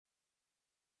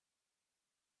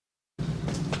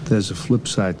there's a flip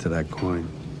side to that coin.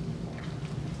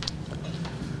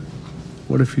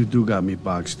 What if you do got me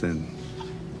boxed in?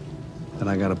 Then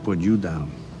I gotta put you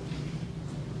down.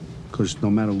 Because no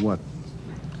matter what,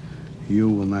 you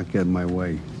will not get in my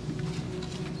way.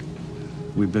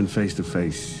 We've been face to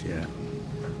face, yeah.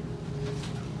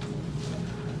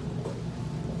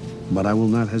 But I will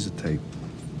not hesitate.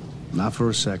 Not for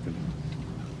a second.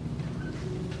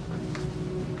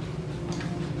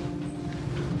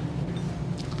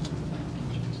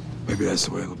 Maybe that's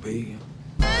the way it'll be.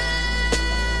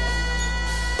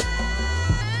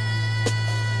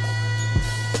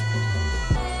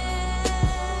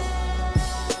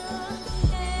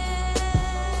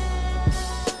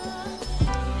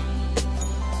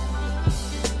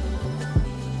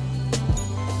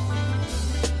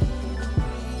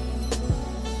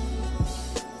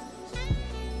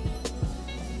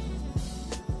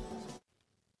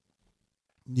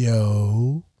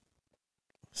 Yo.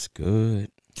 It's good.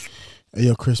 Hey,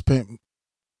 yo, Chris, play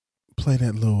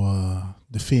that little,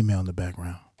 the female in the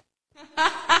background.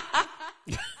 I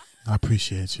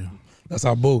appreciate you. That's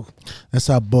our boo. That's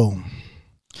our boo.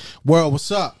 World,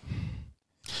 what's up?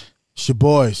 It's your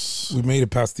boys. We made it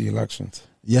past the elections.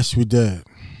 Yes, we did.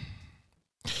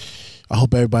 I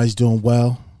hope everybody's doing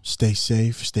well. Stay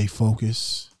safe. Stay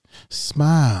focused.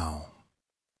 Smile.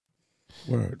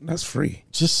 Word. That's free.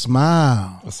 Just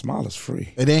smile. A smile is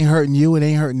free. It ain't hurting you. It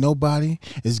ain't hurting nobody.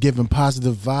 It's giving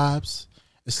positive vibes.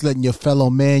 It's letting your fellow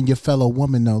man, your fellow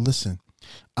woman know, listen,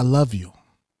 I love you.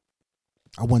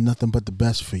 I want nothing but the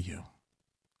best for you.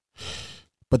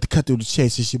 But to cut through the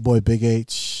chase, it's your boy Big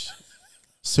H.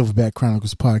 Silverback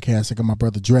Chronicles podcast. I got my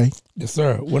brother Dre. Yes,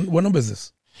 sir. What number is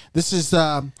this? This is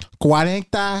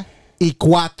 44.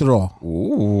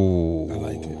 Ooh. I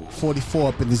like it. 44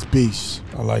 up in this beast.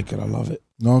 I like it. I love it.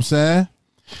 Know what I'm saying?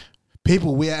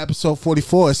 People, we at episode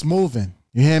 44. It's moving.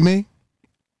 You hear me?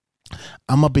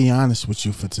 I'm going to be honest with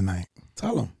you for tonight.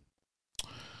 Tell them.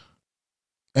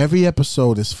 Every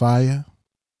episode is fire,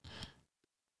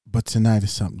 but tonight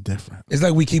is something different. It's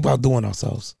like we keep outdoing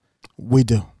ourselves. We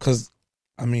do. Because,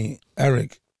 I mean,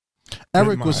 Eric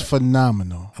was Meyer.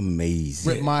 Phenomenal.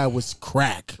 Amazing. Rick Meyer was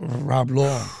crack. Rob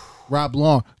Law. Rob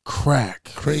Long,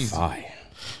 crack. Crazy. Fire.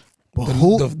 But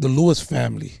who? The Lewis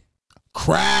family.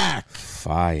 Crack.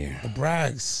 Fire. The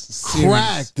Braggs. Series.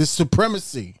 Crack. The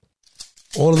Supremacy.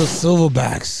 All of the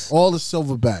Silverbacks. All the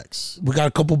Silverbacks. We got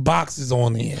a couple boxes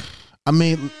on here. I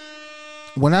mean,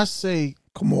 when I say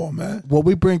Come on, man. what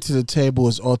we bring to the table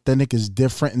is authentic, is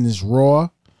different, and is raw,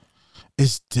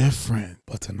 it's different.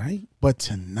 But tonight,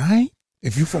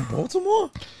 if you from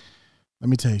Baltimore, let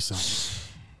me tell you something.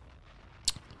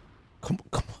 Come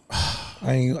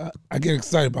on. I get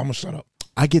excited, but I'm going to shut up.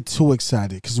 I get too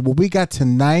excited because what we got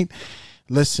tonight,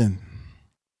 listen,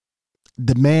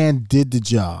 the man did the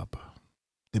job.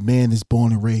 The man is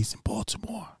born and raised in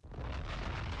Baltimore.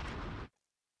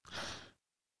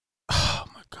 Oh,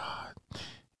 my God.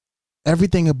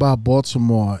 Everything about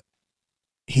Baltimore,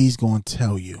 he's going to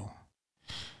tell you.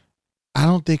 I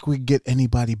don't think we get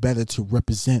anybody better to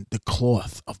represent the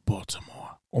cloth of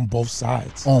Baltimore. On both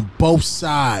sides. On both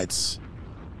sides.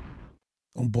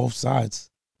 On both sides.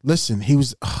 Listen, he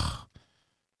was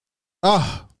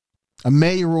a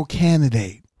mayoral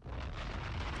candidate.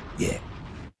 Yeah.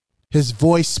 His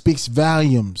voice speaks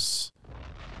volumes.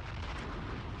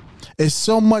 There's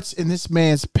so much in this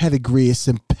man's pedigree. It's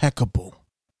impeccable.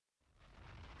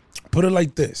 Put it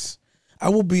like this. I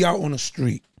will be out on the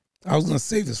street. I was going to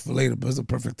save this for later, but it's a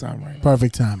perfect time right now.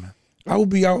 Perfect timing. I will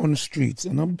be out on the streets,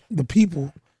 and I'm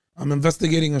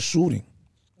investigating a shooting.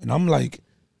 And I'm like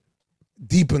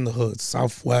deep in the hood,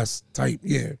 Southwest type,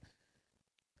 yeah.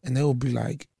 And they will be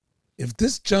like, if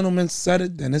this gentleman said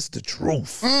it, then it's the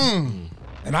truth.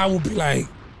 And I will be like,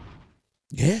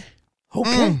 yeah,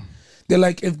 okay. They're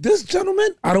like, if this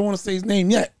gentleman, I don't want to say his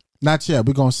name yet. Not yet.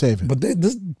 We're going to save it. But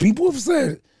people have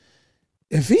said,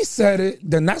 if he said it,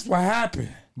 then that's what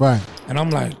happened. Right. And I'm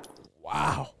like,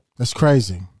 wow. That's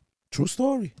crazy. True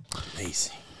story.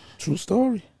 Amazing. True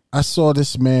story. I saw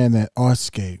this man at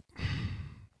Artscape.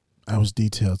 I was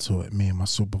detailed to it, me and my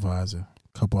supervisor,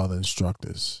 a couple other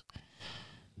instructors.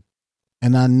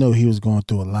 And I knew he was going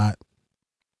through a lot.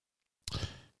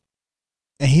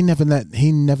 And he never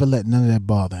let none of that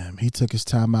bother him. He took his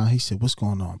time out. He said, what's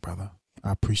going on, brother?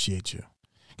 I appreciate you.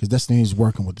 Because that's when he was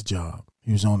working with the job.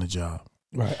 He was on the job.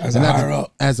 Right. As a higher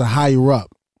up. As a higher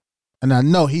up. And I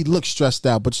know he looked stressed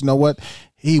out, but you know what?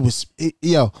 He was,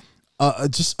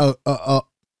 just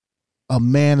a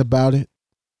man about it.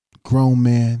 Grown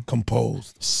man.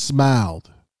 Composed.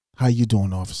 Smiled. How you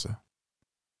doing, officer?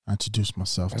 I introduced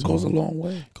myself That to goes him. a long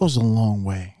way. Goes a long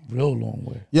way. Real long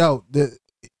way. Yo,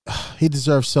 he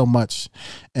deserves so much.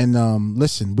 And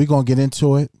listen, we're going to get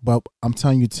into it, but I'm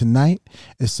telling you tonight,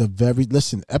 it's a very,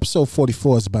 listen, episode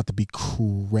 44 is about to be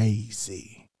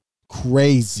crazy.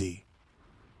 Crazy.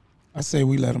 I say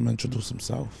we let him introduce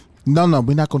himself. No,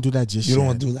 we're not going to do that just You yet. don't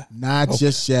want to do that? Not Okay.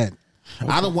 just yet.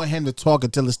 I don't want him to talk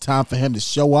until it's time for him to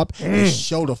show up and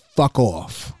show the fuck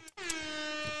off.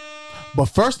 But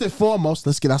first and foremost,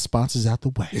 let's get our sponsors out the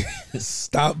way.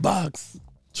 Stop box.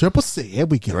 Triple C, here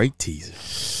we go. Great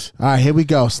teaser. All right, here we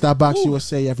go. Stopbox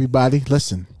USA, everybody.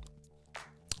 Listen.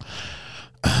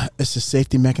 It's a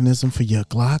safety mechanism for your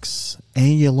Glocks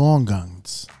and your long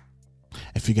guns.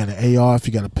 If you got an AR, if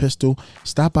you got a pistol,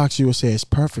 Stopbox USA is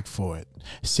perfect for it.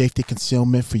 Safety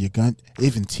concealment for your gun,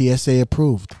 even TSA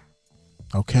approved.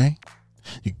 Okay?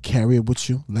 You can carry it with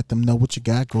you, let them know what you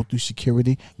got, go through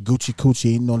security, Gucci Coochie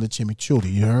eating on the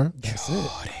chimichurri, you heard? That's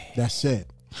it. That's it.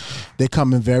 They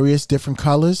come in various different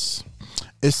colors.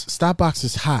 Stopbox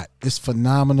is hot. It's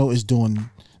phenomenal. It's doing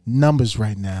numbers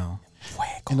right now.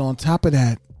 And on top of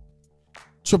that,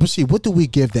 Triple C, what do we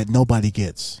give that nobody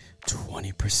gets?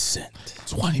 20%.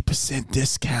 20%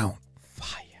 discount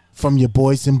Fire. from your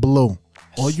boys in blue.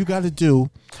 All you got to do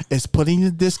is put in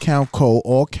the discount code,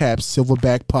 all caps,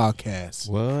 Silverback Podcast.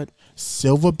 What?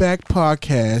 Silverback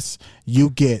Podcast, you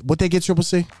get, what they get, Triple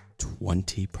C?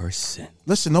 20%.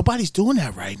 Listen, nobody's doing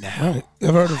that right now. Right.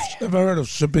 Ever heard of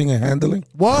shipping and handling?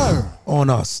 Word. On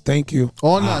us. Thank you.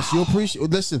 On us. You appreciate,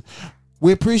 listen,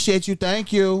 we appreciate you.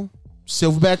 Thank you.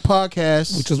 Silverback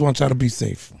Podcast. We just want y'all to be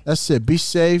safe. That's it. Be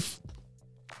safe.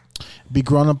 Be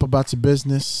grown up about your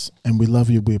business. And we love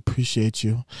you. We appreciate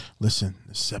you. Listen,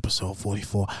 this is episode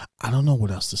 44. I don't know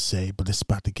what else to say, but it's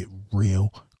about to get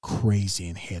real crazy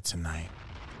in here tonight.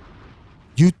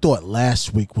 You thought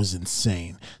last week was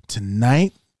insane.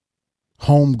 Tonight,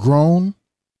 homegrown,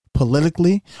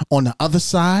 politically, on the other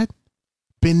side,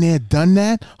 been there, done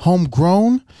that,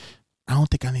 homegrown. I don't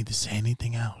think I need to say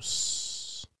anything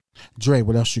else. Dre,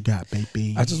 what else you got,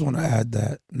 baby? I just want to add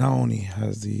that not only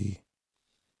has he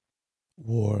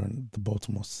worn the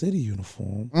Baltimore City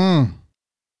uniform,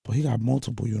 but he got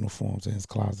multiple uniforms in his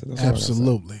closet. That's all I gotta say.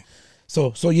 Absolutely.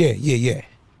 So yeah.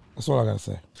 That's all I gotta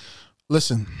say.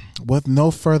 Listen, with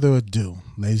no further ado,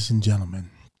 ladies and gentlemen,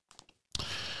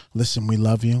 listen, we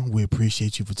love you. We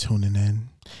appreciate you for tuning in.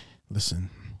 Listen,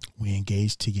 we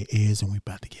engaged to your ears and we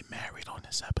about to get married on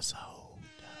this episode.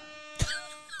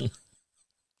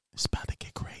 It's about to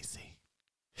get crazy.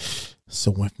 So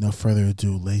with no further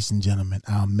ado, ladies and gentlemen,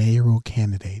 our mayoral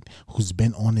candidate who's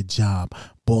been on the job,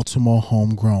 Baltimore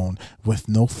homegrown, with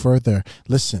no further,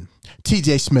 listen,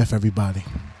 TJ Smith, everybody.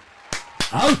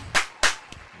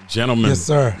 Gentlemen, Yes,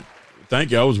 sir.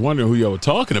 thank you. I was wondering who y'all were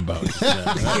talking about. but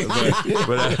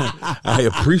I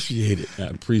appreciate it. I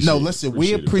appreciate No, it. listen,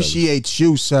 we it, appreciate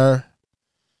you, sir.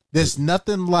 There's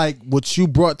nothing like what you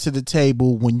brought to the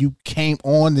table when you came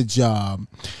on the job,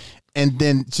 and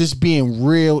then just being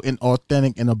real and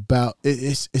authentic and about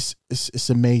it. It's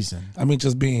amazing. I mean,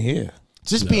 just being here.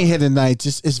 Just being here tonight,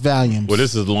 just it's volumes. Well,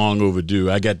 this is long overdue.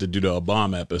 I got to do the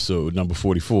Obama episode, number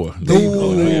 44. There you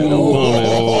go.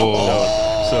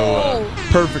 So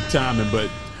perfect timing, but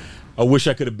I wish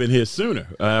I could have been here sooner.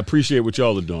 I appreciate what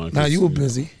y'all are doing. Now you were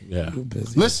busy. Yeah. You were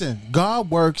busy. Listen, God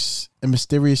works in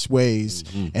mysterious ways,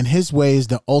 and His way is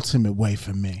the ultimate way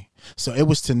for me. So it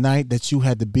was tonight that you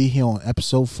had to be here on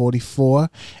episode 44,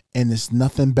 and it's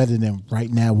nothing better than right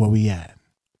now where we at.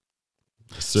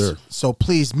 Sir. So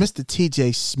please, Mr.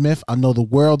 TJ Smith, I know the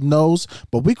world knows,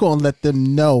 but we're going to let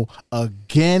them know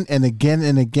again and again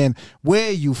and again. Where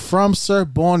are you from, sir?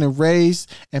 Born and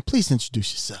raised? And please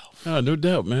introduce yourself. No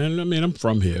doubt, man. I mean, I'm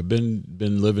from here. Been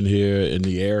living here in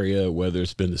the area, whether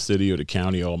it's been the city or the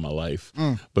county all my life.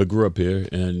 But grew up here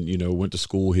and, went to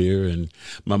school here. And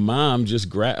my mom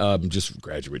just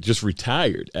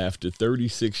retired after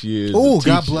 36 years. Oh, of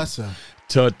God teaching. bless her.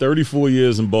 Taught 34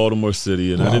 years in Baltimore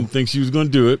City, and I didn't think she was going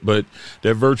to do it, but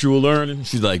that virtual learning,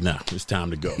 she's like, nah, it's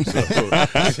time to go. So, I'm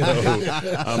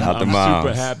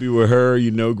super happy with her.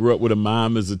 Grew up with a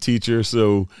mom as a teacher,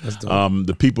 so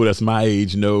the people that's my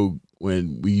age know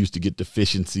when we used to get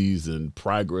deficiencies and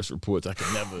progress reports, I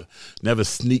could never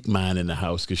sneak mine in the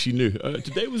house because she knew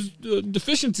today was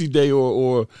deficiency day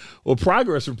or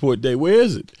progress report day. Where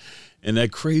is it? And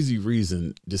that crazy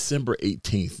reason, December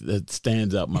 18th, that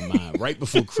stands out in my mind. Right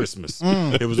before Christmas,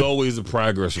 it was always a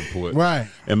progress report. Right.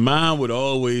 And mine would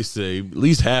always say, at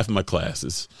least half my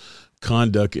classes,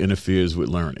 conduct interferes with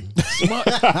learning. Smart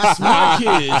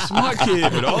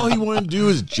kid, but all he wanted to do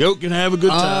is joke and have a good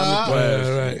time in class.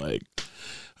 right. Like,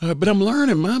 But I'm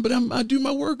learning, Mom. But I do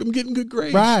my work. I'm getting good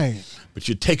grades. Right. But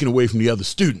you're taking away from the other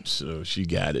students. So she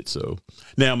got it. So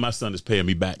now my son is paying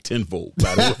me back tenfold,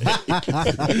 by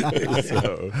the way.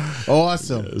 So,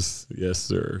 Awesome. yes,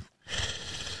 sir.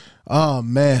 Oh,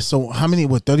 man. So how many,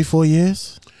 34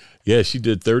 years? Yeah, she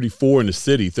did 34 in the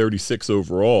city, 36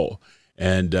 overall.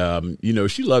 And,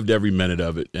 she loved every minute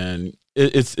of it. And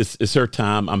it's her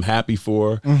time. I'm happy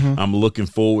for her. Mm-hmm. I'm looking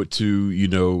forward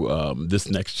to, this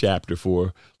next chapter for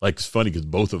her. Like, it's funny because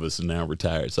both of us are now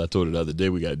retired. So I told her the other day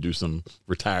we got to do some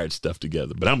retired stuff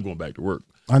together. But I'm going back to work.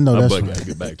 I know My that's butt right. got to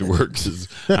get back to work. 'Cause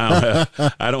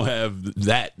I don't have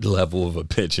that level of a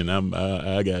pension.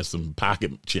 I got some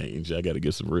pocket change. I got to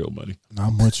get some real money.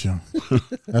 I'm with you.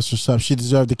 That's what's up. She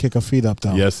deserved to kick her feet up,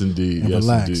 though. Yes, indeed. And Yes,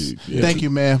 relax. indeed. Yeah. Thank you,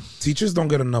 man. Teachers don't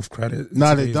get enough credit. in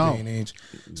No, they today's don't. Day and age,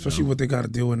 especially what they got to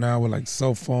deal with now with like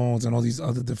cell phones and all these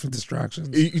other different distractions.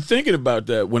 You thinking about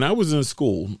that? When I was in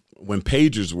school, when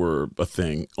pagers were a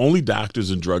thing, only doctors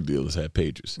and drug dealers had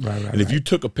pagers. Right, and if you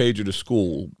took a pager to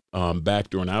school back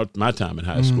during my time in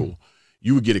high school,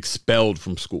 you would get expelled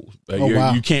from school.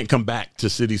 Wow. You can't come back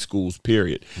to city schools,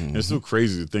 period. And it's so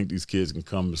crazy to think these kids can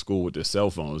come to school with their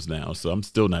cell phones now. So I'm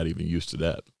still not even used to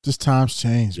that. Just times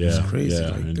change. Yeah, Man. It's crazy. yeah,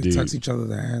 Like, they indeed. text each other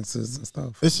their answers and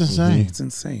stuff. It's insane. It's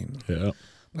insane. Yeah.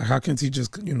 Like, how can teachers,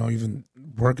 even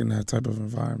work in that type of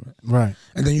environment? Right.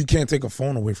 And then you can't take a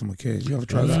phone away from a kid. You ever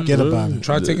try that? Forget about it.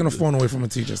 Try taking a phone away from a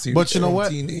teacher. See, But you know what?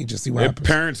 Teenager, see what Their happens.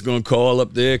 parents going to call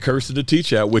up there cursing the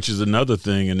teacher out, which is another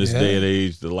thing in this Yeah. day and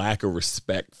age. The lack of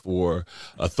respect for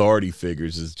authority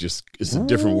figures is it's a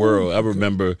different world. I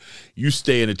remember you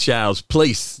stay in a child's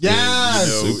place. and, Yes!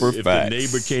 Super if facts. the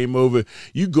neighbor came over,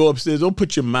 you go upstairs. Don't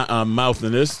put your mouth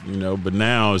in this, But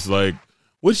now it's like,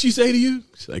 what did she say to you?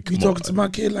 She's like, You come talking on. to my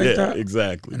kid like yeah, that?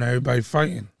 exactly. And everybody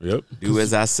fighting. Yep. Do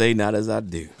as I say, not as I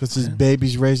do. Because it's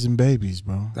babies raising babies,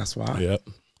 bro. That's why. Yep.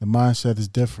 The mindset is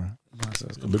different.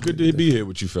 But good to be here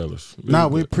with you fellas. Nah,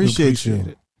 we appreciate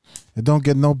you. It don't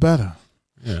get no better.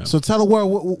 Yeah. So tell the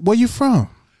world, where you from?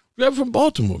 We're from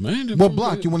Baltimore, man. They're What from-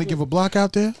 block? You want to give a block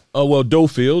out there? Oh, well,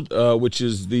 Dofield, which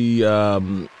is the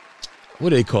what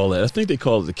do they call that? I think they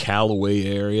call it the Callaway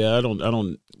area.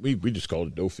 We just call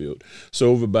it Dofield.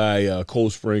 So over by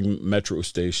Cold Spring Metro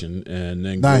Station and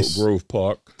then Nice. Grove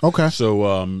Park. Okay.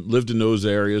 So lived in those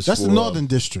areas. That's for, the Northern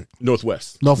District.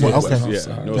 Northwest. Northwest, okay. Yeah,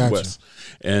 Gotcha. Northwest.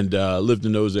 And lived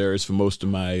in those areas for most of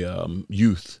my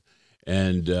youth.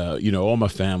 And, all my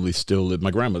family still live.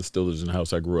 My grandmother still lives in the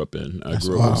house I grew up in. I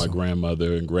grew up with my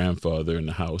grandmother and grandfather in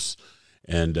the house.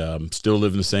 And still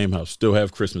live in the same house. Still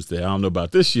have Christmas there. I don't know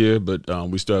about this year, but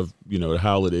we still have, the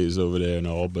holidays over there and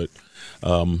all. But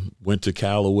went to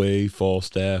Callaway,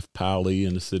 Falstaff, Poly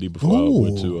in the city before I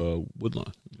went to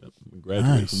Woodlawn. Yep.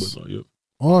 Graduated from Nice. Woodlawn, yep.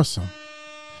 Awesome.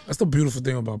 That's the beautiful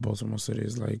thing about Baltimore City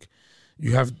is like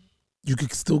you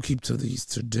could still keep to these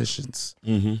traditions.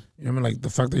 Mm-hmm. You know what I mean? Like the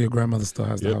fact that your grandmother still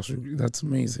has the house, that's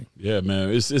amazing. Yeah, man,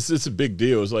 it's a big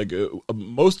deal. It's like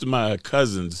most of my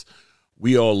cousins,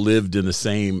 we all lived in the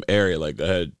same area. Like I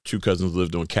had two cousins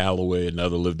lived on Callaway,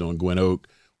 another lived on Gwen Oak.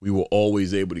 We were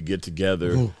always able to get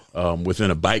together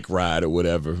within a bike ride or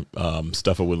whatever.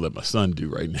 Stuff I wouldn't let my son do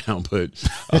right now,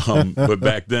 but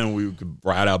back then we could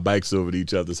ride our bikes over to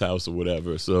each other's house or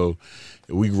whatever. So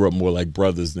we grew up more like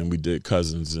brothers than we did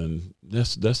cousins, and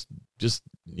that's just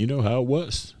how it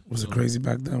was. Was it crazy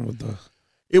back then with the?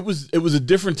 It was a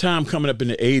different time coming up in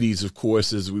the 80s, of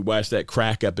course, as we watched that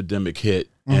crack epidemic hit.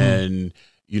 And,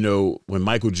 when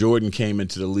Michael Jordan came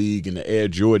into the league and the Air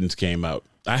Jordans came out,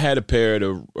 I had a pair of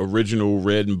the original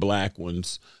red and black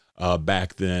ones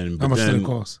back then. But How much then, did it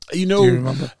cost? Do you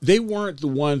remember? They weren't the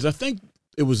ones. I think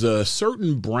it was a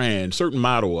certain brand, certain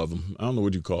model of them. I don't know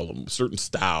what you call them, certain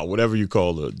style, whatever you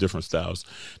call the different styles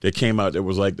that came out. That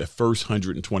was like the first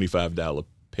 $125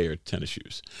 pair of tennis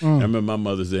shoes. I remember my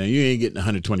mother saying, "You ain't getting a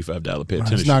 $125 pair of tennis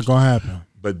shoes." It's not going to happen.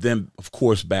 But then, of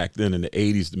course, back then in the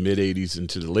 80s, the mid 80s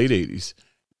into the late 80s,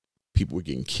 people were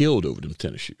getting killed over them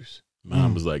tennis shoes.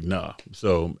 Mom was like, "Nah."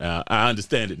 So I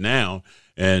understand it now.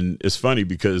 And it's funny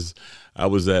because I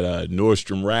was at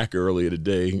Nordstrom Rack earlier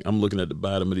today. I'm looking at the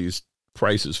bottom of these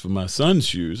prices for my son's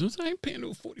shoes. I was like, I ain't paying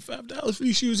no $45 for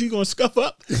these shoes. He going to scuff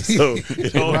up. So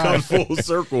it all comes full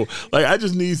circle. Like, I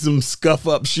just need some scuff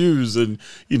up shoes. And,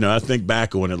 I think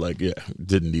back on it like, yeah,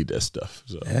 didn't need that stuff.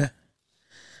 So. Yeah.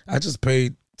 I just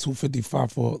paid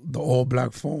 $255 for the all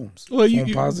black foams. Well,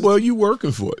 Foam you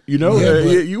working for it, Yeah,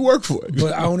 you work for it. But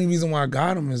the only reason why I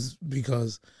got them is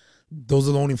because those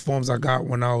are the only forms I got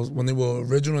when they were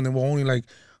original, and they were only like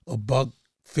 $1.50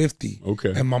 $50.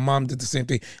 Okay. And my mom did the same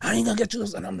thing. I ain't gonna get you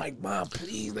this. And I'm like, Mom,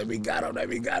 please, let me got him.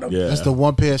 Yeah. That's the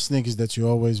one pair of sneakers that you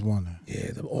always wanted.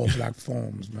 Yeah, the all black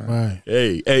foams, man. Right.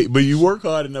 Hey, but you work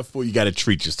hard enough for you got to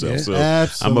treat yourself. Yeah. So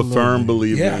Absolutely. I'm a firm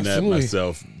believer Yeah, in that absolutely.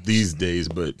 myself these days.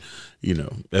 But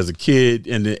as a kid,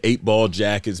 and the 8-ball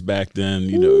jackets back then,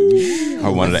 I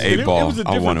wanted an it 8-ball. was a I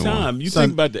different wanted time. one. You Son-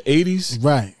 think about the 80s.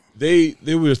 Right. They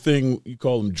were a thing, you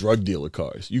call them drug dealer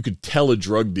cars. You could tell a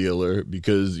drug dealer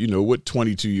because, what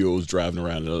 22-year-olds driving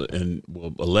around and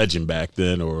a legend back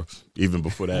then, or even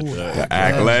before that. The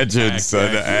Act Legends,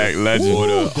 son. The Act Legends. Or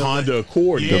the Honda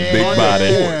Accord. The big body.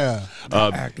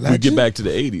 Yeah. We get back to the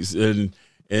 80s.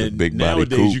 And big body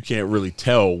nowadays coupe. you can't really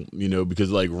tell,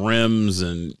 because like rims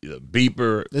and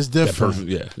beeper. It's that different.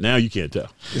 person- now you can't tell.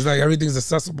 It's like everything's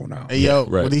accessible now. Hey, yo,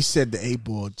 right. when he said the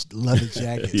 8-ball leather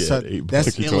jacket, Yeah, son, the 8-ball.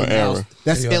 that's Took you to ill an and out. era.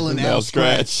 That's Yo, ill and Now out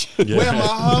scratch. Where my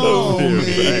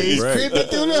homies Right. creeping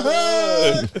through the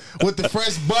hood with the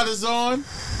fresh butters on.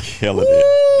 Killing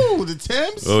it. Ooh, the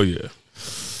Timbs. Oh, yeah.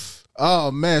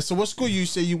 Oh man, so what school you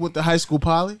say you went to high school,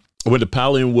 Poly? I went to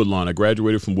Poly and Woodlawn. I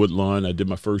graduated from Woodlawn. I did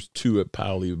my first 2 at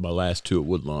Poly, my last 2 at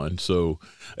Woodlawn. So,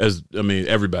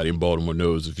 everybody in Baltimore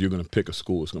knows if you're going to pick a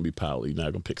school, it's going to be Poly. You're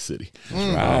not going to pick City.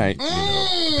 Right.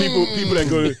 People that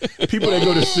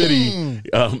go to City,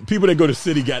 people that go to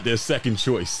City got their second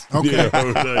choice. Okay.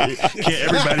 Everybody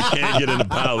can't get into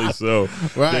Poly, so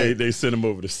Right. they send them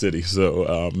over to City.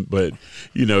 So,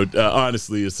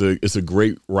 honestly, it's a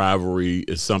great rivalry.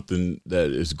 It's something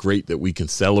that is great that we can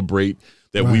celebrate.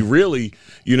 That we really,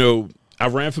 I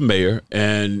ran for mayor,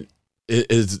 and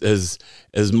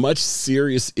as much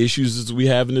serious issues as we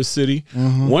have in this city,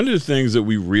 one of the things that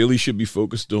we really should be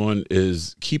focused on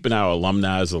is keeping our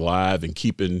alumni alive and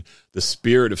keeping the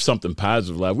spirit of something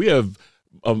positive alive. We have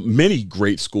many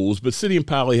great schools, but City and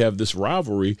Poly have this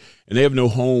rivalry, and they have no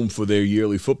home for their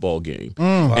yearly football game.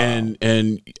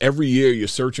 And every year you're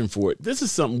searching for it. This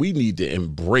is something we need to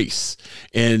embrace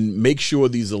and make sure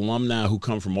these alumni who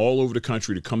come from all over the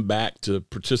country to come back to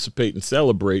participate and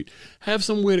celebrate have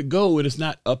somewhere to go, and it's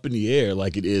not up in the air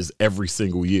like it is every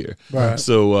single year. Right.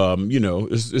 So,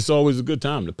 it's always a good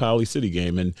time, the Poly City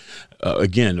game. And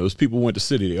again, those people went to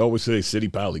City, they always say City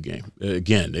Poly game.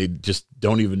 Again, they just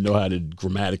don't even know how to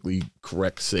grammatically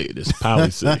correct say it. It's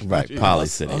Poly City. Right. Poly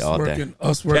City all day.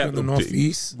 Us working in the Capital P.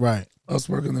 Northeast. Right. Us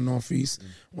working in the Northeast,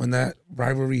 when that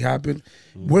rivalry happened,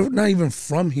 we're not even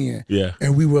from here. Yeah.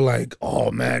 And we were like,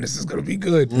 oh man, this is gonna be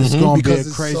good. It's gonna be because a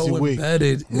it's crazy so week.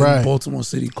 embedded in Right. Baltimore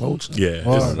City culture. Yeah.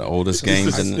 Wow. It's- One of the oldest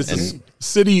games It's in a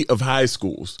city of high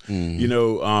schools.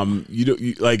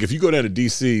 Like if you go down to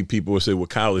DC, people will say, "What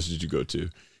college did you go to?"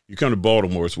 You come to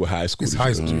Baltimore, it's what high school. It's did you high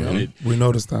go school. to? Yeah. We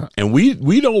noticed that. And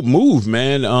we don't move,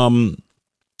 man.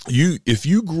 If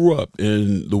you grew up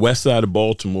in the west side of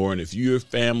Baltimore, and if your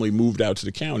family moved out to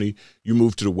the county, you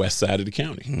moved to the west side of the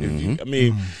county.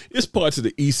 It's parts of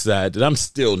the east side that I'm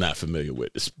still not familiar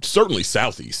with. It's certainly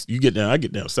southeast. I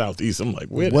get down southeast. I'm like,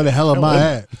 where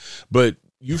But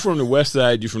you from the west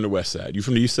side, you from the west side. You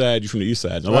from the east side, you from the east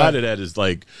side. And a lot of that is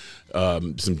like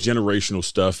some generational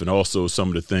stuff, and also some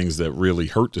of the things that really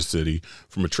hurt the city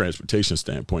from a transportation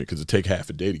standpoint, because it take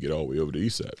half a day to get all the way over the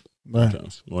east side. Right.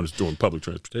 Sometimes when it's doing public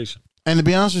transportation. And to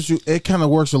be honest with you, it kind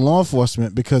of works with law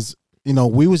enforcement because,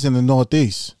 we was in the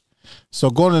Northeast. So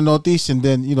going to the Northeast and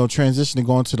then, transitioning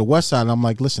going to the West Side, I'm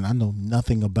like, listen, I know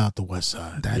nothing about the West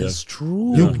Side. That is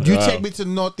true. You take me to the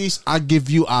Northeast, I give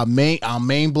you our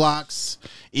main blocks,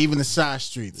 even the side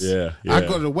streets. Yeah. I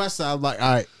go to the West Side, I'm like,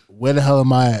 all right, where the hell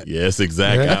am I at? Yeah, it's the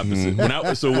exact opposite.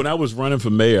 When I was running for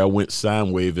mayor, I went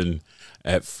sign waving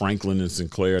at Franklin and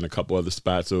Sinclair and a couple other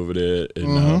spots over there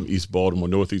in East Baltimore,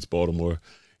 Northeast Baltimore.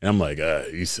 And I'm like,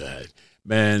 East Side.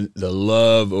 Man, the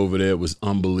love over there was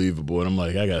unbelievable. And I'm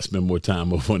like, I got to spend more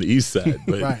time over on the East Side.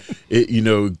 But, Right.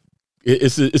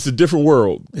 it's a different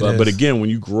world. But is. again, when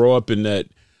you grow up in that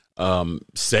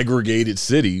segregated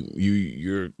city,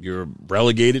 you're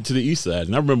relegated to the East Side.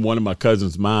 And I remember one of my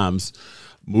cousin's moms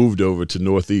moved over to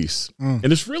Northeast, and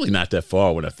it's really not that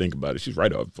far when I think about it. She's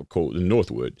right off of in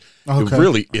Northwood. Okay. It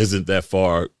really isn't that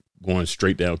far going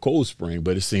straight down Cold Spring,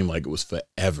 but it seemed like it was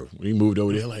forever when he moved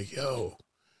over there. Like, yo,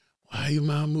 why your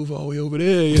mom move all the way over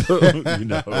there?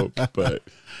 But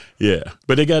yeah,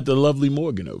 but they got the lovely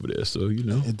Morgan over there, so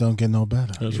It don't get no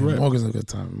better. that's right. Morgan's a good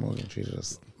time. Morgan treated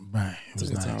us. Right. It It's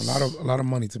was a good nice. time. A lot of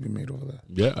money to be made over there.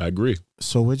 Yeah, I agree.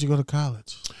 So where'd you go to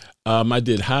college? I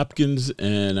did Hopkins,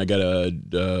 and I got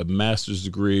a master's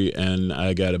degree, and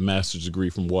I got a master's degree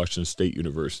from Washington State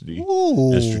University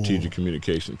Ooh. in strategic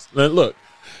communications. Now, look,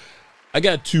 I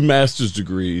got 2 master's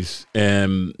degrees,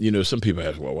 and some people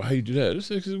ask, "Well, why you do that?" It's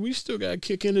because we still got to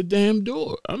kick in the damn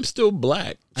door. I'm still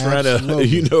black, trying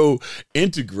to,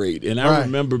 integrate. And I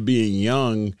remember being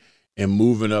young and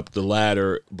moving up the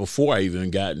ladder before I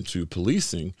even got into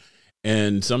policing.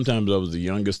 And sometimes I was the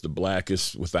youngest, the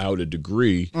blackest, without a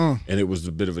degree, and it was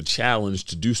a bit of a challenge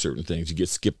to do certain things. You get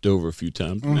skipped over a few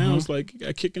times. Now it's like you got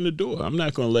to kick in the door. I'm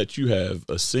not going to let you have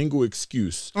a single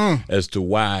excuse as to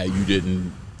why you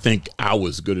didn't think I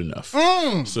was good enough.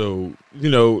 So,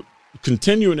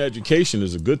 continuing education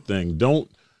is a good thing. Don't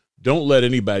let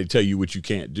anybody tell you what you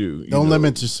can't do. Don't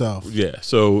limit yourself. Yeah.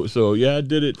 So yeah, I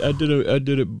did it. I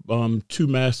did it 2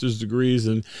 master's degrees,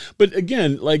 but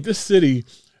again, like this city,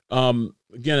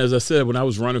 again, as I said, when I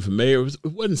was running for mayor, it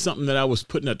wasn't something that I was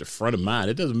putting at the front of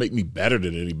mind. It doesn't make me better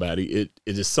than anybody. It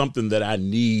is something that I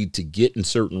need to get in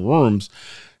certain rooms.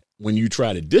 When you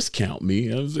try to discount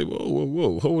me, I was like,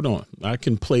 whoa, hold on. I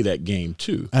can play that game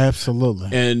too. Absolutely.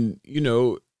 And,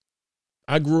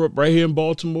 I grew up right here in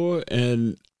Baltimore,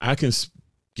 and I can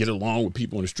get along with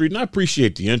people on the street. And I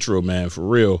appreciate the intro, man, for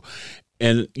real.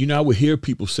 And, I would hear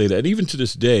people say that. And even to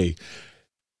this day,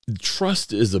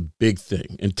 trust is a big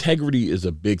thing. Integrity is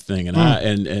a big thing.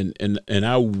 And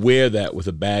I wear that with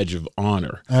a badge of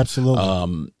honor.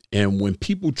 Absolutely. And when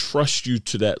people trust you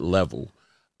to that level,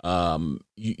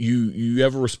 you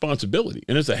have a responsibility,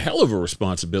 and it's a hell of a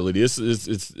responsibility.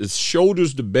 It's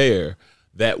shoulders to bear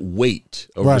that weight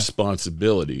of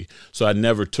responsibility. So I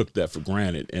never took that for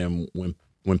granted. And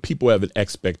when people have an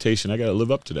expectation, I got to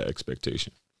live up to that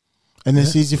expectation. And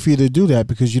it's easy for you to do that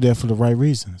because you're there for the right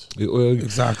reasons.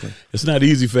 Exactly. It's not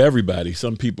easy for everybody.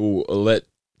 Some people let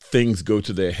things go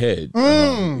to their head,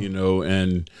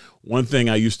 and one thing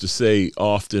I used to say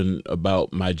often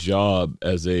about my job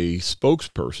as a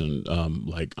spokesperson,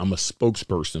 like I'm a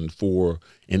spokesperson for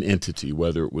an entity,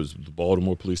 whether it was the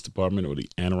Baltimore Police Department or the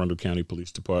Anne Arundel County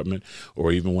Police Department,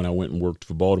 or even when I went and worked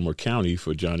for Baltimore County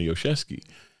for Johnny Oshesky.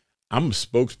 I'm a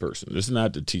spokesperson. This is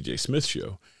not the TJ Smith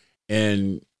show.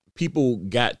 And people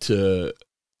got to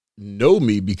know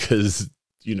me because,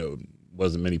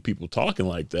 wasn't many people talking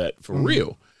like that for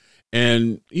real.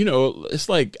 And, it's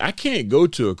like I can't go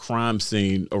to a crime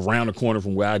scene around the corner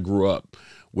from where I grew up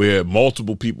where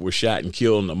multiple people were shot and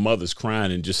killed and the mother's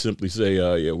crying and just simply say,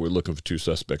 yeah, we're looking for 2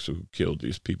 suspects who killed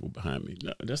these people behind me.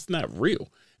 No, that's not real.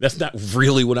 That's not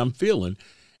really what I'm feeling.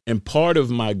 And part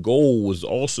of my goal was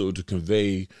also to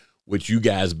convey what you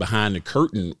guys behind the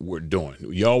curtain were doing.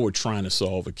 Y'all were trying to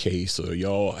solve a case, or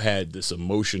y'all had this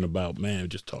emotion about, man,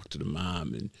 just talk to the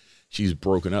mom and she's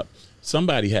broken up.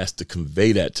 Somebody has to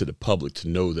convey that to the public to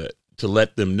know that, to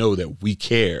let them know that we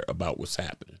care about what's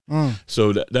happening.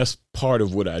 So that's part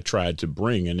of what I tried to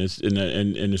bring, and it's and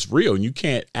it's real. And you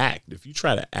can't act. If you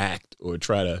try to act or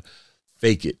try to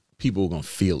fake it, people are gonna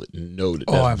feel it and know that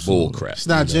that's bull crap. It's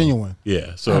not genuine.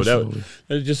 Yeah. So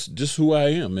that's just who I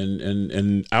am,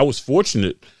 and I was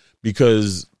fortunate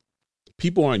because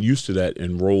people aren't used to that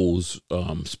in roles,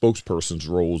 spokespersons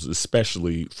roles,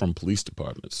 especially from police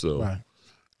departments. So,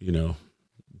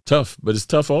 tough, but it's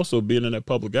tough also being in that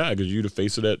public eye because you're the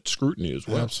face of that scrutiny as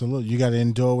well. Absolutely. You got to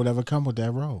endure whatever comes with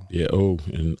that role. Yeah. Oh,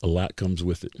 and a lot comes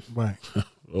with it. Right.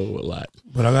 A lot.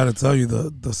 But I got to tell you,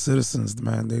 the citizens,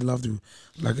 man, they loved you.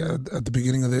 Like at the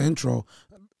beginning of the intro,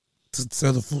 to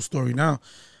tell the full story now,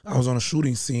 I was on a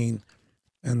shooting scene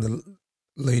and the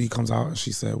lady comes out and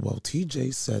she said, well,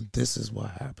 TJ said this is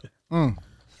what happened. And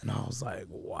I was like,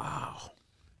 wow.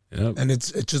 Yep. And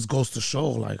it just goes to show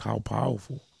like how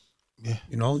powerful. Yeah.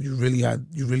 You really had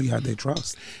their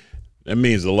trust. That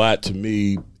means a lot to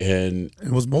me, and it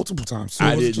was multiple times. So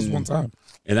it was just one time.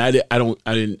 And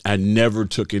I never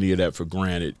took any of that for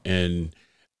granted. And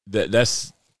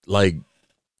that's like,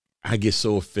 I get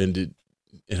so offended,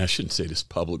 and I shouldn't say this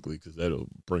publicly because that'll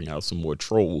bring out some more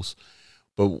trolls.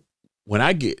 But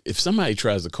if somebody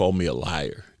tries to call me a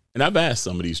liar, and I've asked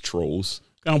some of these trolls,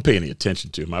 I don't pay any attention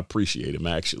to them. I appreciate them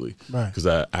actually, because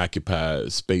I occupy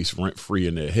space rent free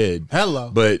in their head.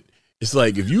 Hello. But it's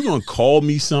like, if you're gonna call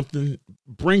me something,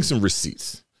 bring some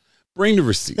receipts. Bring the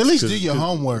receipts. At least do your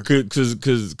homework. Because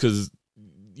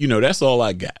that's all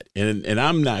I got, and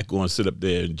I'm not going to sit up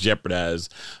there and jeopardize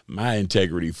my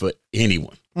integrity for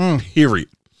anyone. Period.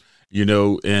 I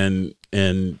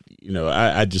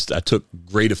took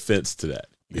great offense to that.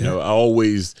 I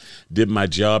always did my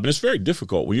job, and it's very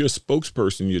difficult when you're a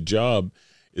spokesperson. Your job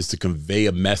is to convey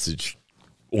a message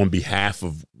on behalf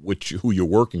of who you're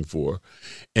working for,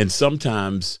 and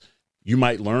sometimes you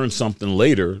might learn something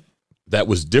later that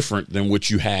was different than what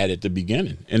you had at the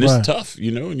beginning, and it's tough,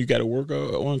 and you got to work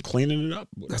on cleaning it up.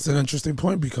 That's an interesting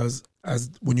point because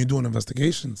as when you're doing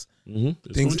investigations,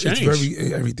 It's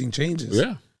everything changes.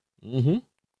 Yeah. And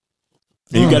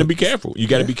you got to be careful. You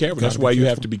got to be careful. That's why you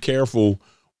have to be careful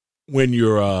when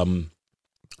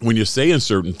you're saying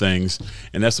certain things,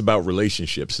 and that's about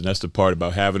relationships, and that's the part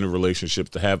about having a relationship,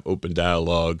 to have open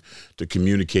dialogue, to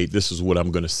communicate. This is what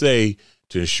I'm going to say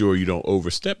to ensure you don't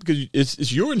overstep, because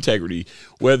it's your integrity,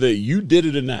 whether you did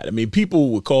it or not. I mean,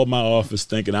 people would call my office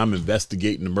thinking I'm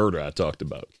investigating the murder I talked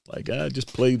about. Like, I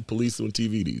just play police on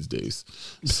TV these days.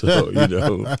 So,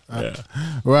 yeah.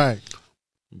 Right.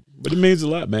 But it means a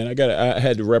lot, man. I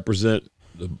had to represent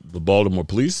the Baltimore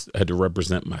police. I had to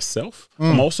represent myself.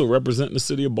 I'm also representing the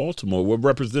city of Baltimore. We're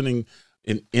representing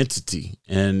an entity,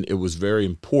 and it was very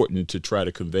important to try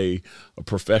to convey a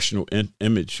professional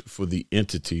image for the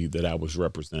entity that I was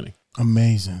representing.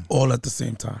 Amazing. All at the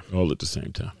same time. All at the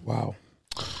same time. Wow.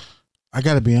 I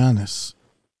got to be honest.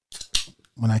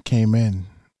 When I came in,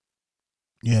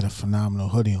 you had a phenomenal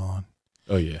hoodie on.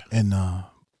 Oh, yeah. And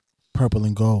purple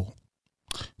and gold.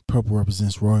 Purple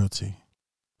represents royalty.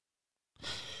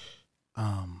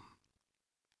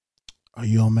 Are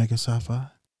you on Mega Sci-Fi?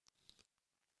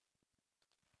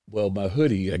 Well, my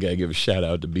hoodie, I gotta give a shout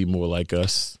out to Be More Like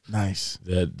Us. Nice.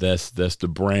 That's the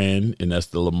brand, and that's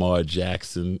the Lamar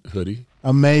Jackson hoodie.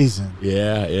 Amazing.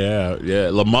 Yeah.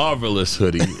 Lamarvelous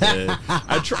hoodie. And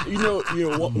I try,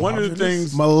 one of the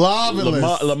things.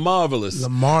 Lamarvelous.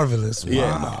 Lamarvelous. Wow.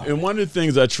 Yeah. And one of the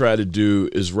things I try to do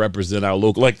is represent our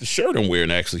local, like the shirt I'm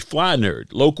wearing, actually, Fly Nerd,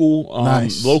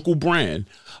 local brand.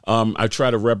 I try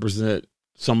to represent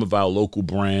some of our local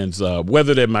brands,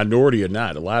 whether they're minority or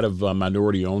not. A lot of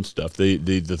minority-owned stuff.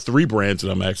 The three brands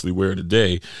that I'm actually wearing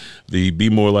today, the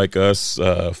Be More Like Us,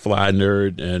 Fly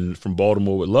Nerd, and From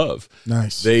Baltimore with Love.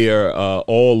 Nice. They are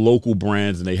all local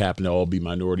brands, and they happen to all be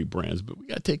minority brands. But we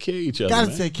got to take care of each other. Got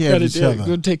to take care of each other. Got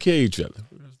to take care of each other.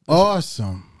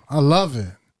 Awesome. I love it.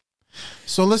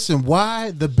 So listen, why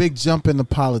the big jump into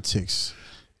politics?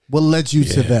 What led you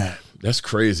to that? That's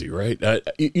crazy, right?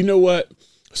 You know what?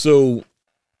 So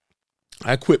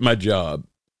I quit my job,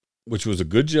 which was a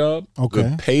good job,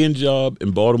 good paying job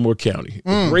in Baltimore County.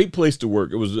 A great place to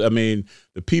work. It was, the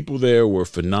people there were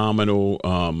phenomenal,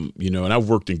 and I've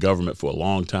worked in government for a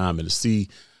long time, and to see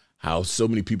how so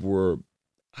many people were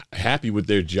happy with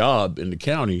their job in the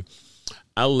county,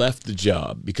 I left the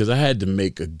job because I had to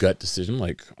make a gut decision.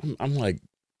 I'm like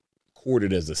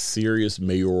courted as a serious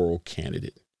mayoral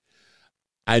candidate.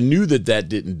 I knew that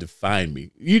didn't define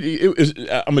me.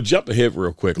 I'm going to jump ahead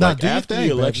real quick. After the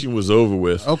election was over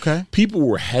with, people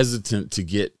were hesitant to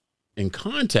get in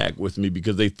contact with me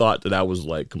because they thought that I was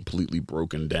like completely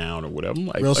broken down or whatever. I'm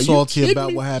like, real salty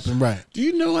about what happened, right? Do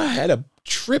you know I had a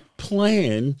trip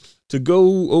planned to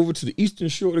go over to the Eastern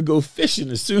Shore to go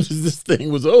fishing as soon as this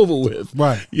thing was over with?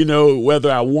 Right.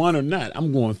 Whether I won or not,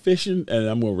 I'm going fishing and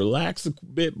I'm going to relax a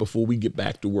bit before we get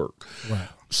back to work. Right.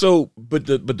 So, but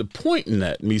the point in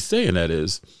that, me saying that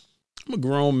is, I'm a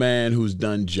grown man who's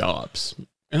done jobs,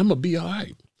 and I'm gonna be all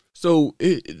right. So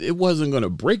it wasn't gonna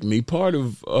break me. Part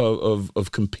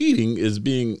of competing is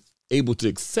being able to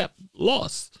accept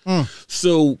loss.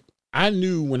 So I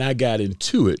knew when I got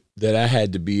into it that I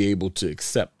had to be able to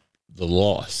accept the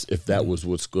loss if that was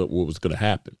what was going to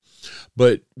happen.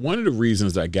 But one of the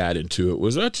reasons I got into it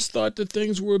was I just thought that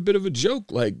things were a bit of a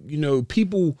joke. Like,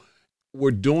 people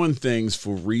were doing things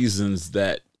for reasons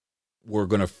that were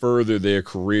going to further their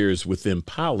careers within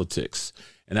politics.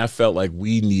 And I felt like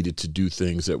we needed to do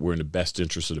things that were in the best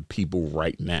interest of the people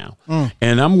right now.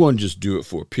 And I'm going to just do it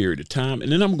for a period of time,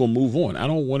 and then I'm going to move on. I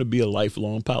don't want to be a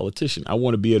lifelong politician. I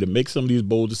want to be able to make some of these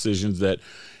bold decisions that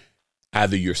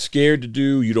either you're scared to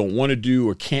do, you don't want to do,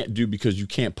 or can't do because you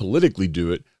can't politically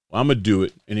do it. Well, I'm going to do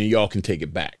it, and then y'all can take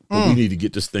it back. But we need to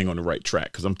get this thing on the right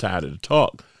track because I'm tired of the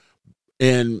talk.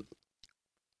 And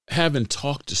having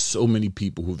talked to so many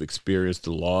people who've experienced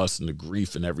the loss and the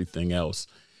grief and everything else,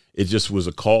 it just was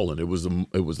a calling. It was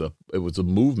a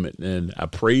movement, and I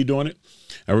prayed on it.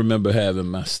 I remember having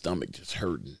my stomach just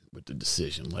hurting with the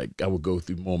decision. Like I would go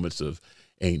through moments of,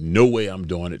 ain't no way I'm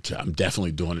doing it. I'm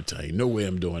definitely doing it. Ain't no way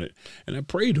I'm doing it. And I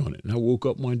prayed on it, and I woke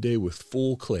up one day with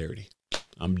full clarity.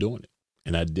 I'm doing it,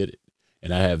 and I did it,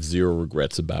 and I have zero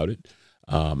regrets about it.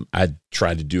 I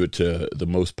tried to do it to the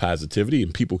most positivity,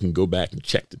 and people can go back and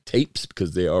check the tapes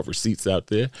because there are receipts out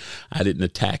there. I didn't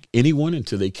attack anyone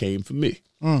until they came for me.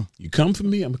 You come for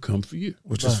me, I'm gonna come for you.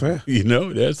 Which is fair.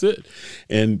 That's it.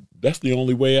 And that's the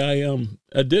only way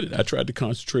I did it. I tried to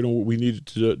concentrate on what we needed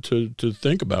to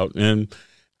think about. And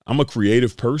I'm a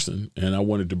creative person, and I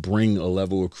wanted to bring a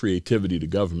level of creativity to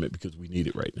government because we need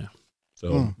it right now.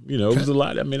 So, it was a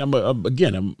lot. I mean,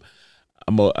 I'm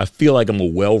I feel like I'm a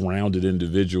well-rounded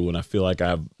individual, and I feel like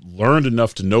I've learned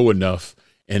enough to know enough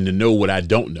and to know what I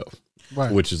don't know,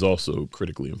 Right. which is also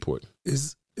critically important.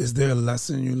 Is there a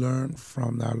lesson you learned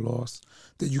from that loss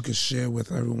that you could share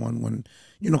with everyone when,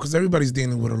 because everybody's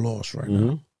dealing with a loss right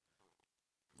now.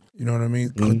 You know what I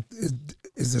mean?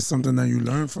 Is there something that you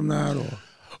learned from that, or?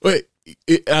 But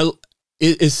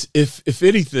it's if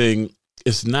anything,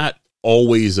 it's not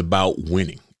always about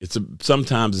winning.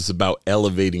 Sometimes it's about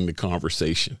elevating the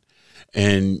conversation,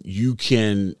 and you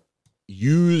can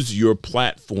use your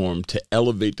platform to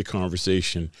elevate the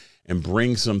conversation and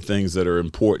bring some things that are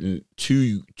important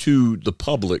to the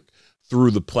public through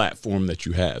the platform that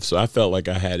you have. So I felt like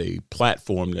I had a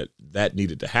platform that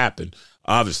needed to happen.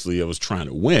 Obviously, I was trying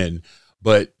to win,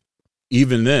 but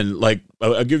even then, like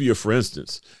I'll give you a for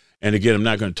instance. And again, I'm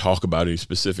not going to talk about any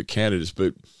specific candidates,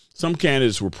 but some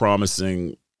candidates were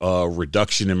promising a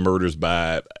reduction in murders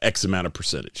by X amount of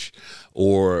percentage,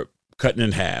 or cutting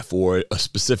in half, or a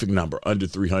specific number under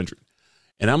 300.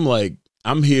 And I'm like,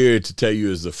 I'm here to tell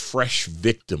you as a fresh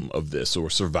victim of this or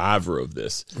survivor of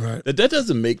this, Right. that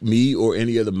doesn't make me or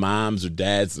any of the moms or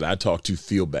dads that I talk to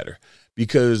feel better.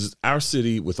 Because our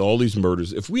city, with all these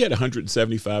murders, if we had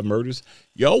 175 murders,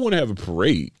 y'all want to have a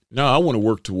parade. No, I want to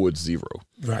work towards 0.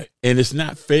 Right. And it's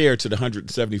not fair to the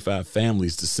 175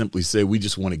 families to simply say we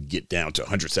just want to get down to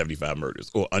 175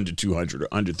 murders or under 200 or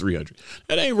under 300.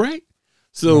 That ain't right.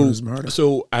 So, Murder's murder.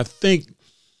 so I think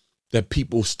that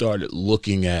people started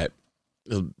looking at,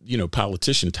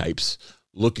 politician types,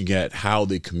 looking at how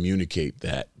they communicate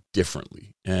that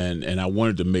differently. And I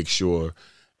wanted to make sure,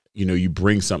 you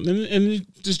bring something, and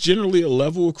just generally a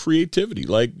level of creativity.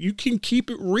 Like, you can keep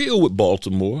it real with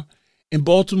Baltimore, and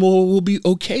Baltimore will be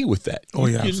okay with that. Oh,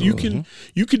 yeah, absolutely.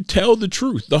 You can tell the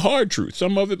truth, the hard truth.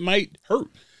 Some of it might hurt.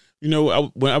 I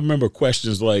remember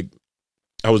questions like,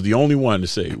 I was the only one to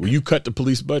say, will you cut the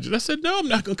police budget? I said, no, I'm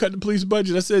not going to cut the police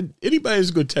budget. I said, anybody who's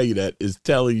going to tell you that is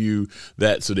telling you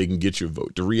that so they can get your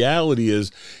vote. The reality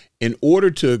is, in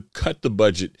order to cut the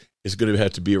budget, it's going to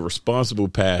have to be a responsible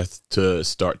path to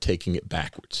start taking it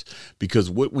backwards, because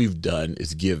what we've done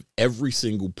is give every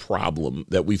single problem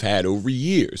that we've had over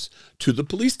years to the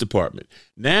police department.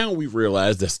 Now we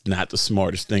realize that's not the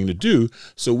smartest thing to do.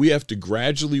 So we have to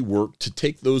gradually work to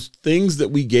take those things that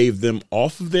we gave them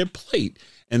off of their plate.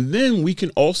 And then we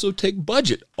can also take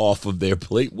budget off of their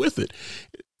plate with it.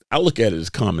 I look at it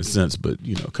as common sense, but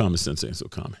common sense ain't so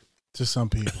common. To some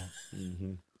people.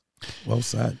 Well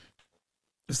said.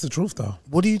 It's the truth, though.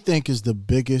 What do you think is the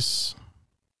biggest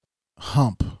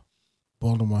hump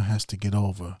Baltimore has to get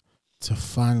over to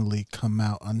finally come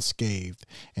out unscathed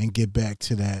and get back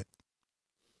to that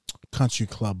country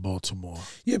club Baltimore?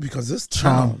 Yeah, because this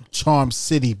town, Charm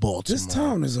City, Baltimore. this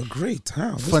town is a great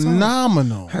town. This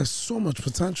Phenomenal. town has so much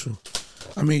potential.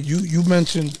 I mean, you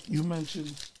mentioned,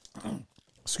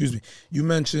 excuse me, you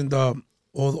mentioned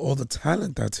all the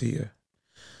talent that's here.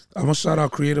 I'm gonna shout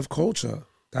out Creative Culture.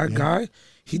 That guy,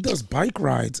 he does bike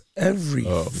rides every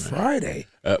Friday.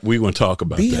 We want to talk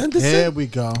about B. that. Henderson. There we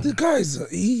go. The guy's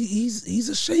he's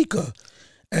a shaker,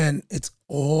 and it's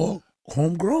all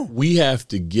homegrown. We have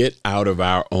to get out of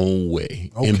our own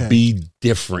way Okay. and be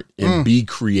different and be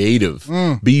creative,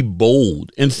 be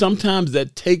bold. And sometimes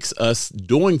that takes us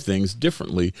doing things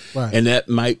differently. Right. And that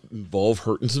might involve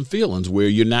hurting some feelings where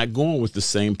you're not going with the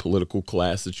same political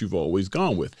class that you've always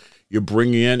gone with. You're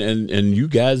bringing in, and you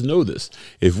guys know this,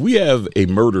 if we have a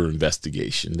murder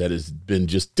investigation that has been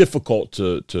just difficult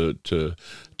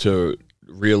to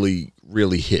really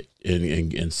hit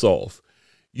and solve,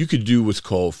 you could do what's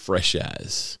called fresh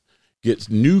eyes. Get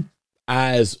new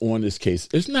eyes on this case.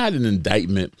 It's not an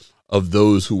indictment of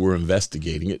those who were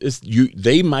investigating it.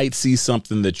 They might see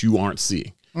something that you aren't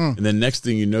seeing. And then next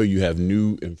thing you know, you have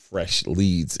new and fresh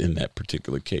leads in that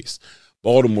particular case.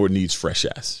 Baltimore needs fresh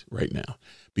eyes right now,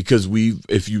 because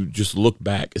if you just look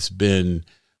back, it's been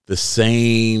the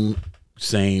same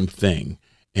thing,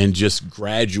 and just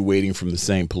graduating from the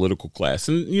same political class.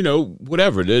 And,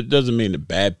 whatever, that doesn't mean that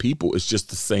bad people, it's just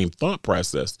the same thought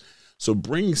process. So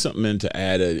bringing something in to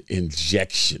add an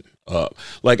injection up.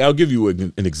 Like, I'll give you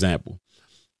an example.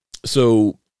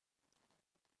 So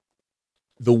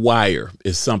The Wire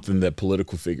is something that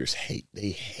political figures hate. They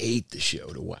hate the show,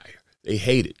 The Wire. They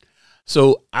hate it.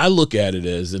 So I look at it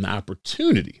as an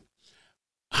opportunity.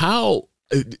 How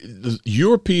the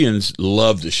Europeans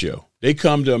love the show. They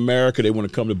come to America, they want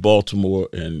to come to Baltimore,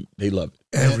 and they love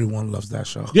it. Everyone loves that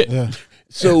show. Yeah.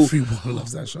 So Everyone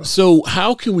loves that show. So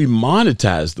how can we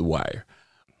monetize The Wire?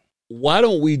 Why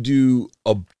don't we do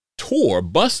a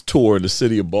bus tour in the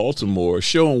city of Baltimore,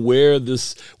 showing where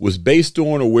this was based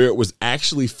on or where it was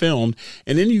actually filmed.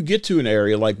 And then you get to an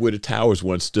area like where the towers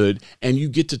once stood, and you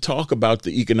get to talk about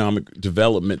the economic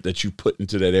development that you put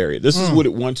into that area. This is what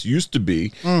it once used to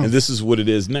be, and this is what it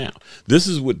is now. This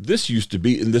is what this used to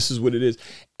be, and this is what it is.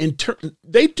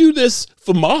 They do this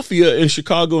for Mafia in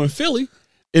Chicago and Philly,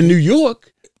 in New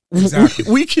York. Exactly.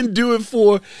 We can do it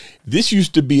for, this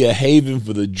used to be a haven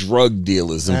for the drug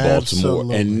dealers in Baltimore.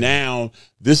 Absolutely. And now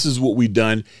this is what we've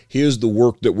done. Here's the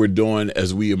work that we're doing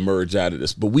as we emerge out of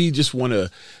this. But we just want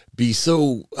to be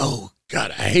so, oh,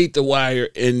 God, I hate The Wire,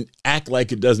 and act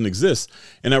like it doesn't exist.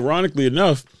 And ironically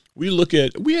enough, we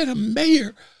had a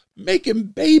mayor making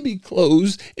baby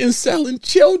clothes and selling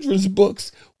children's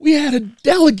books. We had a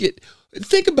delegate.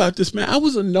 Think about this, man. I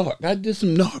was a narc. I did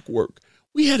some narc work.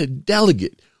 We had a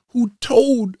delegate who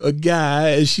told a guy,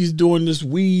 as she's doing this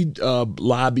weed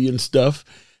lobby and stuff,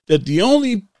 that the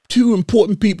only two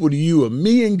important people to you are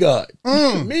me and God.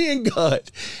 Me and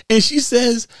God. And she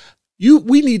says,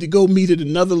 we need to go meet at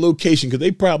another location because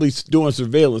they probably doing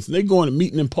surveillance, and they're going to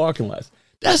meeting in parking lots.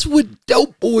 That's what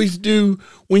dope boys do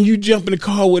when you jump in the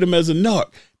car with them as a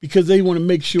narc, because they want to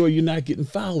make sure you're not getting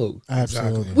followed.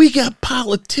 Absolutely. We got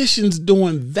politicians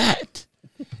doing that.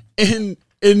 And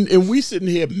we sitting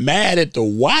here mad at The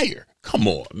Wire. Come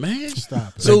on, man.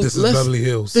 Stop it. So Like this is let's Beverly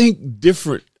Hills. think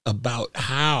different about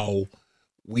how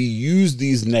we use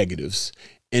these negatives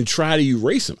and try to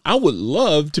erase them. I would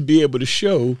love to be able to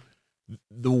show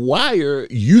The Wire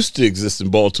used to exist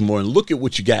in Baltimore, and look at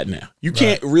what you got now. You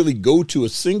can't really go to a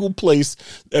single place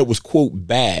that was, quote,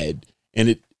 bad, and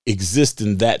it exist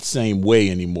in that same way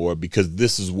anymore, because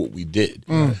this is what we did.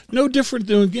 No different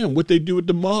than, again, what they do with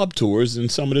the mob tours in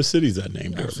some of the cities I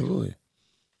named earlier.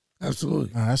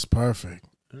 Absolutely. Oh, that's perfect.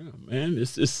 Yeah, man,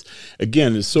 it's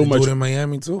again, it's so They much. do it in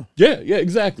Miami too. Yeah,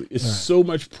 exactly. It's so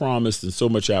much promise and so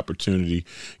much opportunity.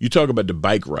 You talk about the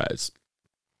bike rides.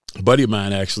 A buddy of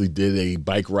mine actually did a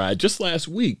bike ride just last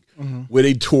week where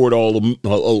they toured a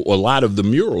lot of the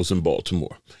murals in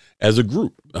Baltimore as a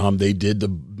group. They did the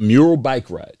mural bike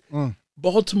ride.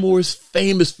 Baltimore is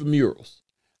famous for murals.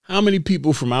 How many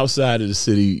people from outside of the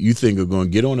city you think are going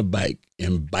to get on a bike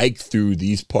and bike through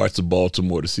these parts of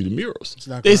Baltimore to see the murals?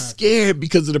 They're scared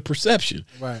because of the perception.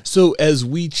 Right. So as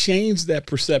we change that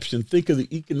perception, think of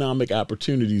the economic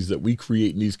opportunities that we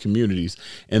create in these communities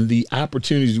and the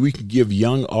opportunities we can give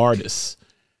young artists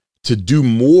to do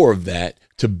more of that,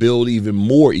 to build even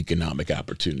more economic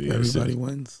opportunity. Everybody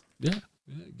wins. Yeah,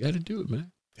 got to do it,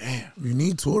 man. Damn. You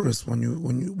need tourists when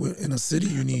you in a city.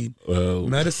 You need Well,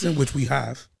 medicine, which we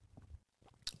have.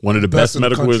 one of the Best best in the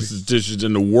medical country. institutions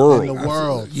in the world. In the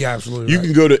world. Yeah, absolutely. You right.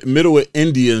 can go to middle of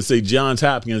India and say Johns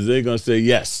Hopkins. They're going to say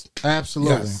yes.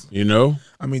 Absolutely. Yes. You know?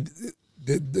 I mean,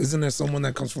 isn't there someone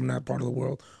that comes from that part of the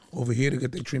world over here to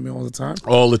get their treatment all the time?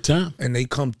 All the time. And they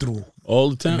come through. All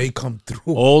the time. And they come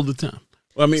through. All the time.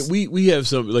 Well, I mean, we have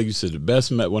some, like you said,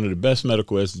 one of the best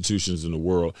medical institutions in the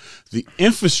world. The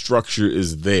infrastructure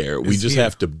is there. We just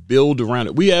have to build around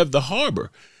it. We have the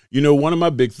harbor. You know, one of my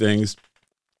big things,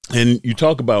 and you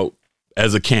talk about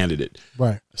as a candidate,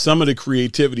 Right. some of the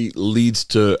creativity leads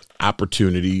to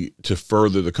opportunity to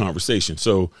further the conversation.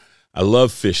 So I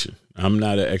love fishing. I'm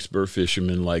not an expert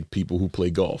fisherman like people who play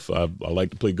golf. I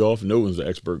like to play golf. No one's an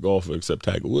expert golfer except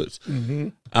Tiger Woods.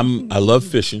 I love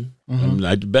fishing. I'm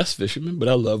not the best fisherman, but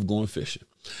I love going fishing.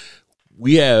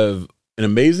 We have an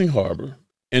amazing harbor,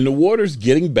 and the water's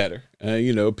getting better.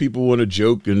 You know, people want to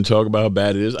joke and talk about how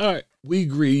bad it is. All right, we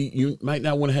agree. You might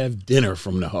not want to have dinner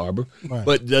from the harbor,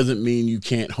 but doesn't mean you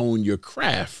can't hone your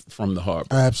craft from the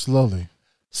harbor. Absolutely.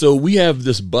 So we have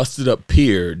this busted up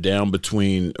pier down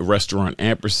between Restaurant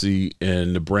Ampersy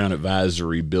and the Brown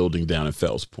Advisory building down in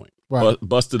Fells Point. Right.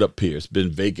 Busted up pier. It's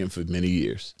been vacant for many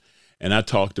years. And I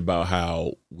talked about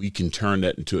how we can turn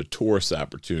that into a tourist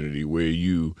opportunity where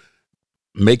you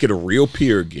make it a real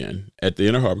pier again at the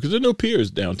Inner Harbor, because there's no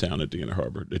piers downtown at the Inner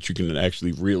Harbor that you can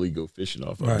actually really go fishing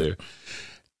off of there.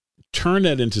 Turn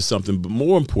that into something, but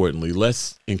more importantly,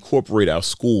 let's incorporate our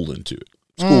schools into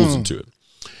it.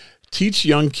 Teach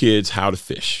young kids how to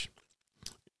fish.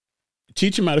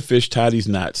 Teach them how to fish, tie these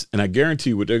knots, and I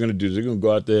guarantee what they're going to do is they're going to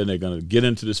go out there and they're going to get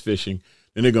into this fishing,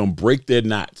 then they're going to break their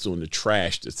knots on the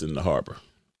trash that's in the harbor.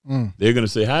 They're going to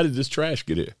say, how did this trash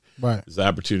get here? Right. There's an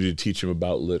opportunity to teach them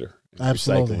about litter, and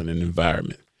Absolutely. recycling, and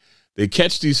environment. They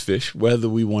catch these fish, whether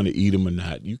we want to eat them or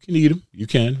not. You can eat them. You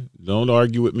can. Don't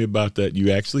argue with me about that.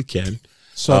 You actually can.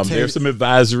 There's some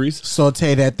advisories.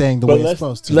 Saute that thing the way it's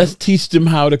supposed to. Let's teach them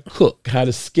how to cook, how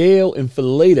to scale and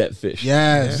fillet that fish.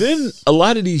 Yes. Then a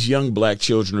lot of these young black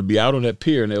children will be out on that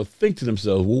pier and they'll think to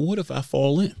themselves, well, what if I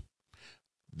fall in?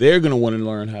 they're going to want to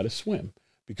learn how to swim.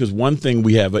 Because one thing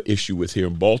we have an issue with here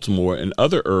in Baltimore and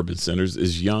other urban centers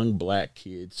is young black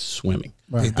kids swimming.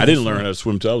 Right. I didn't learn how to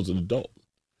swim until I was an adult.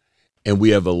 And we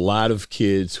have a lot of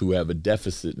kids who have a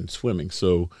deficit in swimming.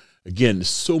 So, again, there's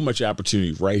so much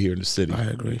opportunity right here in the city. I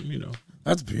agree. You know,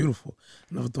 That's beautiful.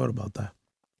 I never thought about that.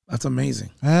 That's amazing.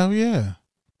 Hell yeah.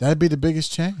 That'd be the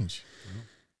biggest change.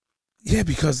 Yeah,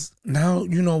 because now,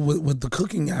 with the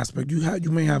cooking aspect, you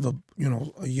may have a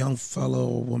young fellow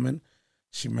or woman.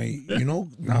 She may,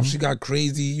 now she got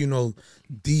crazy,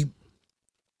 deep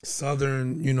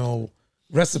Southern,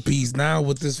 recipes now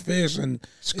with this fish, and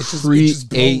it just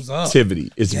blows up.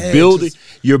 creativity. It's Yeah, building. just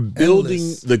You're building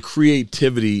endless. the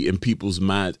creativity in people's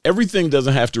minds. Everything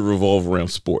doesn't have to revolve around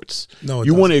sports. No, it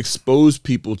you want to doesn't. expose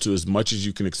people to as much as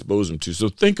you can expose them to. So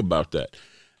think about that.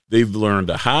 They've learned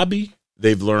a hobby.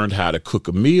 They've learned how to cook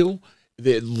a meal.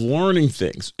 They're learning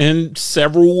things, and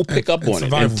several will pick up and on it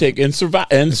survival. and take and survive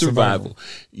and survival. survival.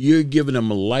 You're giving them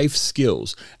life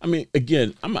skills. I mean,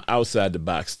 again, I'm an outside the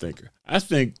box thinker. I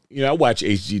think I watch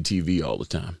HGTV all the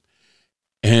time,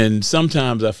 and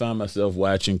sometimes I find myself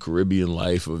watching Caribbean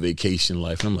Life or Vacation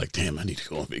Life, and I'm like, damn, I need to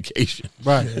go on vacation.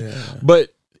 Right.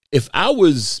 But if I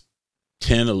was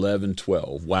 10, 11,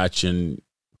 12 watching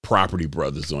Property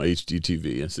Brothers on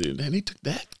HGTV and saying, man, he took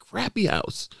that crappy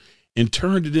house and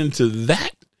turned it into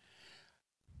that,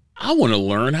 I want to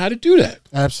learn how to do that.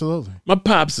 Absolutely. My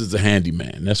pops is a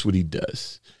handyman. That's what he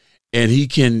does. And he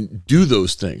can do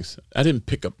those things. I didn't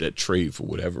pick up that trade for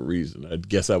whatever reason. I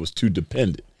guess I was too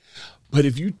dependent. But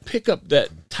if you pick up that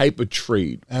type of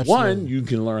trade, Absolutely. one, you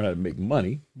can learn how to make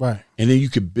money. Right. And then you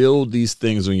could build these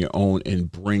things on your own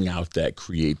and bring out that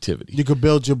creativity. You could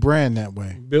build your brand that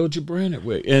way. Build your brand that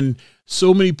way. And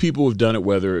so many people have done it,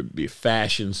 whether it be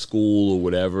fashion school or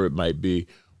whatever it might be.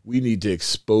 We need to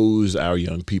expose our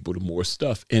young people to more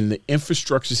stuff. And the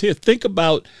infrastructure's here. Think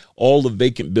about all the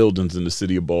vacant buildings in the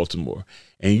city of Baltimore.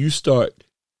 And you start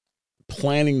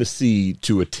planting the seed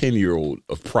to a 10-year-old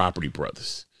of Property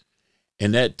Brothers.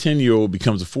 And that 10-year-old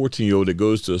becomes a 14-year-old that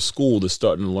goes to a school that's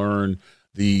starting to learn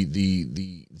the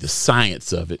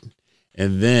science of it.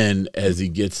 And then as he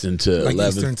gets into Like 11th,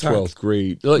 Eastern Tech. 12th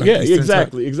grade. Like Yeah, Eastern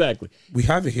exactly. We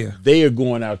have it here. They are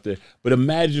going out there. But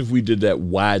imagine if we did that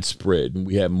widespread and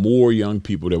we had more young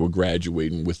people that were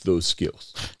graduating with those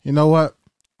skills. You know what?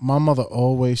 My mother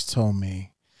always told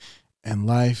me, in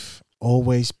life,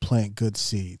 always plant good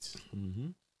seeds.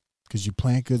 Because you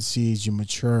plant good seeds, you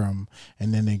mature them,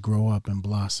 and then they grow up and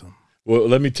blossom. Well,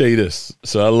 let me tell you this.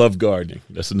 So I love gardening.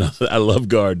 That's another. I love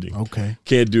gardening. Okay.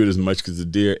 Can't do it as much because the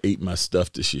deer ate my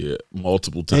stuff this year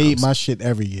multiple times. They eat my shit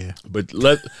every year. But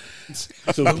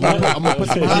so I'm gonna put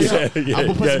some hot sauce. I'm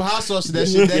gonna put some hot sauce in that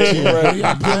shit next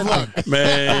year. Good luck.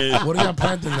 man. What are y'all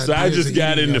planting? That So I deers just are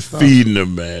got eating into your stuff? feeding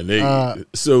them, man.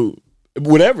 So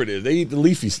whatever it is, they eat the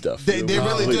leafy stuff. They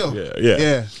really do.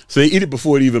 Yeah. So they eat it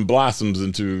before it even blossoms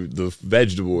into the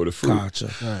vegetable or the fruit. Gotcha.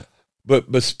 Right.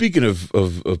 But speaking of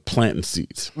planting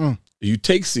seeds, you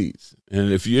take seeds,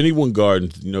 and if anyone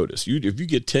gardens, notice if you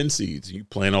get 10 seeds, you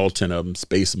plant all 10 of them,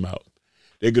 space them out,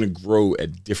 they're going to grow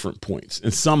at different points,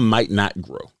 and some might not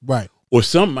grow, Right. or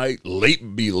some might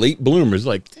be late bloomers.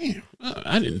 Like, damn,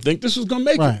 I didn't think this was going to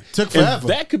make Right. it. Took And forever.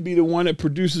 that could be the one that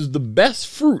produces the best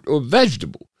fruit or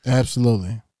vegetable.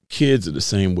 Absolutely. Kids are the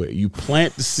same way. You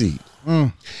plant the seed,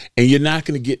 and you're not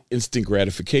going to get instant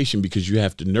gratification because you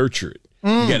have to nurture it.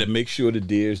 You got to make sure the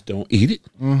deers don't eat it.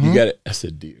 You got to. I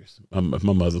said deers. If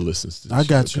my mother listens to this, I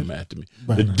got she'll you. come after me.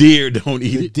 Right. The deer don't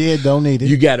eat The it. deer don't eat it.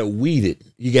 You got to weed it.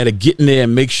 You got to get in there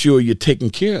and make sure you're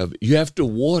taking care of it. You have to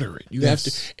water it. You have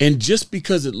Yes. to. And just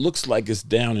because it looks like it's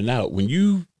down and out, when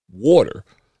you water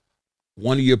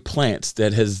one of your plants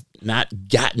that has not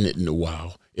gotten it in a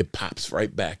while, it pops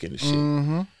right back into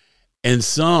shape. And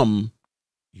some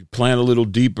you plant a little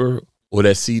deeper, or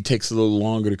that seed takes a little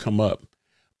longer to come up,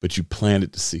 but you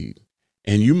planted the seed.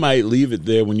 And you might leave it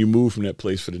there when you move from that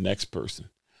place for the next person,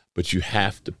 but you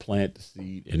have to plant the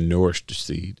seed and nourish the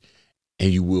seed,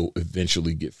 and you will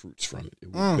eventually get fruits from it.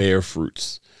 It will bear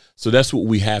fruits. So that's what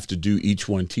we have to do, each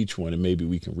one teach one, and maybe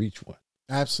we can reach one.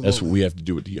 Absolutely. That's what we have to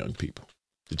do with the young people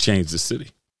to change the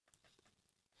city.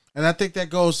 And I think that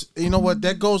goes, you know what,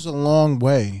 that goes a long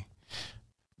way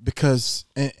because,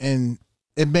 and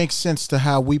it makes sense to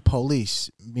how we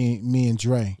police, me and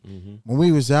Dre. When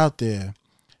we was out there,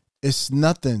 it's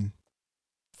nothing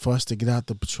for us to get out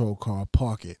the patrol car,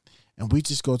 park it, and we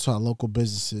just go to our local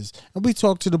businesses and we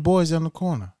talk to the boys on the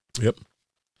corner. Yep.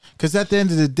 Because at the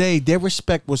end of the day, they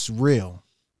respect what's real.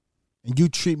 And you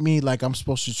treat me like I'm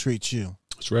supposed to treat you.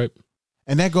 That's right.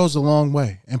 And that goes a long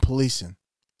way in policing.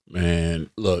 Man,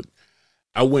 look,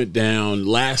 I went down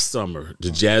last summer to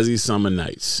Jazzy Summer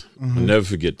Nights. I'll never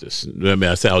forget this. I mean,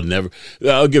 I say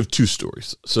I'll give 2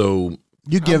 stories. So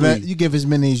you give as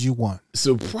many as you want.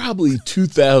 So probably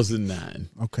 2009.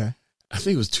 Okay. I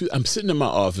think it was I'm sitting in my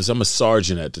office. I'm a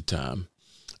sergeant at the time.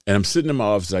 And I'm sitting in my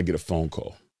office. I get a phone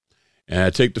call. And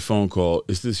I take the phone call.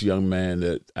 It's this young man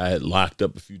that I had locked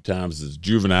up a few times as a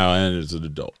juvenile and as an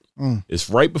adult. It's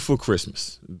right before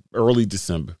Christmas, early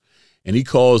December. And he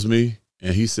calls me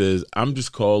and he says, I'm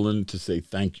just calling to say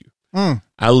thank you.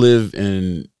 I live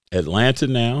in Atlanta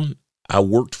now. I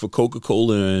worked for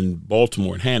Coca-Cola in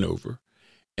Baltimore and Hanover.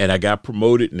 And I got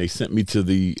promoted and they sent me to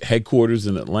the headquarters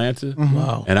in Atlanta.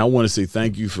 Wow. And I want to say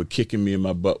thank you for kicking me in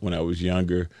my butt when I was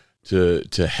younger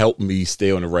to help me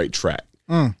stay on the right track.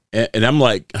 And I'm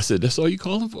like, I said, that's all you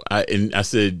calling for? And I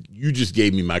said, you just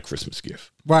gave me my Christmas gift.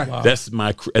 Right. Wow. That's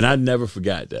and I never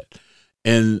forgot that.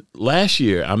 And last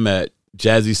year I'm at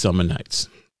Jazzy Summer Nights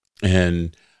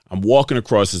and I'm walking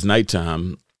across, it's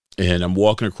nighttime, and I'm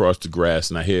walking across the grass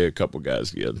and I hear a couple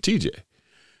guys yelling, TJ.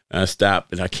 And I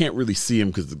stop and I can't really see him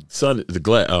because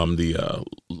the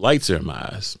lights are in my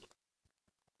eyes.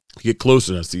 I get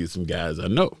closer and I see some guys I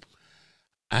know.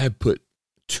 I had put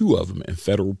 2 of them in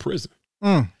federal prison.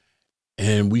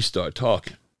 And we start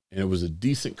talking, and it was a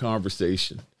decent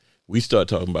conversation. We start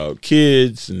talking about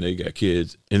kids, and they got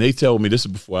kids, and they tell me, this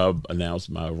is before I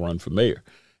announced my run for mayor,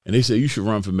 and they say, you should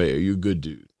run for mayor. You're a good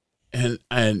dude, and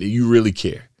you really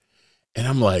care. And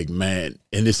I'm like, man,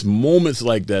 and it's moments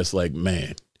like that, it's like,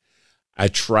 man, I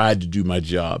tried to do my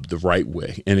job the right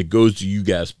way. And it goes to you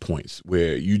guys' points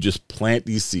where you just plant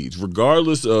these seeds,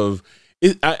 regardless of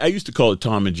I used to call it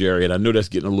Tom and Jerry, and I know that's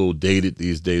getting a little dated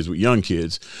these days with young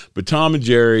kids, but Tom and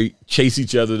Jerry chase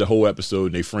each other the whole episode,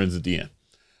 and they friends at the end.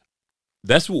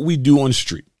 That's what we do on the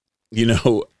street. You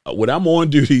know, when I'm on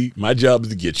duty, my job is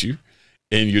to get you,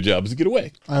 and your job is to get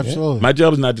away. Absolutely. My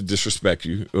job is not to disrespect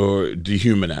you or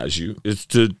dehumanize you. It's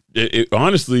to,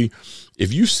 honestly,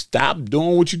 if you stop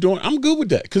doing what you're doing, I'm good with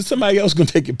that because somebody else is going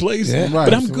to take your place. Yeah,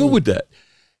 but I'm good with that.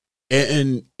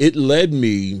 And it led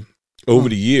me... Over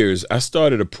the years, I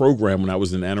started a program when I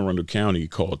was in Anne Arundel County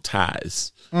called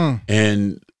Ties,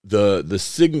 and what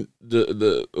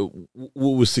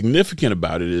was significant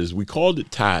about it is we called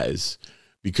it Ties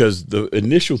because the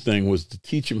initial thing was to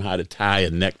teach them how to tie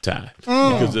a necktie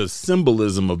because there's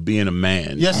symbolism of being a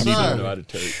man. Yes, you need sir. to know how to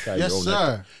tie Yes, your own sir.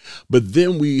 necktie. But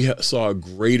then we saw a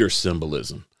greater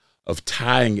symbolism of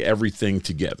tying everything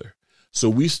together. So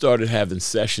we started having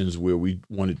sessions where we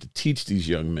wanted to teach these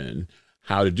young men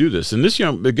how to do this. And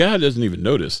the guy doesn't even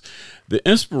know this. The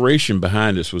inspiration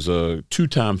behind this was a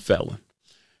 2-time felon.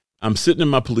 I'm sitting in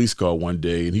my police car one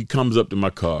day, and he comes up to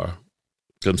my car.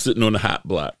 I'm sitting on the hot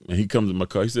block, and he comes to my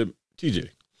car. He said, TJ,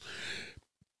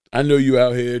 I know you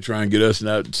out here trying to get us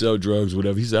not to sell drugs,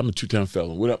 whatever. He said, I'm a 2-time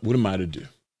felon. What am I to do?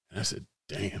 And I said,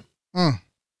 damn,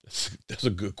 that's a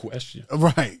good question.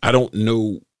 Right. I don't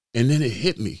know. And then it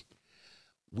hit me.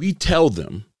 We tell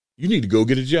them, you need to go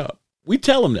get a job. We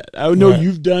tell them that. I know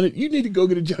you've done it. You need to go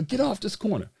get a job. Get off this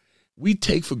corner. We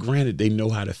take for granted they know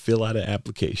how to fill out an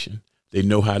application. They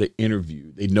know how to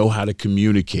interview. They know how to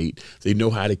communicate. They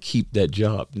know how to keep that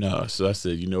job. No. So I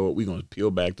said, you know what? We're going to peel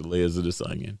back the layers of this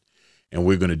onion, and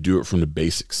we're going to do it from the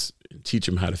basics and teach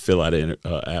them how to fill out an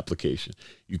application.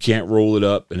 You can't roll it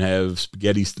up and have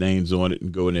spaghetti stains on it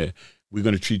and go in there. We're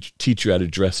going to teach you how to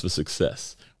dress for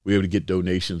success. We're able to get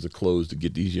donations of clothes to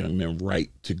get these young men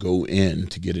right to go in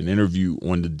to get an interview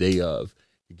on the day of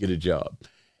to get a job.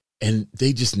 And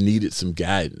they just needed some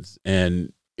guidance.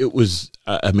 And it was,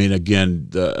 I mean, again,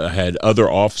 I had other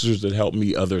officers that helped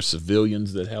me, other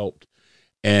civilians that helped.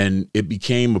 And it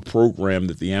became a program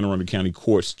that the Anne Arundel County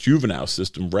Courts juvenile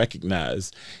system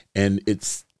recognized. And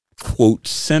it's, quote,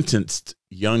 sentenced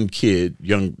young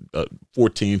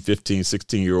 14, 15,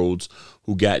 16-year-olds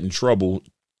who got in trouble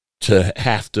to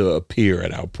have to appear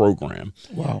at our program.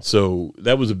 Wow. So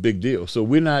that was a big deal. So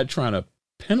we're not trying to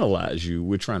penalize you.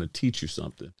 We're trying to teach you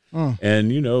something.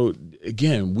 And, you know,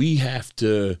 again, we have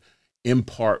to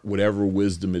impart whatever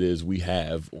wisdom it is we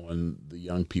have on the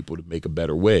young people to make a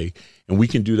better way. And we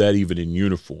can do that even in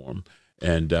uniform.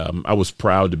 And I was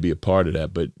proud to be a part of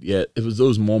that. But yeah, it was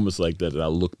those moments like that that I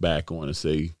look back on and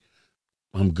say,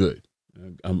 I'm good.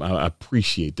 I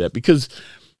appreciate that because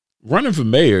running for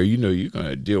mayor, you know, you're going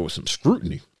to deal with some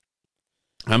scrutiny.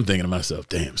 I'm thinking to myself,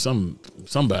 damn,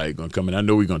 somebody going to come in. I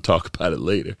know we're going to talk about it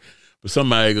later, but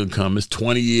somebody going to come. It's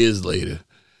 20 years later.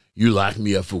 You locked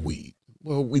me up for weed.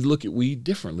 Well, we look at weed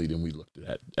differently than we looked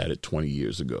at it 20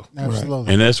 years ago.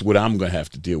 Absolutely. And that's what I'm going to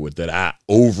have to deal with, that I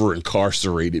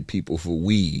over-incarcerated people for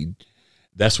weed.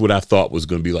 That's what I thought was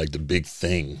going to be like the big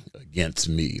thing against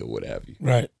me or what have you.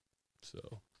 Right.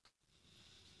 So,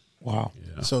 Wow.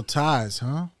 yeah. So ties,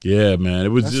 huh? Yeah, man. It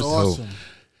was That's just awesome.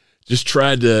 just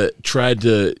tried to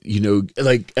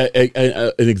like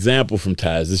an example from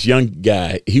Ties. This young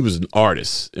guy, he was an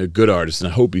artist, a good artist, and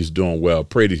I hope he's doing well.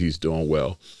 Pray that he's doing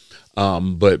well.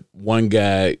 But one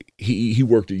guy, he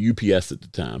worked at UPS at the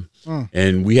time,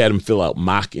 and we had him fill out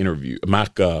mock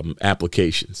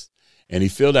applications. And he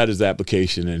filled out his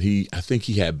application, and I think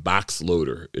he had box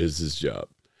loader as his job.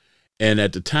 And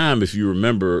at the time, if you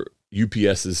remember,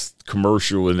 UPS's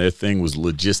commercial and their thing was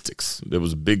logistics. There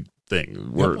was a big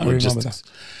thing, word logistics.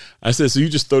 I said, so you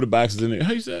just throw the boxes in there?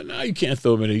 He said, no, you can't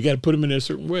throw them in there. You got to put them in there a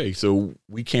certain way. So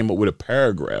we came up with a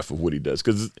paragraph of what he does.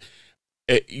 Because,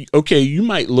 okay, you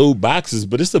might load boxes,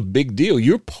 but it's a big deal.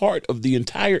 You're part of the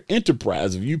entire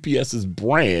enterprise of UPS's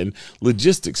brand,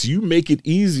 logistics. You make it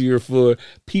easier for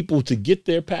people to get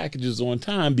their packages on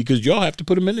time because y'all have to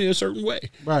put them in there a certain way.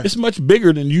 Right. It's much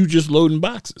bigger than you just loading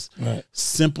boxes. Right.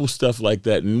 Simple stuff like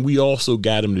that. And we also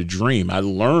got him to dream. I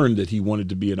learned that he wanted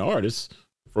to be an artist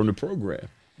from the program.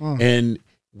 And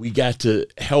we got to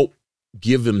help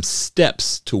give him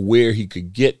steps to where he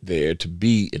could get there to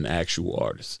be an actual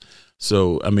artist.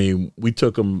 So, I mean, we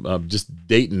took him just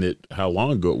dating it, how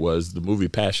long ago it was, the movie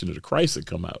Passion of the Christ had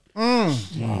come out.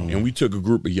 And we took a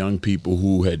group of young people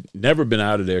who had never been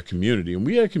out of their community. And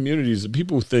we had communities that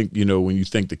people think, when you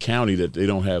think the county, that they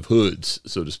don't have hoods,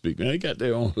 so to speak. Man, they got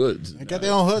their own hoods. They got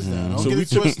their own hoods now. Don't So get we it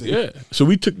took, twisted. So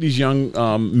we took these young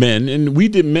men, and we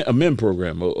did a men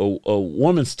program. A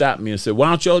woman stopped me and said, why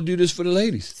don't y'all do this for the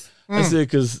ladies? I said,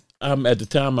 because at the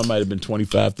time I might have been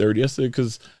 25, 30. I said,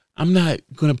 because I'm not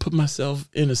going to put myself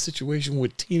in a situation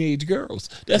with teenage girls.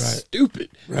 That's stupid.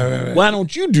 Right. Why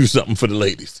don't you do something for the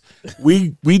ladies? We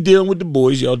dealing with the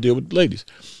boys, y'all deal with the ladies.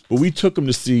 But we took them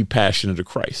to see Passion of the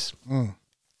Christ.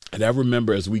 And I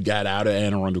remember as we got out of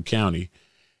Anne Arundel County,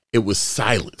 it was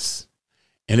silence.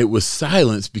 And it was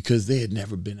silence because they had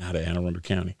never been out of Anne Arundel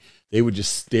County. They were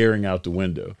just staring out the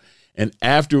window. And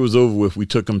after it was over with, we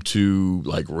took them to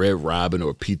like Red Robin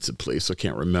or a pizza place. I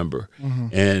can't remember.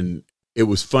 And it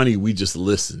was funny. We just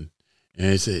listened. And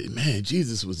they said, man,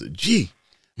 Jesus was a G.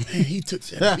 Man, he took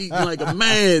that beating like a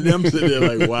man. And I'm sitting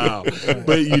there like, wow.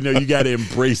 But, you got to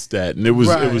embrace that. And it was,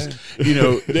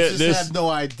 Just have no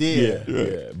idea.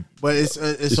 Yeah. But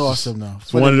it's awesome, though.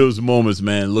 It's one of those moments,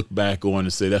 man, look back on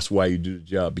and say, that's why you do the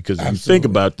job. Because if you think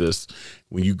about this,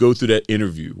 when you go through that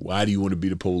interview, why do you want to be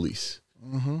the police?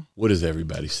 What does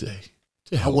everybody say?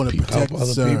 I want to protect help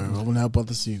other serve. people. I want to help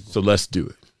other people. So let's do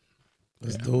it.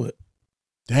 Let's do it.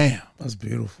 Damn. That's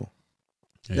beautiful.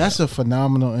 Yeah. That's a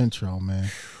phenomenal intro, man.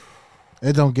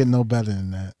 It don't get no better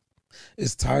than that.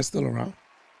 Is Ty still around?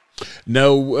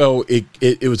 No, well,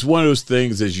 it was one of those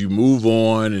things as you move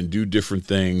on and do different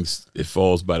things, it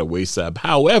falls by the wayside.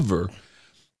 However,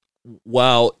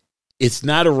 while it's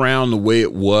not around the way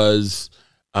it was,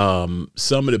 some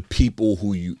of the people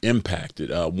who you impacted,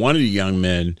 one of the young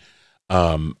men,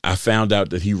 I found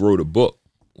out that he wrote a book.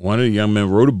 One of the young men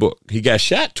wrote a book. He got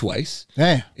shot twice.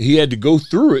 Damn. He had to go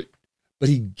through it, but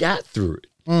he got through it.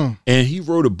 And he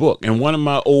wrote a book. And one of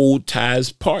my old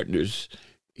Ties partners,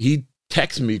 he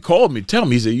texted me, called me, tell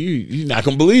me, he said, you're not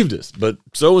going to believe this, but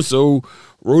so-and-so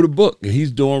wrote a book, and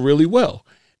he's doing really well.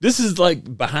 This is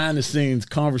like behind the scenes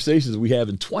conversations we have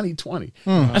in 2020.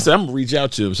 I said, I'm gonna reach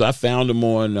out to him. So I found him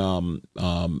on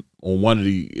one of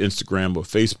the Instagram or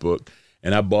Facebook,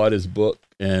 and I bought his book.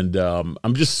 And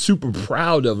I'm just super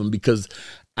proud of him because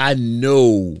I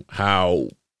know how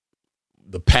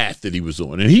the path that he was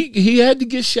on. And he had to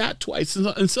get shot twice.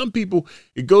 And some people,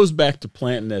 it goes back to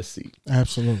planting that seed.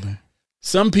 Absolutely.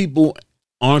 Some people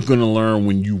aren't going to learn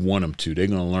when you want them to. They're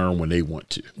going to learn when they want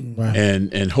to. Right.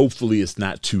 And hopefully it's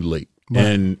not too late.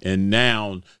 Right. And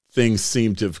now things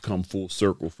seem to have come full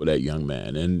circle for that young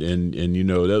man. And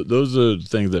those are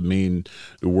things that mean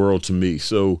the world to me.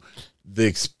 So the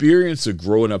experience of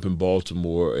growing up in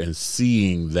Baltimore and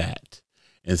seeing that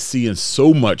and seeing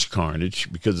so much carnage,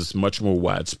 because it's much more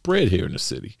widespread here in the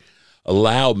city,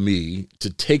 allowed me to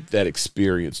take that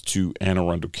experience to Anne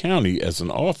Arundel County as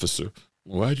an officer.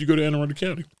 Why'd you go to Anne Arundel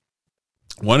County?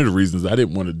 One of the reasons I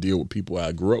didn't want to deal with people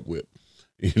I grew up with,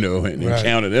 and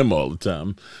encounter them all the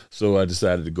time. So I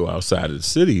decided to go outside of the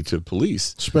city to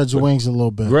police. Spread your wings a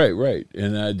little bit. Right.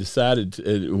 And I decided,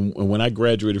 when I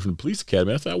graduated from the police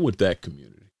academy, I said, I want that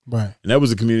community. Right. And that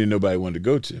was a community nobody wanted to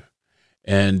go to.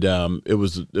 And it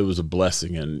was a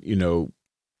blessing, and,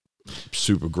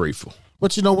 super grateful.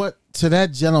 But you know what? To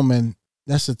that gentleman,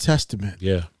 that's a testament.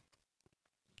 Yeah.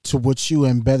 To what you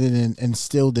embedded and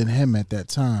instilled in him at that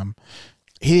time.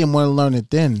 He didn't want to learn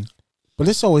it then, but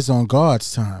it's always on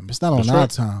God's time. It's not on our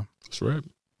time. That's right.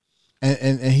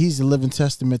 and he's a living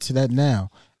testament to that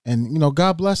now. And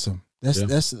God bless him.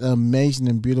 That's an amazing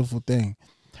and beautiful thing,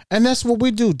 and that's what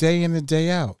we do day in and day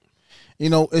out.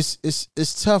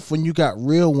 It's tough when you got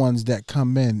real ones that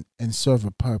come in and serve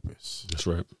a purpose. That's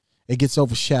right. It gets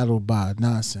overshadowed by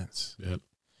nonsense. Yep.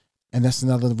 And that's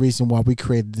another reason why we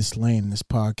created this lane, this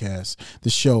podcast, the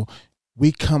show.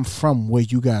 We come from where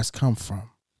you guys come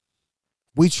from.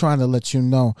 We trying to let you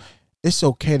know it's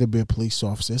okay to be a police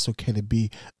officer. It's okay to be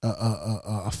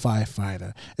a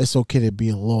firefighter. It's okay to be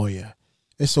a lawyer.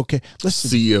 It's okay. Listen,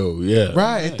 CEO, yeah.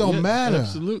 Right, it don't matter.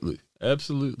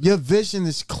 Absolutely. Your vision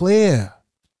is clear.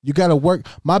 You got to work.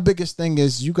 My biggest thing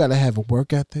is you got to have a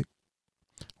work ethic,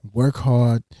 work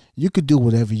hard. You could do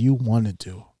whatever you want to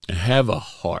do. And have a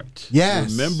heart. Yes.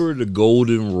 Remember the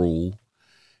golden rule,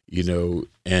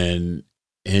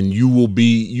 and you will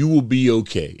be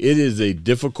okay. It is a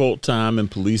difficult time in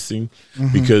policing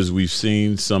because we've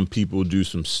seen some people do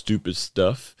some stupid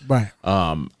stuff. Right.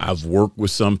 I've worked with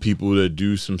some people that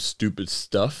do some stupid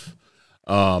stuff.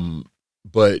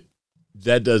 But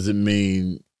that doesn't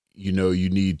mean, you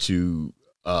need to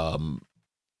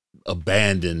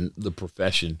abandon the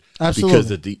profession. Absolutely.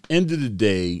 Because at the end of the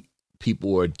day,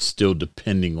 people are still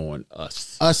depending on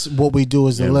us. Us, what we do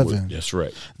as a living. That's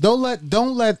right. Don't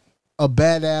let a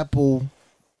bad apple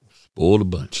spoil the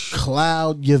bunch,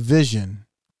 cloud your vision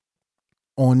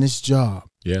on this job.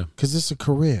 Yeah. Because it's a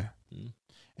career.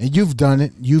 And you've done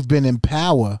it. You've been in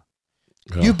power.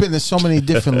 You've been to so many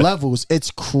different levels.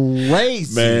 It's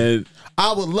crazy. Man.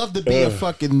 I would love to be a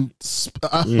fucking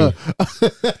a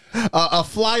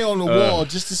fly on the wall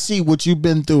just to see what you've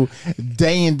been through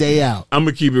day in, day out. I'm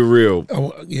going to keep it real.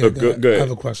 Go ahead. I have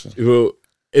a question. Well,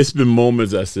 it's been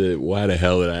moments I said, why the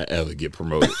hell did I ever get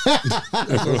promoted? That's what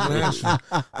I was going to ask you.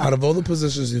 Out of all the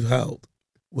positions you've held,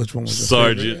 which one was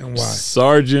your favorite and why?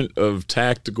 Sergeant of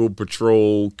Tactical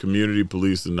Patrol, Community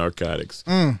Police and Narcotics.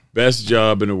 Best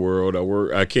job in the world.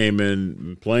 I came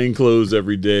in plain clothes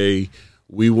every day.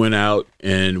 We went out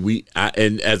and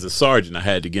and as a sergeant, I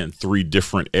had, again, 3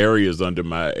 different areas under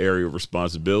my area of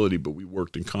responsibility, but we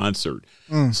worked in concert.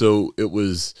 So it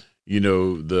was,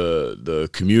 the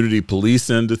community police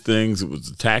end of things. It was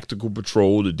the tactical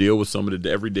patrol to deal with some of the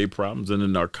everyday problems, and the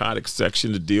narcotics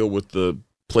section to deal with the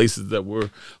places that were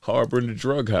harboring the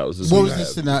drug houses. What was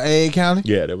this in AA County?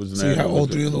 Yeah, that was. So you had all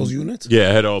 3 of those units? Yeah,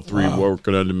 I had all 3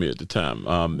 working under me at the time,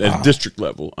 at district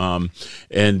level.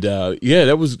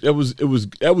 That was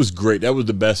great. That was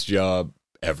the best job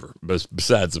ever,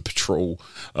 besides the patrol.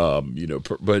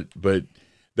 But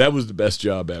that was the best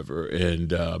job ever.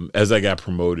 And as I got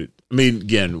promoted,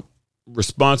 again,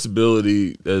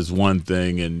 responsibility is one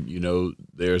thing, and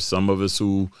there are some of us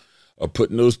who are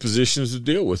put in those positions to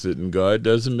deal with it, and God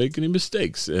doesn't make any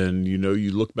mistakes. And you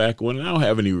look back on it, I don't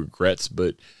have any regrets,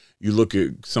 but you look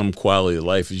at some quality of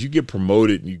life as you get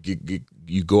promoted and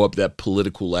you go up that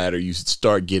political ladder, you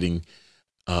start getting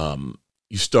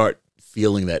you start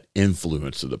feeling that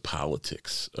influence of the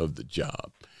politics of the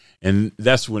job, and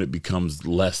that's when it becomes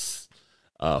less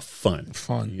fun.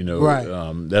 Right.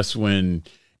 That's when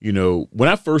when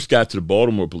I first got to the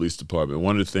Baltimore Police Department,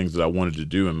 one of the things that I wanted to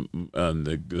do, and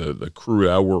the crew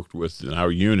I worked with in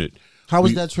our unit. How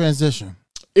was that transition?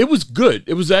 It was good.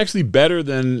 It was actually better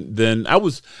than I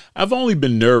was. I've only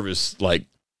been nervous like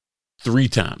 3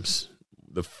 times.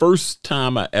 The first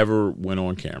time I ever went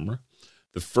on camera,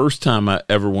 the first time I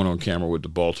ever went on camera with the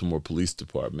Baltimore Police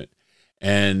Department,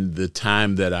 and the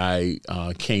time that I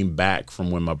came back from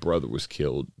when my brother was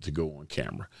killed to go on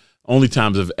camera. Only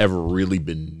times I've ever really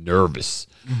been nervous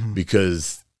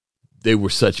because they were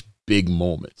such big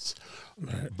moments.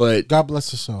 Right. But God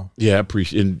bless his soul. Yeah, I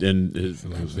appreciate. And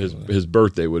his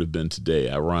birthday would have been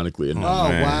today, ironically enough. Oh,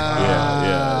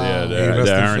 wow! Yeah.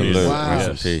 The irony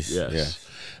is, Peace. Yes.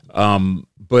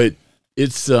 But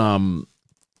it's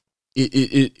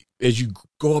it as you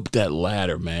go up that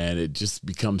ladder, man, it just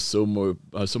becomes so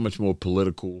much more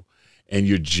political. And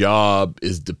your job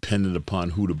is dependent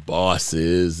upon who the boss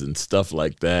is and stuff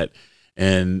like that.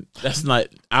 And that's not,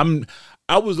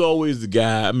 I was always the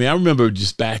guy. I remember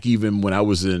just back even when I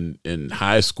was in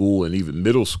high school and even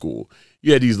middle school,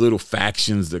 you had these little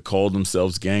factions that called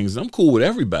themselves gangs. I'm cool with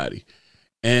everybody.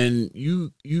 And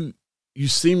you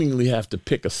seemingly have to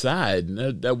pick a side.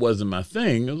 And that wasn't my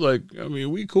thing. It was like,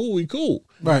 we cool.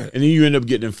 Right. And then you end up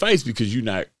getting in fights because you're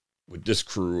not with this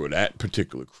crew or that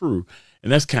particular crew.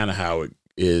 And that's kind of how it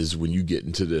is when you get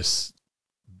into this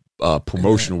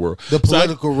promotional world. The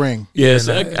political ring. Yes,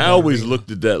 I always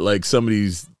looked at that like some of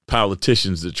these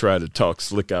politicians that try to talk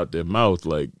slick out their mouth.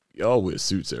 Like, y'all wear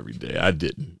suits every day. I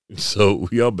didn't. So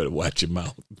y'all better watch your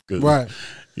mouth. Right.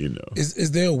 You know.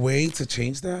 Is there a way to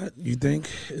change that, you think?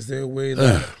 Is there a way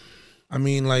that, I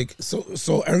mean, like,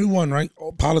 so everyone, right?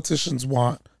 All politicians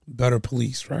want better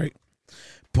police, right?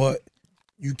 But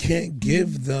you can't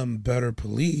give them better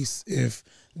police if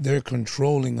they're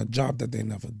controlling a job that they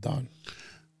never done.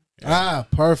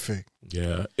 Perfect.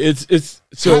 Yeah. It's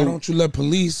So why so don't you let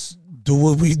police do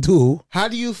what we do? How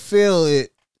do you feel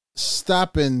it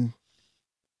stopping?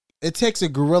 It takes a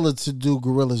gorilla to do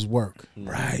gorilla's work.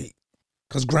 Right.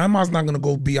 Because grandma's not going to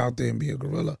go be out there and be a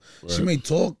gorilla. She Right. may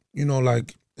talk,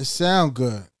 like, It sound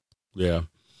good. yeah.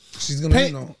 she's going to,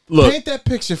 Paint, Look, paint that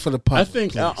picture for the public. I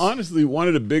think please. honestly, one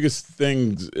of the biggest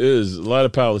things is a lot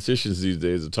of politicians these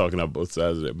days are talking out both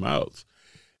sides of their mouths.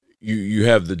 You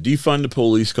have the defund the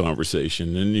police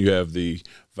conversation, and you have the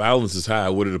violence is high.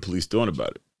 What are the police doing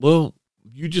about it? Well,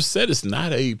 you just said it's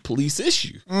not a police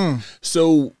issue.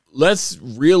 So let's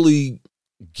really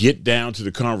get down to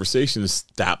the conversation and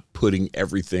stop putting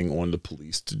everything on the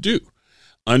police to do.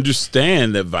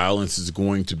 Understand that violence is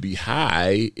going to be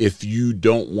high if you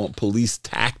don't want police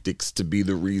tactics to be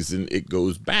the reason it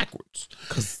goes backwards.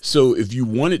 So if you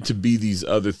want it to be these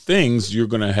other things, you're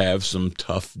going to have some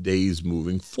tough days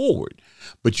moving forward.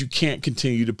 But you can't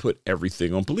continue to put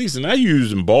everything on police. And I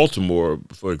use in Baltimore,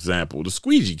 for example, the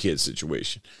squeegee kid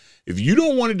situation. If you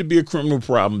don't want it to be a criminal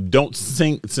problem, don't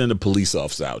send a police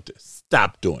officer out there.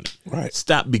 Stop doing it. Right.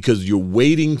 Stop, because you're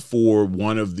waiting for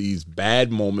one of these bad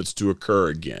moments to occur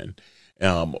again,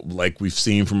 like we've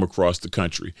seen from across the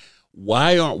country.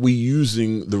 Why aren't we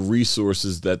using the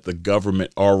resources that the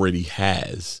government already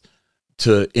has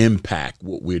to impact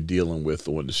what we're dealing with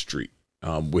on the street,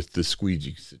 with the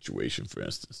squeegee situation, for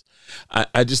instance?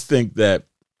 I just think that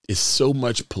it's so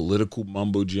much political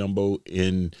mumbo jumbo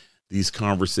in these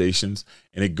conversations,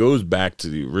 and it goes back to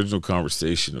the original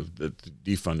conversation of the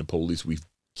defund the police. We've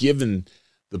given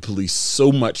the police so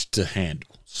much to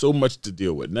handle, so much to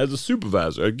deal with. And as a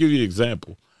supervisor, I'll give you an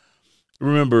example.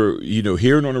 Remember,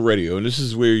 hearing on the radio, and this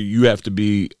is where you have to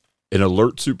be an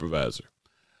alert supervisor.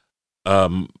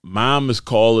 Mom is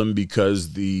calling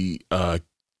because the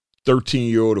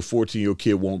 13-year-old or 14-year-old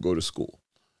kid won't go to school.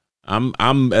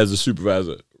 I'm as a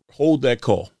supervisor, hold that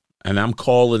call, and I'm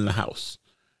calling the house.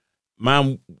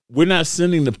 Mom, we're not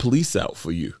sending the police out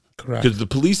for you. Correct. Because the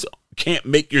police can't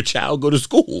make your child go to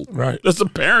school. Right. That's a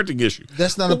parenting issue.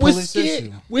 That's not a But we're police scared.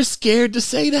 issue. We're scared to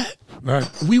say that. Right.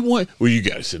 You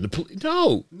got to send the police.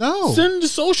 No. No. Send the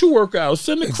social worker out.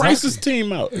 Send the Exactly. crisis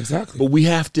team out. Exactly. But we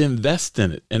have to invest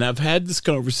in it. And I've had this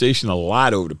conversation a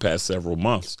lot over the past several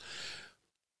months.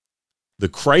 The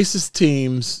crisis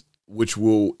teams, which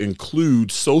will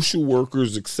include social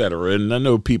workers, et cetera. And I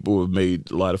know people have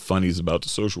made a lot of funnies about the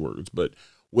social workers, but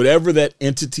whatever that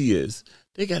entity is,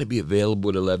 they got to be available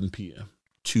at 11 p.m.,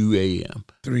 2 a.m.,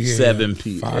 3 a.m., 7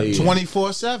 p.m.,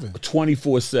 24/7.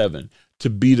 24/7 to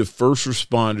be the first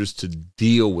responders to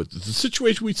deal with the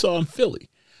situation we saw in Philly.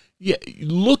 Yeah,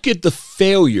 look at the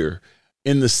failure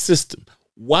in the system.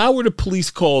 Why were the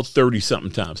police called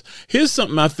 30-something times? Here's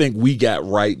something I think we got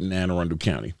right in Anne Arundel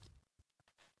County.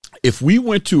 If we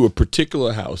went to a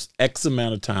particular house X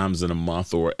amount of times in a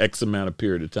month or X amount of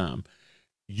period of time,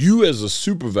 you as a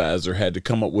supervisor had to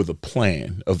come up with a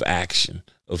plan of action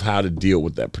of how to deal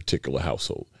with that particular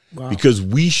household. Wow. Because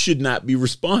we should not be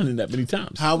responding that many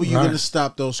times. How are you Right. going to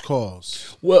stop those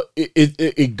calls? Well,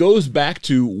 it goes back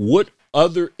to what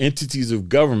other entities of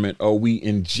government are we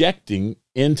injecting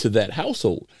into that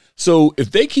household? So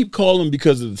if they keep calling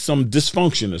because of some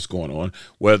dysfunction that's going on,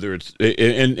 whether it's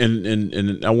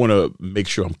and I want to make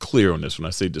sure I'm clear on this when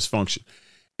I say dysfunction,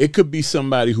 it could be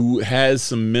somebody who has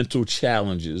some mental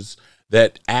challenges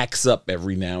that acts up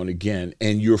every now and again,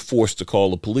 and you're forced to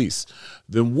call the police.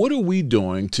 Then what are we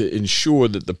doing to ensure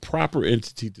that the proper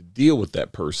entity to deal with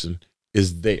that person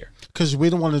is there? Because we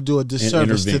don't want to do a And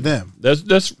disservice to intervene. them.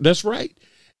 That's right.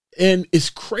 And it's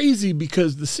crazy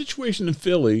because the situation in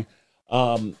Philly,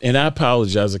 and I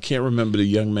apologize, I can't remember the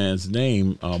young man's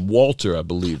name, Walter, I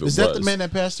believe it was. Is that the man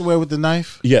that passed away with the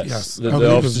knife? Yes. Yes. The I believe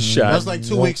it officer was- shot. That was like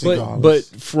 2 weeks ago. But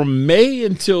from May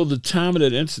until the time of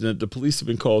that incident, the police have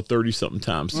been called 30-something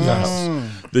times to the house.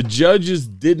 The judges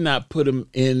did not put him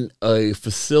in a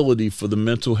facility for the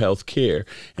mental health care.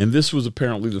 And this was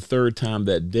apparently the third time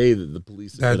that day that the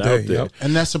police have That been out day, there. yep.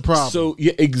 And that's a problem. So,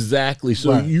 yeah, exactly.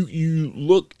 So Right. you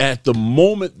look at the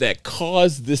moment that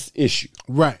caused this issue,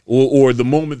 right. or the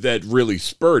moment that really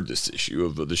spurred this issue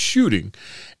of the shooting,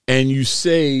 and you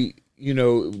say,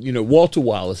 Walter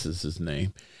Wallace is his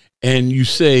name, and you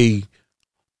say,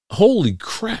 holy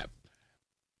crap,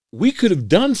 we could have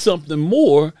done something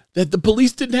more that the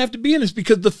police didn't have to be in this,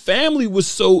 because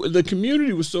the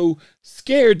community was so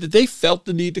scared that they felt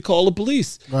the need to call the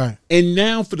police. Right. And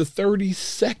now for the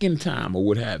 32nd time or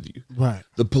what have you, Right.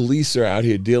 the police are out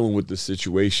here dealing with the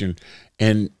situation,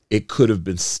 and it could have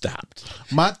been stopped.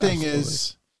 My thing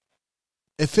is,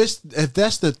 if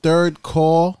that's the third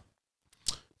call,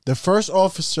 the first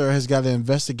officer has got to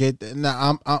investigate.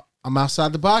 Now I'm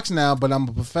outside the box now, but I'm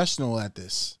a professional at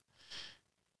this.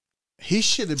 He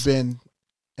should have been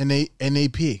an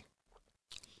AP,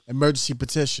 emergency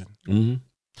petition. Mm-hmm.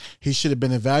 He should have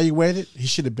been evaluated. He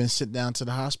should have been sent down to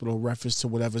the hospital, reference to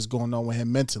whatever's going on with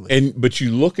him mentally. But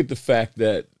you look at the fact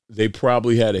that they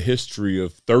probably had a history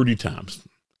of 30 times,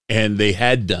 and they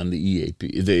had done the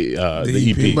EAP, the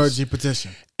EP, emergency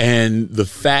petition, and the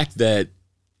fact that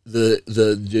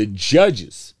the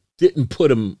judges didn't put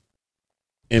them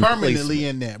in permanently place,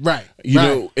 in there, right? You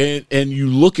know, and you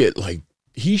look at, like,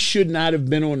 he should not have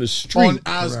been on the street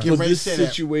for this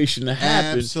situation to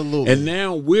happen. Absolutely. And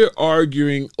now we're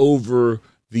arguing over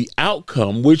the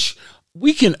outcome, which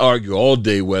we can argue all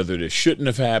day whether it shouldn't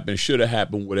have happened, should have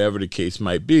happened, whatever the case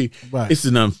might be. Right. It's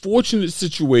an unfortunate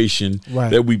situation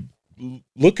that we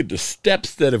look at the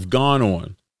steps that have gone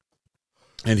on.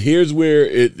 And here's where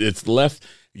it's left.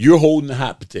 You're holding the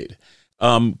hot potato.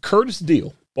 Curtis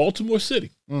Deal, Baltimore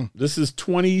City. This is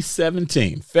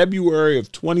 2017, February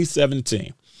of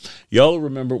 2017. Y'all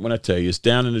remember when I tell you, it's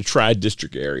down in the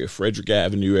Tri-District area, Frederick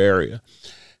Avenue area.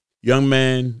 Young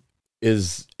man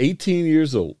is 18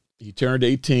 years old. He turned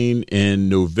 18 in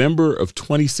November of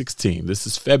 2016. This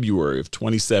is February of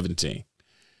 2017.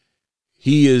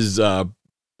 He is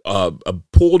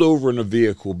pulled over in a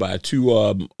vehicle by two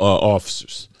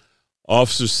officers.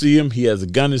 Officers see him. He has a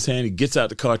gun in his hand. He gets out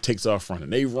the car, takes off running.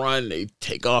 They run. They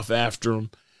take off after him.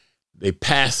 They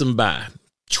pass him by.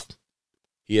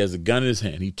 He has a gun in his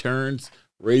hand. He turns,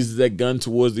 raises that gun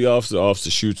towards the officer. The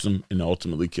officer shoots him and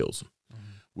ultimately kills him.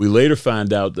 We later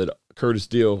find out that Curtis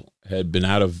Deal had been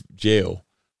out of jail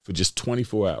for just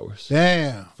 24 hours.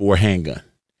 Damn. For a handgun.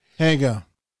 Handgun.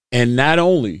 And not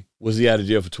only was he out of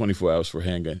jail for 24 hours for a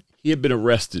handgun, he had been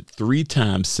arrested 3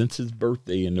 times since his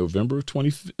birthday in November of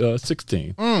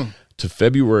 2016 to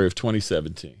February of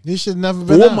 2017. He should have never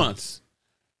been 4 out. months.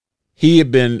 He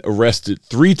had been arrested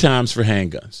 3 times for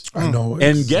handguns. I know.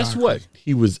 And guess what?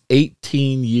 He was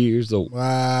 18 years old.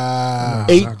 Wow.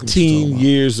 18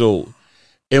 years old.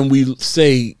 And we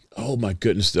say, oh, my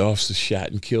goodness, the officer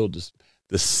shot and killed us.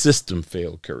 The system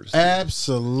failed, Curtis.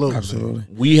 Absolutely. Absolutely.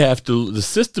 We have to, the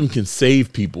system can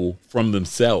save people from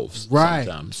themselves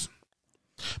sometimes.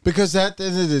 Because at the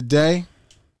end of the day,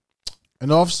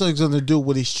 an officer is going to do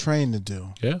what he's trained to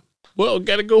do. Yeah. Well,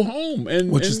 got to go home.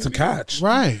 Which is to catch.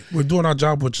 Right. We're doing our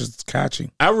job, which is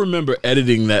catching. I remember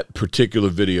editing that particular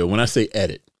video. When I say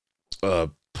edit,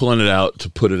 pulling it out to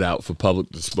put it out for public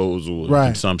disposal and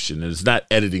consumption. And it's not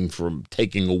editing from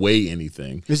taking away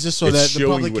anything. It's just so that the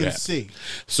public can see.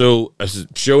 So I was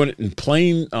showing it in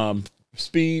plain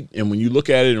speed, and when you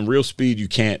look at it in real speed, you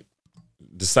can't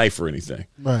decipher anything.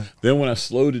 Right. Then when I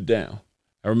slowed it down,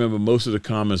 I remember most of the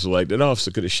comments were like, that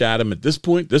officer could have shot him at this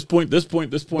point, this point, this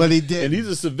point, this point. But he didn't. And these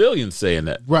are civilians saying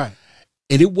that. Right.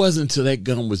 And it wasn't until that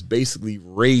gun was basically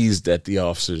raised at the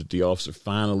officer that the officer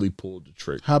finally pulled the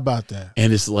trigger. How about that?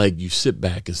 And it's like you sit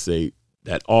back and say,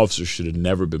 that officer should have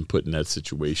never been put in that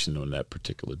situation on that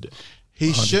particular day. He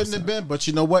 100%. shouldn't have been, but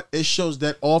you know what? It shows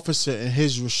that officer and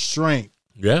his restraint.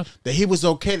 Yeah. That he was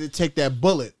okay to take that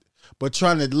bullet, but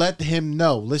trying to let him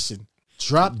know, listen,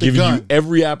 drop the Giving gun. you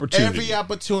every opportunity. Every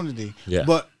opportunity. Yeah.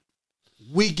 But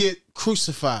we get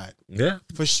crucified Yeah.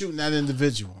 for shooting that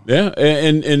individual. Yeah,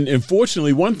 and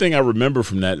unfortunately, one thing I remember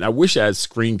from that, and I wish I had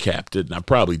screen capped it, and I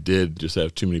probably did, just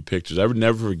have too many pictures. I would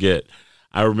never forget,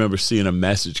 I remember seeing a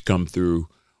message come through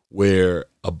where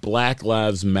a Black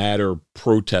Lives Matter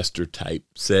protester type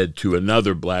said to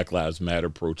another Black Lives Matter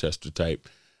protester type,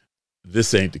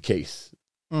 this ain't the case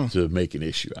to make an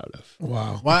issue out of.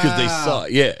 Wow. Because they saw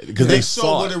it. Yeah, because they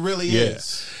saw what it really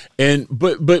is. And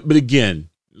but again,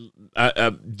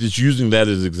 I just using that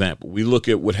as an example. We look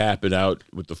at what happened out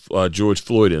with the George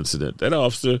Floyd incident. That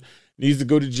officer needs to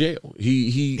go to jail.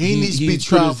 He needs to be put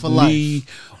tried his for life. knee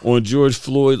on George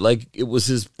Floyd like it was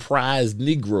his prized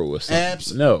Negro or something.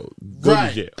 Absolutely. No, go Right.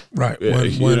 to jail. Right.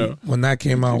 Yeah, When that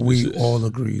came out, we all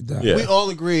agreed that. Yeah. We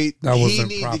all agreed That he wasn't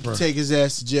needed proper. to take his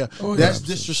ass to jail. Oh, yeah, That's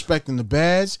absolutely. disrespecting the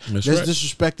badge. That's That's right.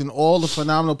 disrespecting all the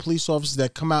phenomenal police officers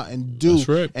that come out and do That's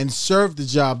right. and serve the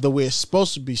job the way it's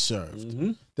supposed to be served.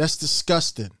 Mm-hmm. That's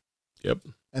disgusting. Yep.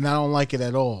 And I don't like it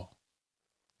at all.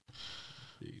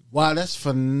 Wow, that's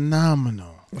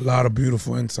phenomenal. A lot of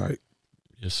beautiful insight.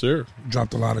 Yes, sir.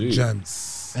 Dropped a lot of Dude.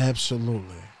 gems. Yes.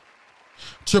 Absolutely.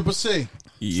 Triple C,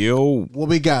 Yo, what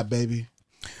we got, baby?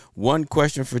 one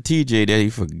question for TJ that he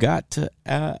forgot to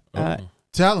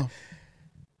Tell him.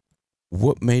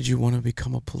 what made you want to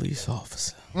become a police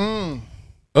officer?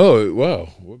 Oh, wow.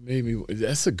 What made me?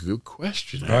 That's a good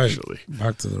question, Right. actually.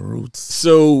 Back to the roots.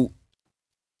 So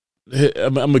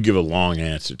I'm going to give a long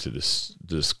answer to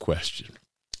this question.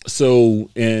 So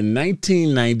in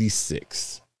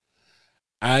 1996,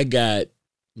 I got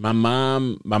my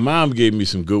mom gave me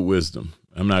some good wisdom.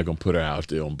 I'm not going to put her out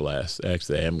there on blast.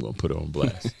 Actually, I am going to put her on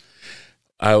blast.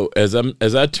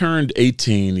 As I turned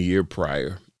 18 the year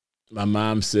prior, my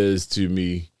mom says to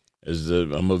me,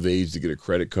 I'm of age to get a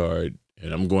credit card,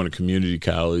 and I'm going to community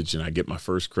college, and I get my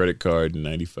first credit card in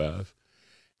 95.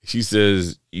 She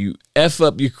says, you F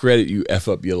up your credit, you F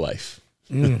up your life.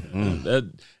 That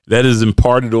is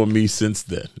imparted on me since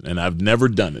then, and I've never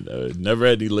done it. I've never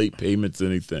had any late payments,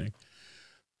 anything.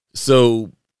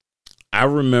 So I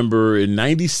remember in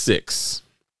 96,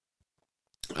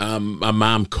 my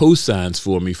mom co-signs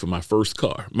for me for my first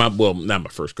car. Not my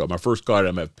first car. My first car that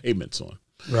I'm have payments on.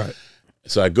 Right.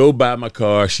 So I go buy my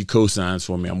car. She co-signs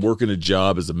for me. I'm working a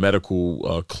job as a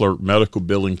medical clerk, medical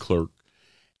billing clerk.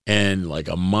 And like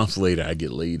a month later, I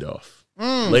get laid off.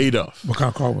 Laid off. What kind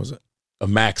of car was it? A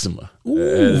Maxima. A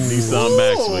Nissan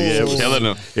Maxima. Yeah, Killing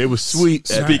him. it was sweet.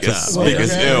 Speakers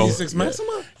Okay. ill. 96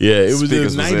 Maxima? Yeah, it was Speakers a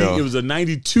was 90. ill. It was a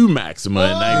 92 Maxima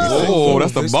in 96. Oh,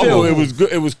 that's the Still, bubble. it was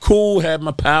good. It was cool. Had my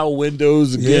power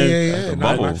windows again. Yeah.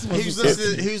 bubble. He was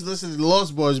listening to the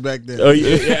Lost Boys back then. Oh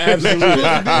yeah, absolutely.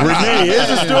 Renee, here's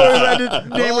a story about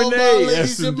the name Oh, my Renee. lady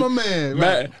That's said the- my man.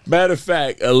 Right. Matter of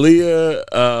fact,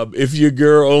 Aaliyah, if your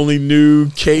girl only knew,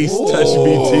 Case, Touch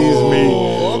Me, Tease Me.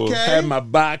 Okay. Had my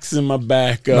box in my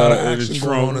back Lot of in the action trunk.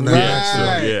 going on in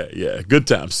that Yeah, good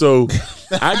time. So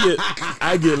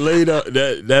I get laid up.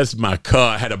 That's my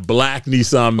car. I had a black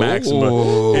Nissan Maxima.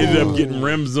 Ooh. Ended up getting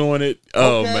rims on it.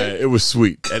 Oh Okay. man, it was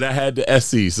sweet. And I had the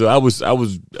SE, so I was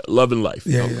loving life.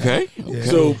 Yeah. Okay.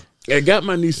 So I got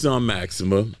my Nissan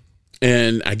Maxima,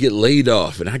 and I get laid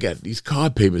off, and I got these car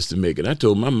payments to make. And I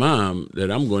told my mom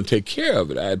that I'm going to take care of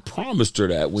it. I had promised her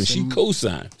that when she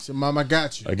co-signed. So, Mom, I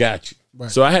got you. I got you. Right.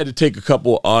 So I had to take a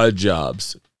couple odd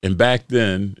jobs. And back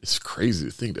then, it's crazy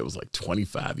to think that was like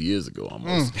 25 years ago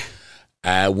almost.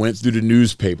 I went through the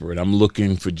newspaper, and I'm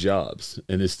looking for jobs.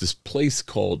 And it's this place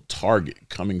called Target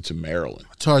coming to Maryland.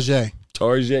 Target.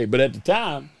 But at the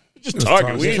time, just was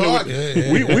Target. We, Target.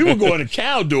 didn't know we were going to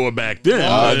Caldor back then.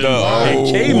 And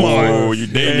Oh, Kmart. you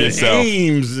dated and yourself.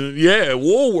 Ames. And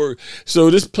Woolworth. So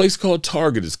this place called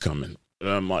Target is coming. And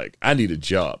I'm like, I need a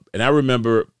job. And I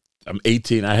remember I'm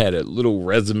 18. I had a little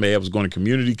resume. I was going to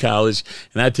community college,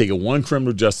 and I'd taken one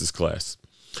criminal justice class.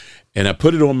 And I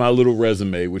put it on my little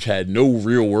resume, which had no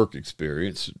real work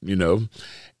experience,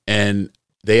 and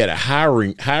they had a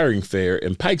hiring fair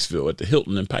in Pikesville at the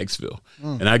Hilton in Pikesville.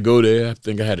 And I go there. I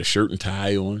think I had a shirt and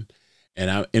tie on, and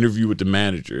I interview with the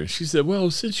manager. And she said, well,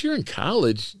 since you're in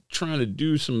college trying to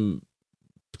do some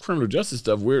criminal justice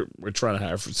stuff, we're trying to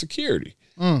hire for security.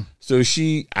 So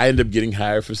I ended up getting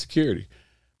hired for security.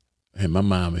 And my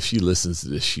mom, if she listens to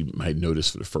this, she might know this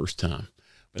for the first time.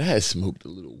 But I had smoked a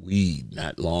little weed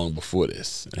not long before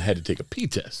this, and I had to take a pee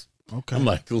test. Okay. I'm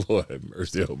like, Lord have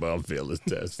mercy, I hope I don't fail this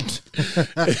test.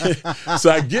 So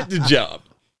I get the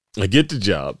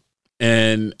job,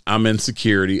 and I'm in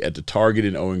security at the Target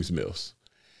in Owings Mills.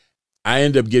 I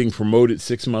end up getting promoted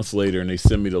 6 months later, and they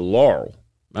send me to Laurel.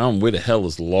 I don't know where the hell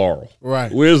is Laurel. Right.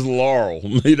 Where's Laurel?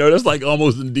 That's like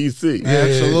almost in D.C.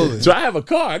 Absolutely. So I have a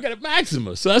car. I got a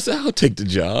Maxima. So I said, I'll take the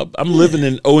job. I'm living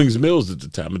in Owings Mills at the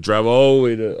time. I drive all the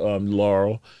way to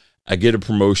Laurel. I get a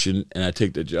promotion, and I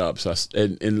take the job. So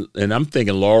and I'm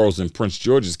thinking Laurel's in Prince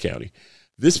George's County.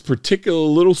 This particular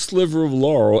little sliver of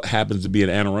Laurel happens to be in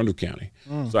Anne Arundel County.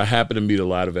 So I happen to meet a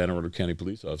lot of Anne Arundel County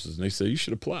police officers, and they say, you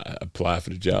should apply. I apply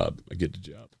for the job. I get the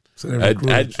job. So they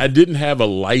recruited you. I didn't have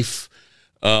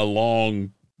a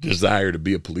long desire to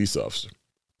be a police officer.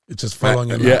 It just fell on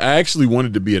your Yeah, lap. I actually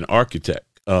wanted to be an architect.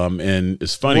 And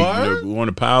it's funny, going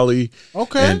to Poly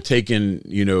and taking,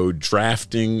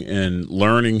 drafting and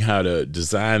learning how to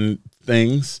design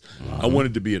things. I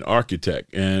wanted to be an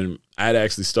architect, and I'd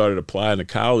actually started applying to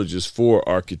colleges for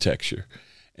architecture.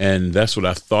 And that's what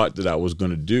I thought that I was going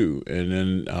to do. And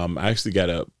then I actually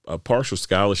got a partial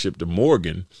scholarship to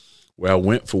Morgan, where I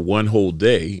went for one whole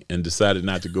day and decided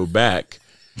not to go back.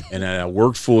 And I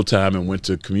worked full-time and went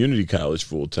to community college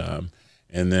full-time,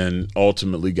 and then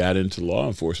ultimately got into law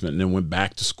enforcement, and then went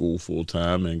back to school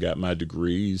full-time and got my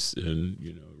degrees, and,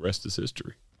 the rest is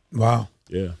history. Wow.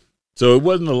 Yeah. So it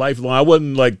wasn't a lifelong. I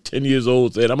wasn't like 10 years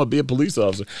old saying I'm gonna be a police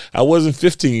officer. I wasn't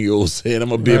 15 years old saying I'm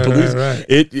gonna be a police. Right.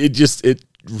 It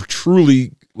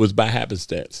truly was by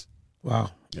happenstance.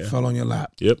 Wow. Yeah. Fell on your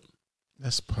lap. Yep.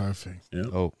 That's perfect. Yep.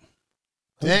 Oh,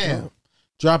 Damn.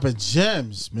 Dropping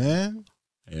gems, man.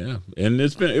 Yeah, and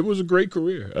it was a great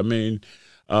career. I mean,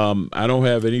 I don't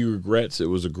have any regrets. It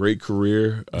was a great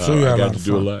career. So you had I a got lot to of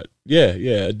do a fun. lot.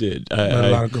 Yeah, I did. Met a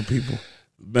lot of good people.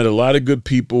 Met a lot of good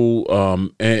people,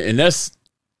 and that's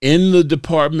in the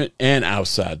department and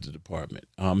outside the department.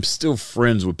 I'm still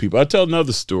friends with people. I'll tell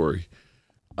another story.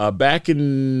 Back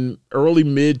in early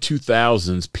mid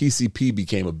 2000s, PCP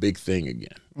became a big thing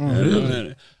again.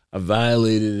 Really? I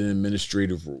violated an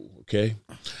administrative rule. Okay,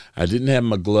 I didn't have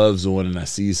my gloves on, and I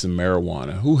seized some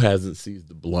marijuana. Who hasn't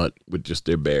seized a blunt with just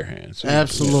their bare hands?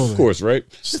 Absolutely. Of course, right?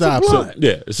 Stop So, it.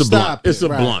 yeah, it's a Stop blunt. it, It's a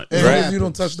right. blunt, It As right? long as you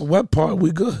don't touch the wet part,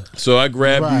 we good. So I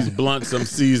grabbed Right. these blunts. I'm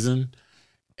seasoned,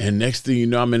 and next thing you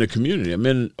know, I'm in a community. I'm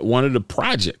in one of the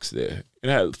projects there,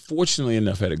 and I, fortunately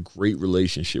enough, had a great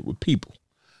relationship with people.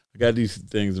 I got these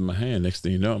things in my hand. Next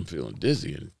thing you know, I'm feeling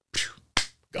dizzy and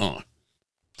gone,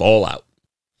 fall out,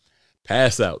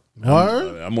 pass out.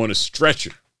 I'm on a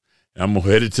stretcher. I'm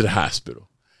headed to the hospital.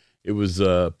 It was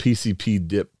a PCP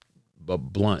dip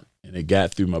blunt, and it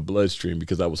got through my bloodstream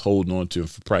because I was holding on to it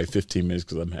for probably 15 minutes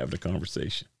because I'm having a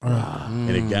conversation. And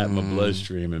it got in my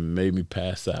bloodstream and made me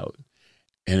pass out.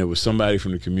 And it was somebody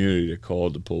from the community that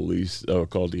called the police or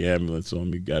called the ambulance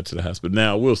on me, got to the hospital.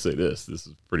 Now, I will say this is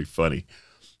pretty funny.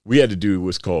 We had to do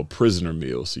what's called prisoner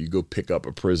meal. So you go pick up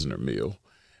a prisoner meal.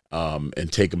 And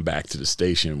take him back to the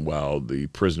station while the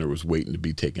prisoner was waiting to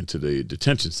be taken to the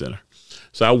detention center.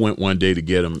 So I went one day to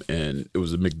get him, and it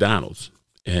was a McDonald's.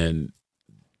 And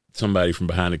somebody from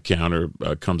behind the counter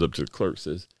comes up to the clerk,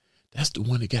 says, "That's the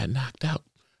one that got knocked out."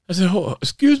 I said, "Oh,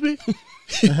 excuse me?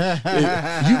 You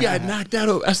got knocked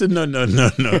out?" I said, No.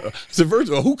 I said, first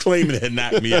of all, who claiming that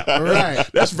knocked me out? Right.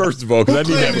 That's first of all, because I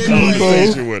need to have a claiming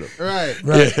conversation with him. Right.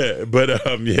 Yeah, but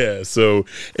yeah. So,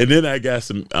 and then I got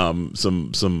some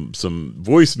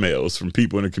voicemails from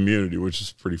people in the community, which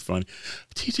is pretty funny.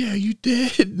 TJ, are you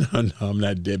dead? No, I'm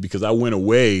not dead because I went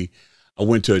away. I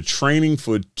went to a training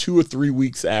for 2 or 3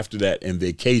 weeks after that and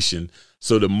vacation.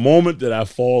 So the moment that I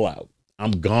fall out,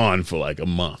 I'm gone for like a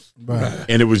month. Right.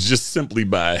 And it was just simply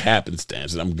by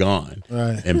happenstance that I'm gone.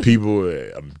 Right. And people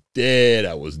were, I'm dead.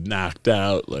 I was knocked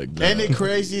out. Like, Ain't it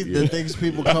crazy the things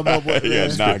people come up with? Yeah,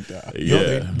 man? knocked out. Yo,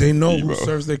 Yeah. they know who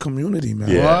serves their community, man.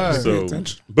 Yeah. Right. Pay So,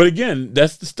 attention. but again,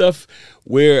 that's the stuff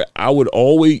where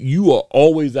you are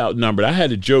always outnumbered. I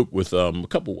had a joke with a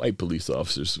couple white police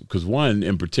officers because one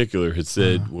in particular had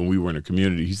said when we were in a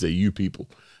community, he said, "You people."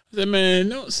 I said, "Man,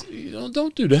 no,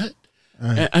 don't do that."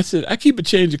 And I said, "I keep a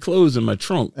change of clothes in my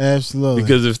trunk Absolutely.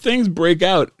 because if things break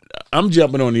out, I'm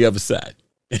jumping on the other side."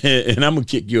 And I'm gonna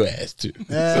kick your ass too.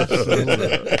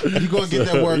 Absolutely. You gonna get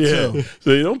that work too.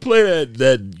 So you don't play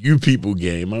that you people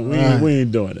game. We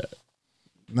ain't doing that.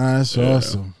 Nah, that's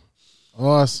awesome.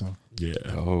 Awesome. Yeah.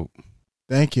 oh,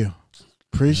 Thank you.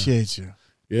 Appreciate you.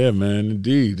 Yeah, man.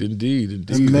 Indeed.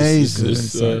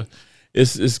 Amazing.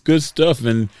 It's good stuff,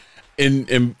 and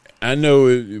I know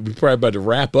we're probably about to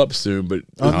wrap up soon, but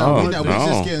Oh, no, No, we no.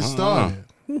 just getting started.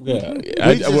 yeah,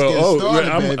 just getting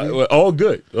started, baby. well, all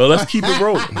good. Well, let's keep it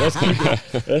rolling. Let's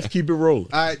keep it rolling.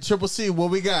 All right, Triple C,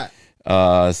 what we got?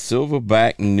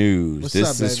 Silverback News. What's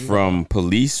This up, is baby? from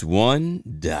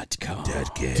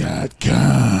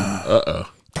police1.com.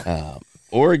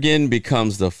 Oregon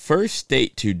becomes the first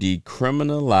state to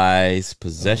decriminalize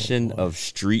possession of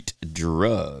street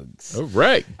drugs. All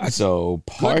right. So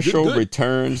partial good.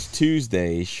 returns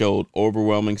Tuesday showed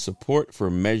overwhelming support for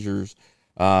measures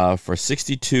for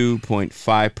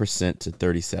 62.5% to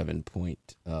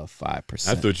 37.5%.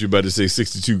 I thought you were about to say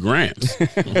 62 grams.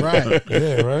 Right.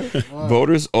 Yeah, right?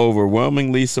 Voters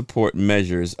overwhelmingly support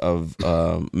measures of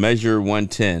Measure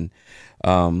 110,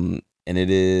 and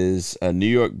it is a New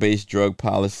York-based drug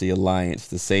policy alliance,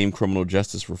 the same criminal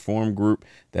justice reform group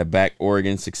that backed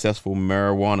Oregon's successful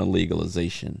marijuana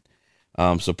legalization.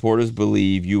 Supporters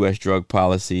believe U.S. drug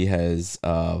policy has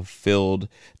filled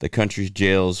the country's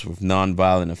jails with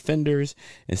nonviolent offenders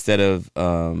instead of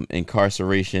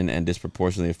incarceration and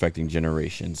disproportionately affecting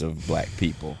generations of black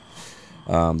people.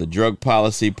 The drug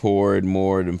policy poured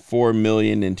more than $4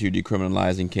 million into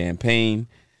decriminalizing campaign.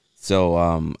 So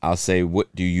I'll say,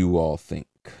 what do you all think?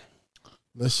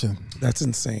 Listen, That's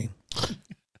insane.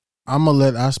 I'm gonna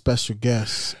let our special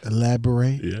guest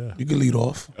elaborate. Yeah. You can lead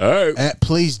off. All right.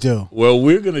 Please do. Well,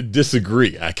 we're gonna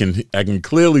disagree. I can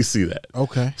clearly see that.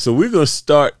 Okay. So we're gonna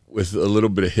start with a little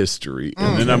bit of history,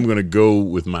 and then I'm gonna go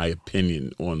with my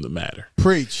opinion on the matter.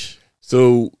 Preach.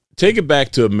 So take it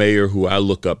back to a mayor who I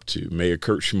look up to, Mayor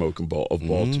Kurt Schmoke of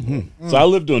Baltimore. So I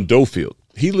lived on Doefield.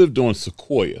 He lived on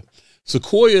Sequoia.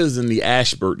 Sequoia is in the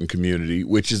Ashburton community,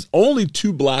 which is only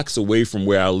 2 blocks away from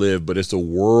where I live, but it's a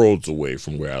worlds away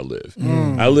from where I live.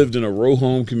 I lived in a row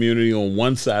home community on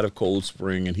one side of Cold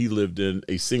Spring, and he lived in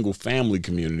a single family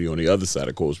community on the other side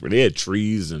of Cold Spring. They had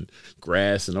trees and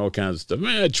grass and all kinds of stuff.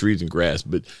 Man, I had trees and grass,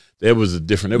 but there was a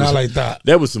different. Not like that.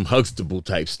 That was some Huxtable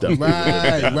type stuff.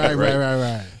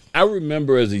 Right. I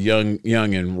remember as a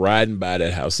youngin' riding by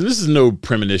that house, and this is no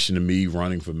premonition of me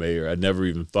running for mayor. I never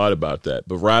even thought about that.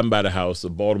 But riding by the house, a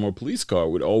Baltimore police car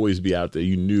would always be out there.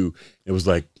 You knew it was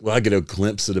like, well, I get a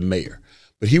glimpse of the mayor.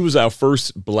 But he was our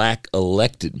first black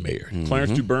elected mayor.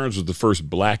 Clarence D. Burns was the first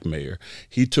black mayor.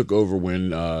 He took over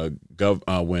when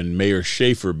Mayor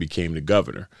Schaefer became the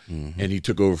governor, and he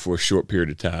took over for a short period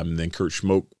of time. And then Kurt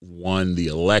Schmoke won the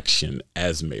election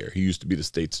as mayor. He used to be the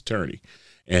state's attorney.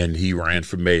 And he ran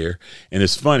for mayor. And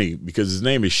it's funny because his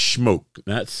name is Schmoke,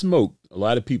 not Smoke. A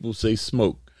lot of people say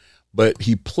Smoke. But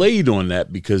he played on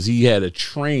that because he had a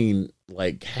train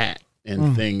like hat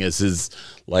and thing as his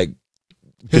like,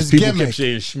 because people gimmick. kept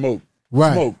saying Schmoke.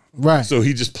 Right. Smoke. Right. So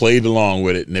he just played along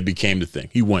with it and it became the thing.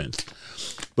 He wins.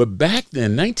 But back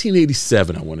then,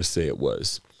 1987, I want to say it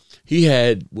was, he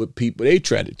had what people, they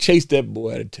tried to chase that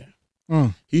boy out of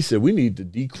town. He said, we need to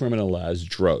decriminalize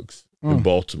drugs in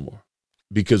Baltimore,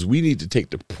 because we need to take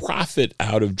the profit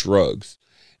out of drugs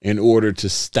in order to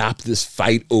stop this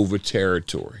fight over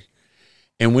territory.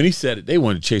 And when he said it, they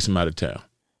wanted to chase him out of town,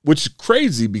 which is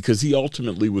crazy because he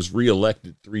ultimately was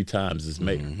reelected 3 times as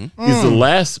mayor. He's the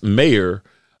last mayor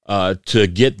to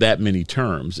get that many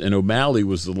terms. And O'Malley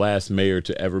was the last mayor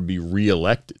to ever be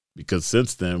reelected, because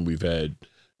since then we've had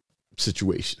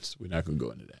situations. We're not going to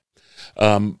go into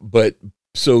that. But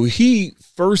so he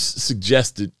first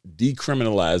suggested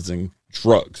decriminalizing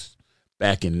drugs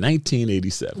back in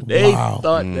 1987. They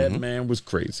thought that man was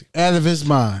crazy. Out of his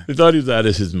mind. They thought he was out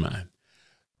of his mind.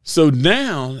 So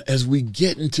now, as we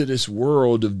get into this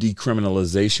world of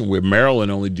decriminalization, where Maryland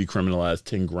only decriminalized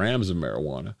 10 grams of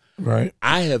marijuana, Right.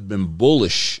 I have been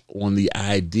bullish on the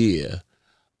idea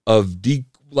of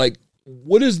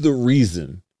what is the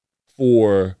reason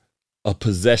for a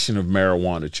possession of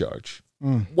marijuana charge?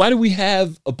 Why do we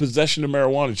have a possession of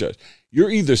marijuana charge?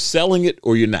 You're either selling it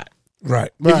or you're not.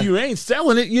 Right. If you ain't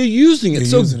selling it, you're using it.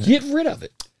 You're using get rid of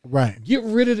it. Right. Get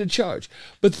rid of the charge.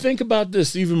 But think about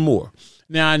this even more.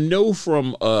 Now, I know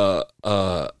from a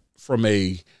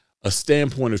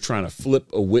standpoint of trying to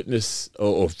flip a witness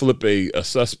or flip a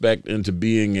suspect into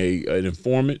being an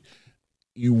informant,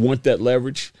 you want that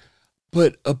leverage.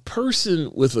 But a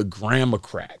person with a gram of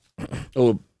crack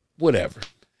or whatever,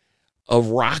 a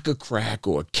rock of crack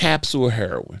or a capsule of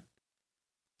heroin,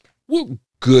 what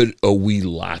good are we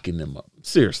locking them up?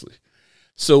 Seriously.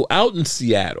 So out in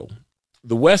Seattle,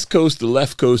 the West Coast, the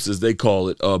left coast, as they call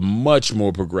it, are much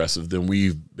more progressive than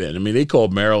we've been. I mean, they call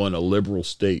Maryland a liberal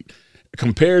state.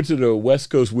 Compared to the West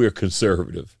Coast, we're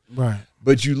conservative. Right.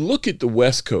 But you look at the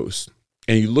West Coast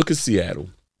and you look at Seattle,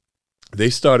 they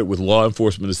started with law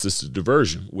enforcement assisted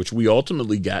diversion, which we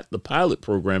ultimately got the pilot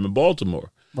program in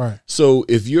Baltimore. Right. So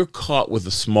if you're caught with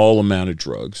a small amount of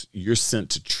drugs, you're sent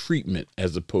to treatment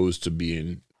as opposed to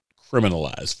being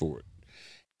criminalized for it.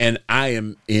 And I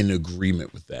am in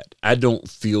agreement with that. I don't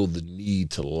feel the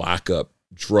need to lock up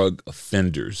drug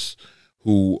offenders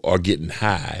who are getting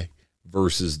high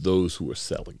versus those who are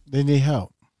selling. They need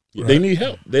help. Right. They need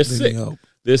help. They're sick.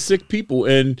 They're sick people.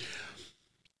 And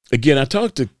again, I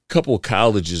talked to a couple of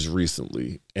colleges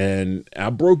recently, and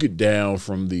I broke it down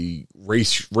from the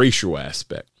racial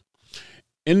aspect.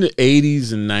 In the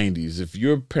 80s and 90s, if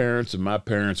your parents and my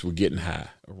parents were getting high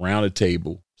around a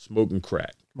table, smoking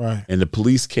crack, right, and the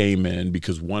police came in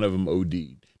because one of them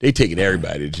OD'd, they taking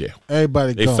everybody to jail.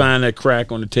 They find that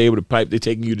crack on the table, the pipe, they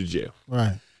taking you to jail.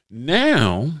 Right.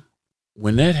 Now,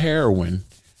 when that heroin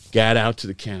got out to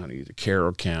the county, to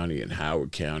Carroll County and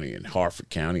Howard County and Harford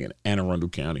County and Anne Arundel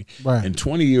County, right, and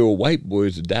 20-year-old white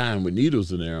boys are dying with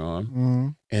needles in their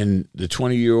arm, and the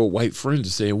 20-year-old white friends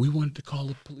are saying, we wanted to call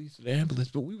the police and the ambulance,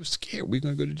 but we were scared we were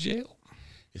going to go to jail.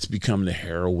 It's become the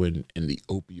heroin and the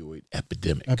opioid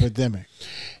epidemic.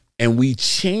 And we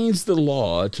changed the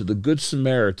law to the Good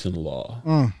Samaritan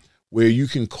law, where you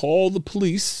can call the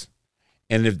police,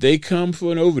 and if they come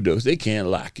for an overdose, they can't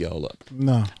lock y'all up.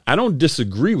 No. I don't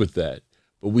disagree with that,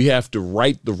 but we have to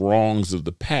right the wrongs of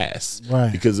the past,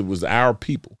 right, because it was our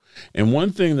people. And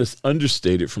one thing that's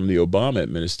understated from the Obama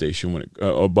administration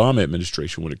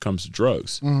when it comes to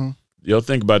drugs, y'all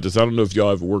think about this. I don't know if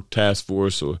y'all ever worked task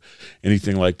force or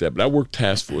anything like that, but I worked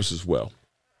task force as well.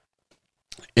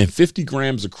 And 50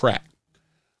 grams of crack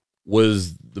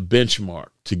was the benchmark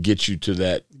to get you to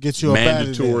that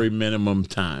mandatory minimum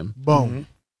time. Boom. Mm-hmm.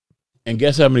 And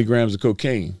guess how many grams of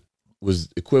cocaine was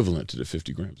equivalent to the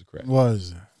 50 grams of crack?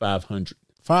 Was 500.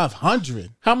 500.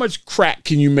 How much crack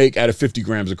can you make out of 50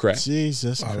 grams of crack?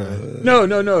 Jesus Christ.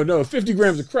 No. 50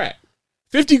 grams of crack.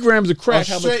 50 grams of crack.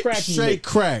 How much crack can you make?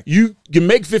 Crack. You can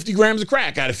make 50 grams of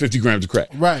crack out of 50 grams of crack.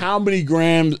 Right. How many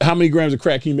grams of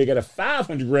crack can you make out of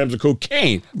 500 grams of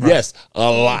cocaine? Right. Yes, a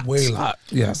lot. Way a lot.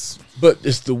 Yes. But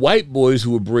it's the white boys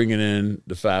who are bringing in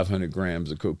the 500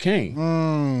 grams of cocaine.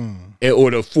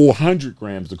 Or the 400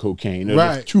 grams of cocaine. Or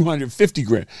the 250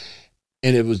 grams.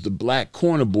 And it was the black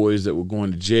corner boys that were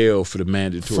going to jail for the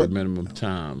mandatory minimum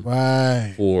time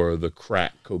for the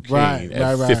crack cocaine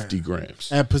at 50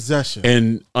 grams. At possession.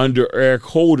 And under Eric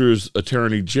Holder's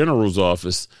Attorney General's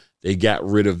office, they got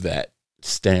rid of that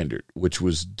standard, which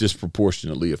was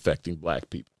disproportionately affecting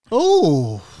black people.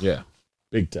 Oh. Yeah.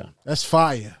 Big time. That's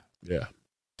fire. Yeah.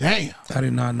 Damn. I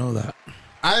did not know that.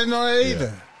 I didn't know that either.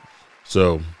 Yeah.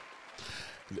 So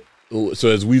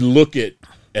as we look at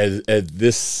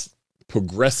this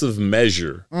progressive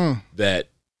measure that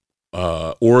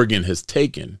Oregon has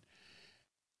taken,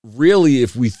 really,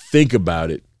 if we think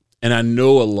about it, and I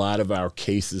know a lot of our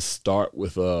cases start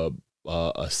with a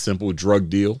simple drug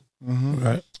deal,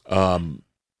 right?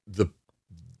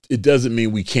 It doesn't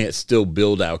mean we can't still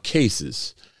build our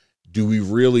cases. Do we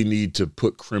really need to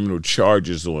put criminal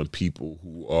charges on people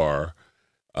who are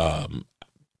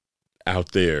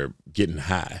out there getting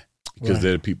high because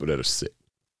they're the people that are sick?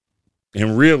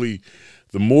 And really,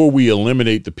 the more we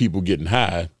eliminate the people getting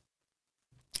high,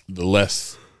 the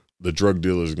less the drug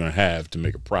dealers are going to have to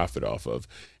make a profit off of.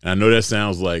 And I know that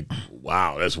sounds like,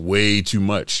 wow, that's way too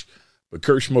much. But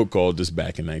Kurt Schmoke called this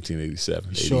back in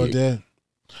 1987. Sure did.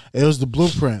 It was the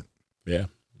blueprint. Yeah.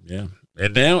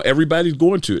 And now everybody's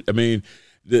going to it. I mean,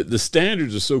 the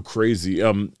standards are so crazy.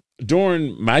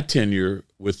 During my tenure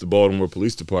with the Baltimore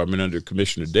Police Department under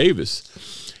Commissioner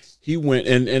Davis, he went,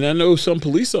 and I know some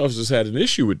police officers had an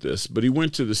issue with this, but he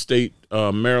went to the state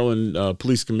Maryland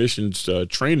Police Commission's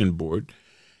training board.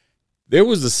 There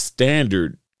was a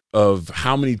standard of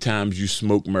how many times you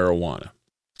smoke marijuana,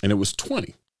 and it was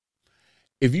 20.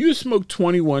 If you smoked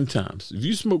 21 times, if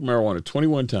you smoked marijuana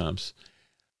 21 times,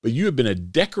 but you had been a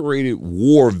decorated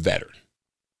war veteran,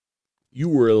 you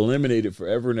were eliminated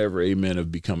forever and ever, amen,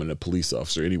 of becoming a police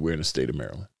officer anywhere in the state of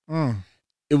Maryland.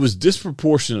 It was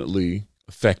disproportionately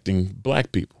affecting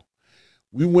black people.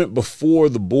 We went before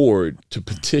the board to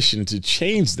petition to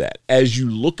change that. As you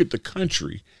look at the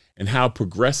country and how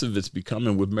progressive it's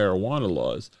becoming with marijuana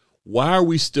laws, why are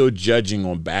we still judging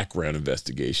on background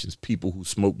investigations people who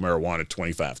smoke marijuana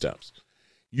 25 times?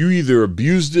 You either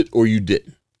abused it or you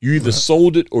didn't. You either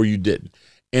sold it or you didn't.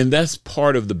 And that's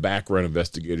part of the background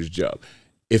investigator's job.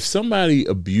 If somebody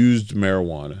abused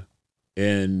marijuana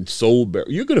and sold,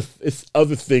 it's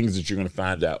other things that you're going to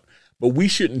find out. But we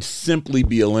shouldn't simply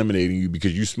be eliminating you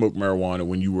because you smoked marijuana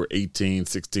when you were 18,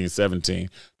 16, 17,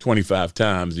 25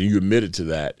 times, and you admitted to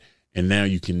that, and now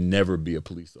you can never be a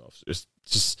police officer.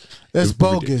 That's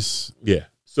bogus. Yeah.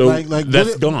 So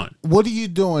that's gone. What are you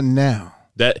doing now?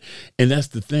 And that's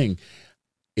the thing.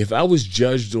 If I was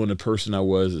judged on the person I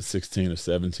was at 16 or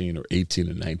 17 or 18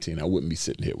 or 19, I wouldn't be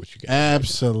sitting here with you guys.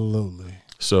 Absolutely.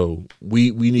 So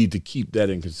we need to keep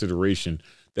that in consideration.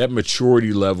 That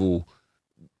maturity level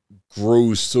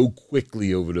grows so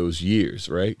quickly over those years,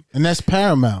 right? And that's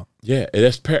paramount. Yeah,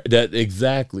 that's that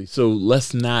exactly. So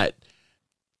let's not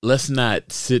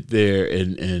sit there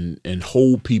and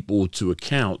hold people to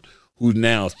account who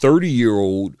now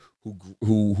 30-year-old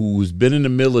who's been in the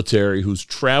military, who's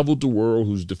traveled the world,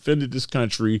 who's defended this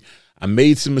country. I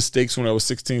made some mistakes when I was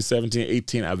 16, 17,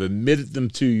 18. I've admitted them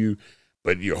to you,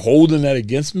 but you're holding that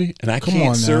against me, and I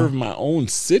can't serve my own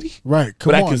city? Right.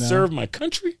 But I can serve my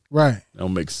country? Right. That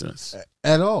don't make sense.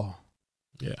 At all.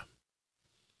 Yeah.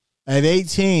 At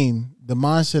 18, the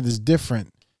mindset is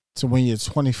different to when you're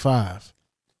 25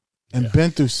 and been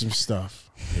through some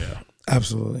stuff. Yeah.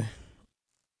 Absolutely.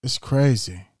 It's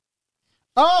crazy.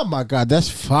 Oh, my God. That's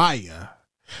fire.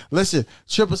 Listen,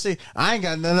 Triple C, I ain't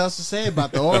got nothing else to say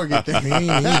about the Oregon thing.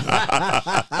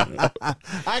 I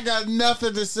got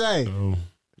nothing to say.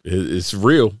 It's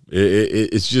real.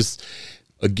 It's just,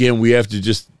 again, we have to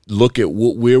just look at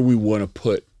where we want to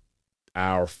put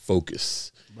our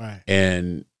focus. Right.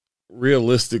 And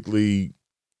realistically,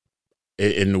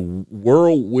 in the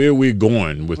world where we're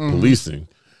going with policing,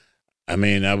 I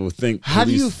mean, I would think. How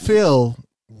do you feel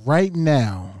right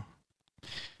now?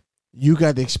 You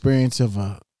got the experience of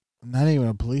not even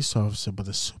a police officer, but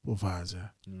a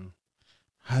supervisor. Yeah.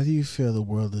 How do you feel the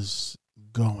world is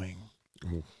going?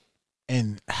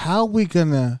 And how are we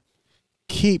going to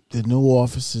keep the new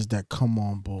officers that come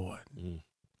on board?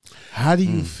 How do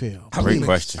you feel? Great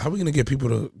question. How are we gonna get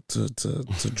people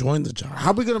to join the job?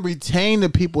 How are we going to retain the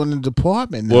people in the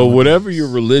department now? Well, whatever your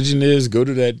religion is, go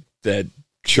to that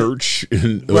church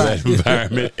and or that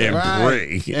environment and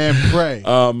pray. And pray.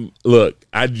 Look,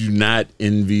 I do not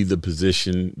envy the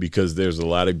position because there's a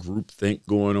lot of groupthink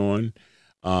going on.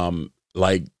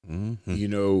 You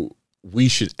know, we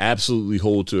should absolutely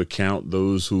hold to account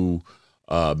those who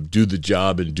do the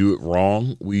job and do it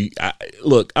wrong.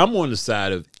 Look, I'm on the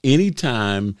side of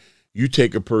anytime you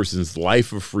take a person's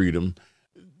life of freedom,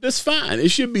 that's fine. It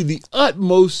should be the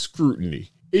utmost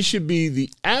scrutiny. It should be the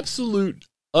absolute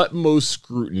utmost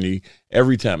scrutiny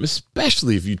every time,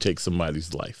 especially if you take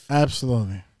somebody's life.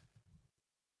 Absolutely.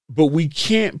 But we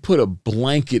can't put a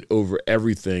blanket over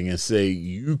everything and say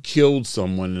you killed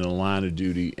someone in the line of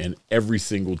duty, and every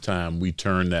single time we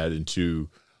turn that into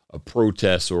a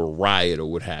protest or a riot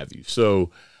or what have you.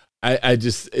 So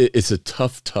it's a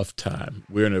tough time.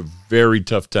 We're in a very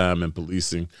tough time in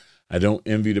policing. I don't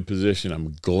envy the position.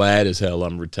 I'm glad as hell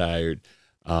I'm retired.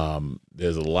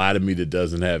 There's a lot of me that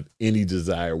doesn't have any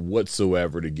desire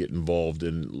whatsoever to get involved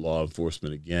in law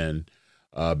enforcement again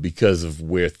because of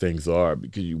where things are.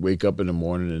 Because you wake up in the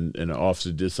morning and an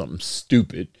officer did something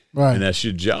stupid, right, and that's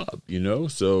your job, you know?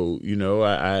 So, you know,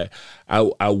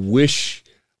 I wish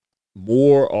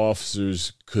more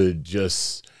officers could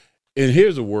just, and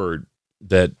here's a word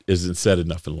that isn't said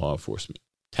enough in law enforcement: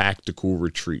 tactical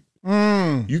retreat.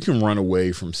 You can run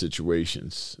away from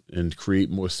situations and create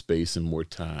more space and more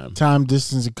time. Time,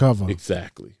 distance, and cover.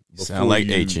 Exactly. Sound like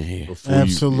H in here.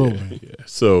 Absolutely. Yeah.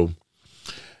 So,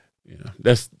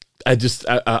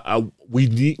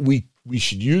 we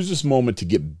should use this moment to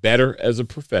get better as a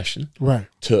profession. Right.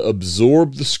 To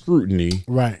absorb the scrutiny.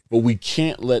 Right. But we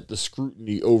can't let the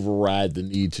scrutiny override the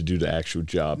need to do the actual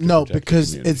job. No,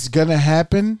 because it's gonna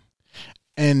happen,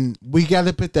 and we got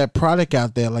to put that product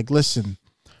out there. Like, listen,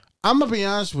 I'm gonna be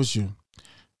honest with you.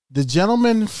 The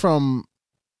gentleman from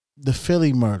the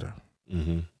Philly murder,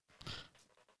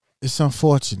 it's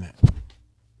unfortunate.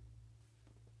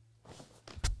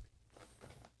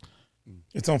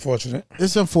 It's unfortunate.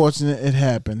 It's unfortunate it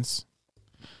happens.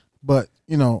 But,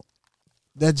 you know,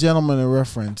 that gentleman in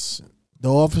reference, the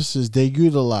officers, they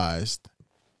utilized,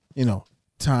 you know,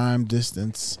 time,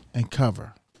 distance, and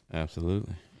cover.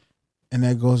 Absolutely. And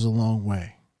that goes a long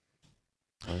way.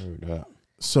 I heard that.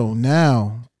 So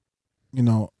now, you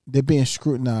know, they're being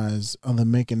scrutinized on the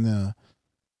making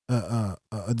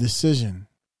a decision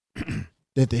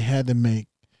that they had to make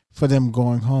for them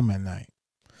going home at night.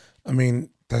 I mean,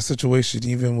 that situation,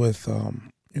 even with,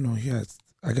 you know, he had,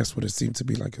 I guess, what it seemed to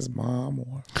be like his mom,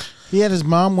 or he had his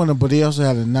mom with him, but he also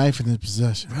had a knife in his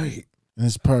possession, right, in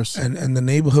his purse, and the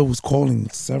neighborhood was calling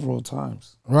several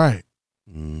times, right,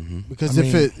 if because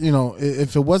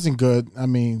if it wasn't good, I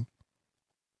mean,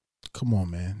 come on,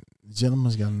 man, the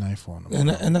gentleman's got a knife on him,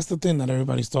 and that's the thing that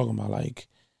everybody's talking about, like,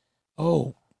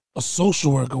 oh, a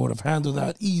social worker would have handled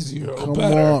that easier or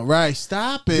better. Come on, right?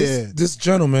 Stop it. This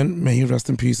gentleman, may he rest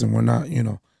in peace, and we're not, you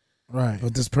know, right.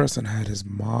 But this person had his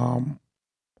mom,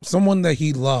 someone that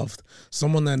he loved,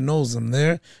 someone that knows him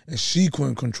there, and she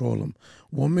couldn't control him.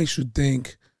 What makes you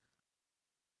think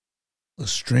a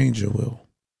stranger will?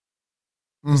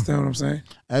 Understand what I'm saying?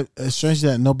 A stranger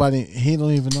that he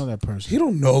don't even know that person. He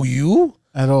don't know you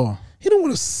at all. He don't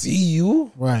want to see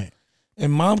you, right?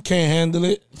 And mom can't handle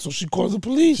it, so she called the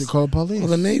police. She called the police. Or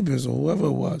the neighbors or whoever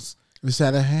it was. It's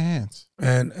out of hands.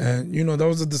 And you know, that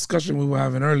was a discussion we were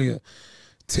having earlier.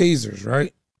 Tasers,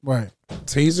 right? Right.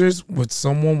 Tasers with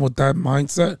someone with that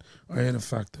mindset are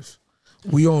ineffective.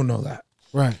 We all know that.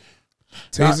 Right.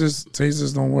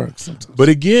 Tasers don't work sometimes. But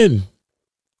again,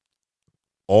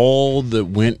 all that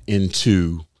went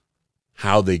into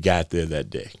how they got there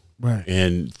that day. Right.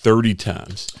 And 30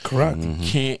 times. Correct.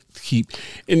 Can't keep.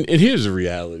 And here's the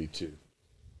reality, too.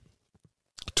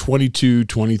 22,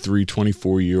 23,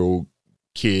 24-year-old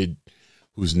kid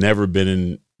who's never been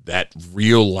in that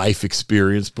real life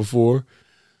experience before,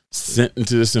 sent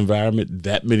into this environment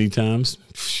that many times,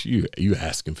 you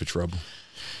asking for trouble.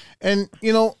 And,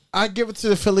 you know, I give it to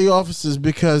the Philly officers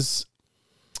because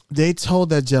they told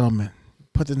that gentleman,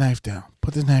 put the knife down.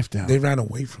 Put the knife down. They ran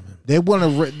away from him. They want to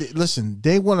listen.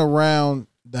 They went around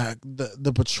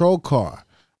the patrol car.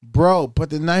 Bro,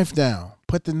 put the knife down.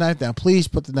 Put the knife down. Please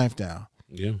put the knife down.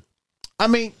 Yeah. I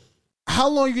mean, how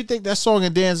long you think that song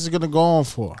and dance is going to go on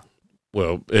for?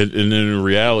 Well, and then the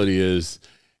reality is,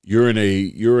 you're in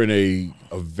a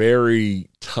very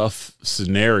tough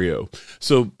scenario.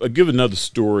 So I'll give another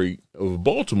story of a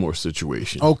Baltimore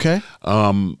situation. Okay.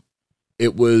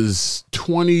 it was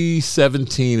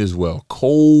 2017 as well.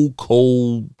 Cold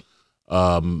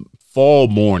fall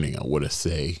morning, I want to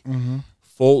say.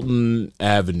 Fulton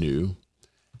Avenue.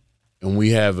 And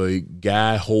we have a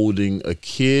guy holding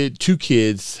two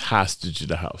kids hostage at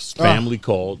the house. Family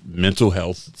called, mental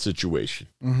health situation.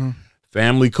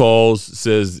 Family calls,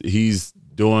 says he's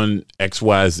doing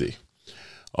XYZ.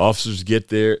 Officers get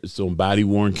there. It's on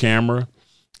body-worn camera.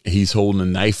 He's holding a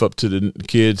knife up to the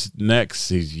kids' necks.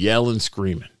 He's yelling,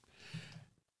 screaming.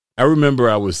 I remember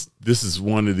this is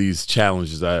one of these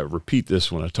challenges. I repeat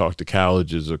this when I talk to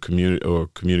colleges or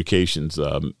communications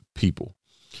people.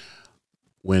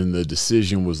 When the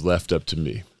decision was left up to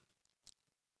me.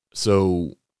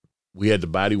 So we had the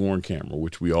body-worn camera,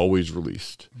 which we always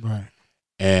released. Right.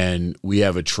 And we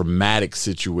have a traumatic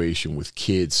situation with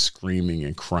kids screaming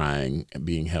and crying and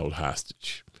being held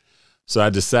hostage. So I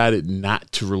decided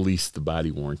not to release the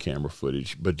body-worn camera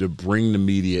footage, but to bring the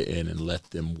media in and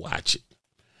let them watch it.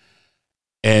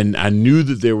 And I knew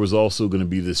that there was also going to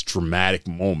be this traumatic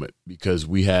moment because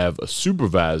we have a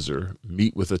supervisor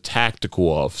meet with a tactical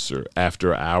officer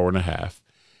after an hour and a half.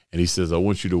 And he says, I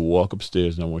want you to walk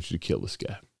upstairs and I want you to kill this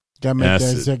guy. Got to make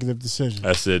that executive decision.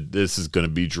 I said, this is going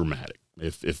to be dramatic.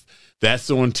 If that's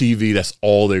on TV, that's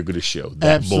all they're going to show,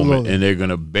 that moment. And they're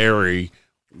going to bury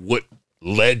what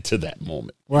led to that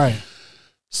moment. Right.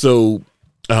 So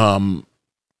bottom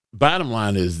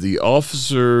line is the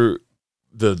officer...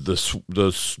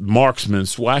 The marksman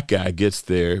SWAT guy gets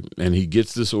there and he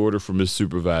gets this order from his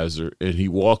supervisor and he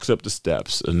walks up the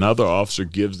steps. Another officer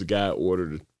gives the guy an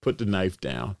order to put the knife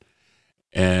down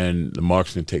and the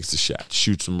marksman takes the shot,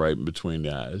 shoots him right in between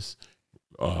the eyes.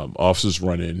 Officers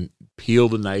run in, peel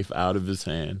the knife out of his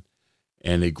hand,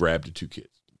 and they grab the two kids.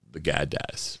 The guy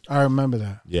dies. I remember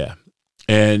that. Yeah.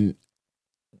 And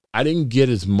I didn't get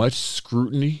as much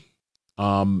scrutiny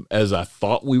as I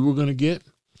thought we were going to get.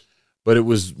 But it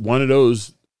was one of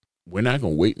those, we're not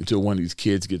going to wait until one of these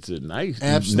kids gets a knife.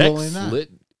 Absolutely neck not. slit.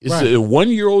 It's a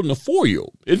 1-year-old and a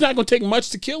 4-year-old. It's not going to take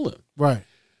much to kill him. Right.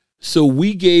 So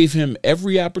we gave him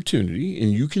every opportunity,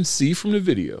 and you can see from the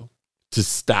video, to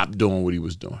stop doing what he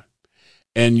was doing.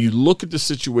 And you look at the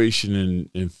situation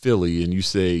in Philly, and you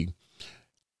say,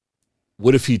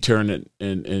 what if he turned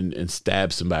and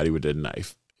stabbed somebody with that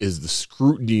knife? Is the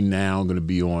scrutiny now going to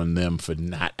be on them for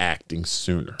not acting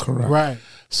sooner? Correct. Right.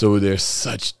 So there's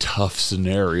such tough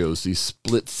scenarios, these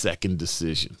split-second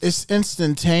decisions. It's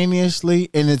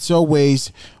instantaneously, and it's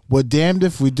always, we're damned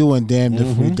if we do and damned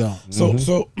if we don't.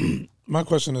 So my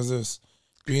question is this.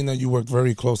 Being that you work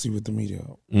very closely with the media,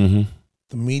 the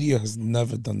media has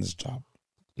never done this job.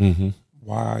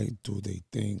 Why do they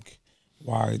think?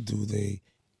 Why do they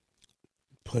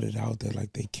put it out there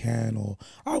like they can? Or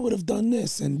I would have done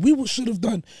this and we should have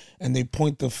done, and they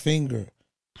point the finger.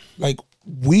 Like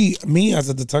me as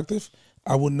a detective,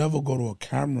 I would never go to a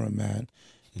cameraman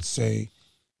and say,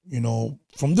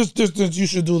 from this distance you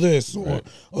should do this, or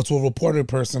to a reporter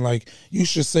person like you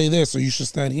should say this or you should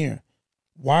stand here.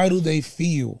 Why do they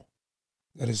feel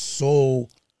that it's so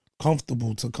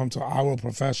comfortable to come to our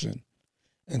profession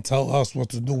and tell us what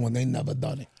to do when they never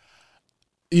done it?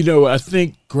 I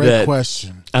think Great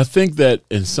question. I think that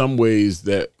in some ways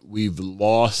that we've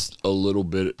lost a little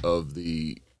bit of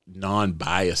the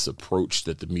non-bias approach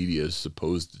that the media is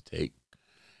supposed to take.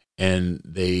 And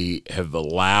they have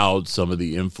allowed some of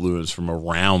the influence from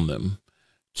around them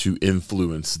to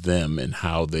influence them and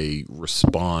how they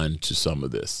respond to some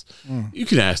of this. You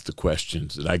can ask the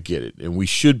questions, and I get it. And we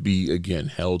should be, again,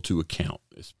 held to account,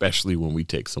 especially when we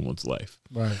take someone's life.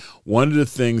 Right. One of the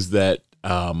things that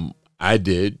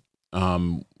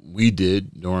we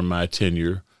did during my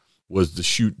tenure was the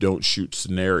shoot, don't shoot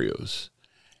scenarios.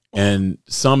 And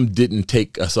some didn't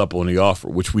take us up on the offer,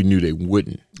 which we knew they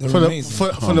wouldn't. For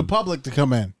the public to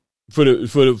come in. For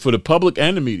the public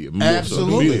and the media.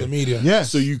 Absolutely. The media.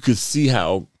 Yes. So you could see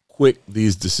how quick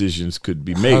these decisions could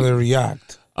be made. How they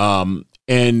react.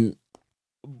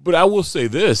 But I will say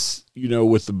this,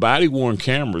 with the body-worn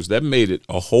cameras, that made it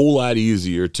a whole lot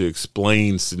easier to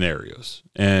explain scenarios.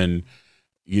 And,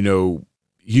 you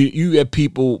had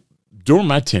people, during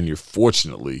my tenure,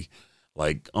 fortunately,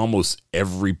 like almost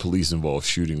every police-involved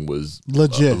shooting was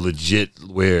legit,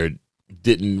 where it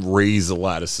didn't raise a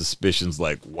lot of suspicions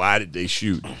like, why did they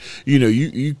shoot?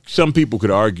 Some people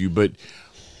could argue, but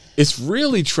it's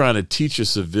really trying to teach a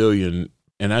civilian,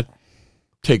 and I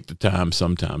take the time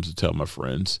sometimes to tell my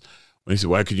friends when they say,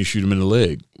 why couldn't you shoot him in the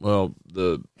leg? Well,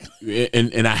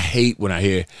 and I hate when I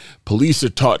hear police are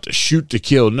taught to shoot to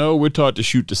kill. No, we're taught to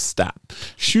shoot to stop.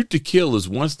 Shoot to kill is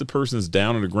once the person's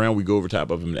down on the ground, we go over top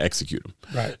of him and execute them.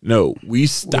 Right. No, we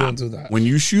stop. We don't do that. When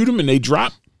you shoot them and they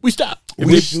drop, we stop.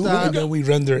 We shoot and then we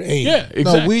render aid. Yeah,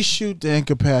 exactly. No, we shoot to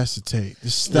incapacitate, to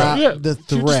stop the threat.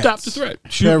 Shoot to stop the threat.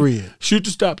 Period. Shoot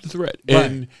to stop the threat.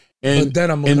 Right. But then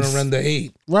I'm going to render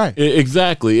aid. Right.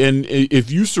 Exactly. And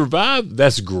if you survive,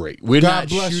 that's great. We're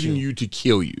God not shooting you to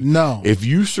kill you. No. If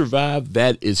you survive,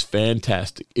 that is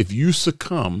fantastic. If you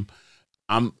succumb,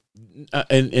 and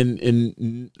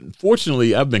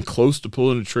fortunately, I've been close to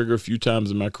pulling the trigger a few times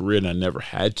in my career, and I never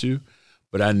had to.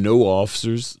 But I know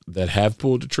officers that have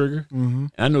pulled the trigger. Mm-hmm.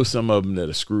 I know some of them that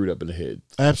are screwed up in the head.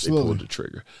 Absolutely. They pulled the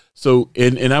trigger. So,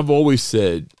 and I've always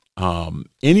said,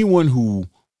 anyone who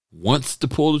wants to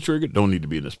pull the trigger don't need to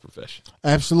be in this profession.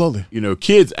 Absolutely. You know,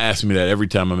 kids ask me that every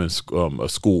time I'm in a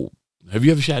school. Have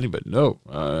you ever shot anybody? No.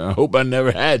 I hope I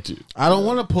never had to. I don't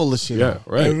want to pull the shit out.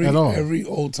 Right. Every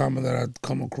old timer that I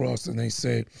come across and they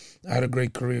say, I had a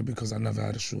great career because I never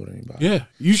had to shoot anybody. Yeah.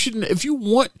 You shouldn't. If you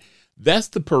want, that's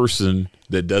the person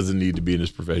that doesn't need to be in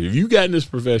this profession. If you got in this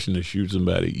profession to shoot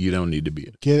somebody, you don't need to be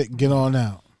in it. Get on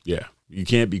out. Yeah. You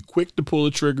can't be quick to pull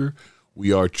the trigger.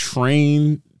 We are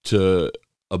trained to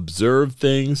observe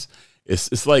things.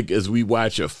 It's like as we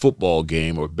watch a football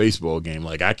game or baseball game,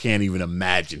 like I can't even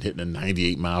imagine hitting a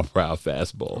 98-mile-per-hour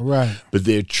fastball. Right. But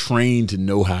they're trained to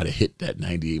know how to hit that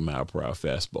 98-mile-per-hour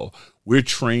fastball. We're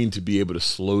trained to be able to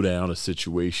slow down a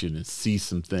situation and see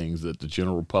some things that the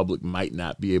general public might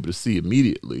not be able to see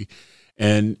immediately.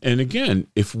 And again,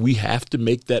 if we have to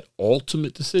make that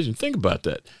ultimate decision, think about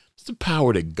that. It's the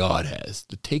power that God has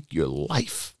to take your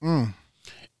life.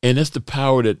 And that's the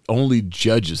power that only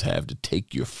judges have to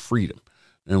take your freedom.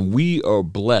 And we are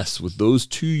blessed with those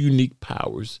two unique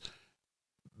powers.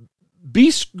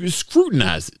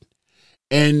 Scrutinize it.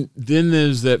 And then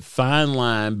there's that fine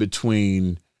line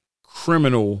between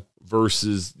criminal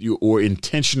versus or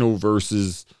intentional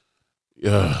versus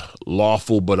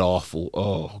lawful but awful.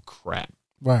 Oh, crap.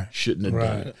 Right. Shouldn't have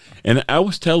done it. And I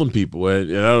was telling people,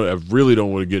 and I really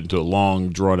don't want to get into a long,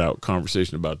 drawn-out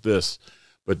conversation about this,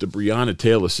 but the Breonna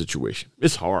Taylor situation,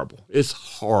 it's horrible. It's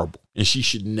horrible. And she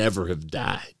should never have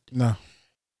died. No.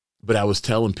 But I was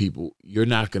telling people, you're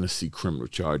not going to see criminal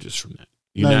charges from that.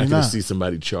 You're not going to see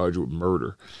somebody charged with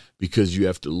murder because you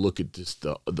have to look at this,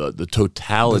 the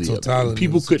totality of it.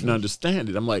 People couldn't understand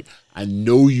it. I'm like, I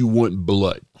know you want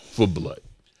blood for blood,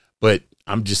 but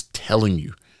I'm just telling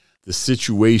you the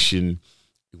situation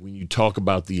when you talk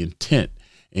about the intent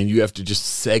and you have to just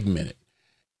segment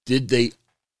it.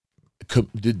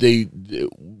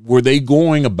 Were they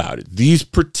going about it, these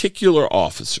particular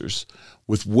officers,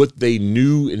 with what they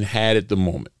knew and had at the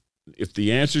moment? If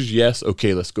the answer is yes,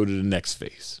 okay, let's go to the next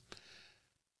phase.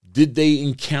 Did they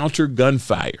encounter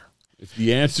gunfire? If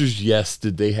the answer is yes,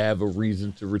 did they have a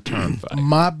reason to return fire?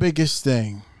 My biggest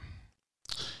thing,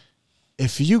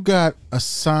 if you got a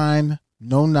signed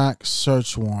no-knock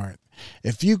search warrant,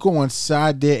 if you go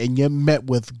inside there and you're met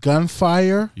with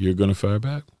gunfire, you're going to fire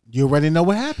back? You already know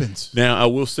what happens. Now, I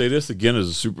will say this again as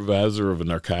a supervisor of a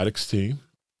narcotics team,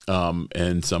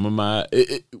 and some of my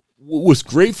what's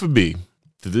great for me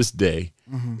to this day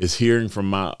is hearing from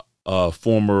my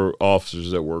former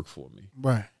officers that work for me,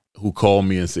 right, who call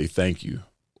me and say thank you,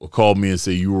 or call me and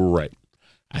say you were right.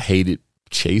 I hated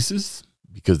chases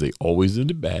because they always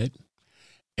ended bad,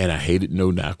 and I hated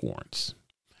no-knock warrants.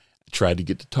 I tried to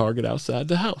get the target outside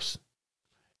the house,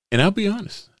 and I'll be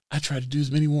honest, I tried to do as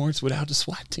many warrants without the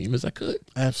SWAT team as I could.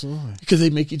 Absolutely. Because they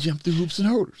make you jump through hoops and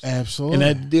hurdles. Absolutely. And I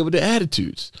had to deal with the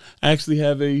attitudes. I actually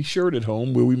have a shirt at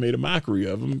home where we made a mockery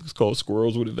of them. It's called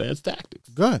Squirrels with Advanced Tactics.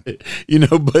 Good. You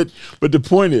know, but the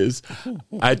point is,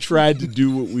 I tried to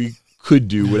do what we could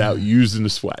do without using the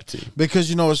SWAT team. Because,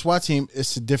 you know, a SWAT team,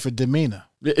 it's a different demeanor.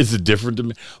 It's a different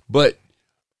demeanor. But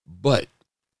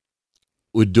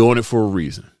we're doing it for a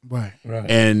reason. Right.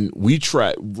 And we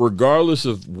try, regardless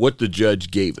of what the judge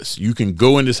gave us, you can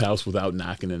go in this house without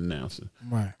knocking and announcing.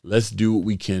 Right. Let's do what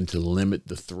we can to limit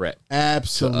the threat.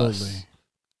 Absolutely. To us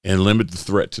and limit the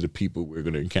threat to the people we're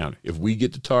going to encounter. If we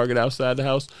get the target outside the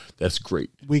house, that's great.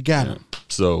 We got him.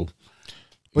 So,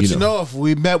 but you know, if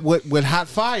we met with hot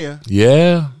fire.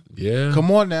 Yeah.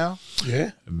 Come on now.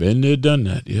 Yeah. Been there, done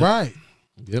that. Yep. Right.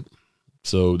 Yep.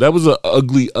 So that was an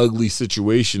ugly, ugly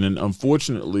situation. And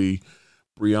unfortunately,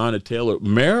 Breonna Taylor,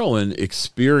 Maryland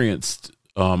experienced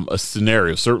a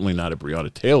scenario, certainly not a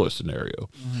Breonna Taylor scenario.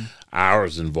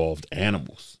 Ours involved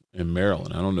animals in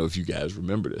Maryland. I don't know if you guys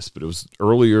remember this, but it was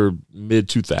earlier,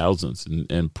 mid-2000s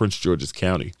in Prince George's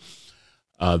County.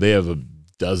 They have a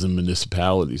dozen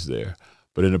municipalities there.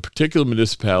 But in a particular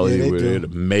municipality where they had a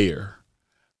mayor,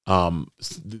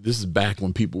 this is back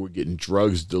when people were getting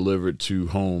drugs delivered to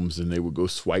homes and they would go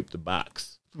swipe the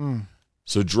box.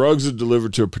 So drugs are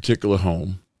delivered to a particular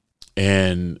home,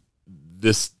 and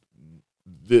this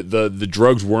the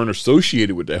drugs weren't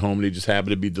associated with that home. They just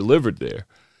happened to be delivered there.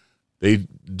 They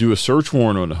do a search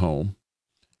warrant on the home.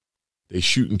 They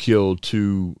shoot and kill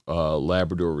 2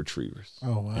 Labrador retrievers.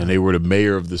 Oh, wow. And they were the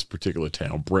mayor of this particular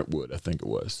town, Brentwood, I think it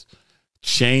was.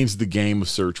 Changed the game of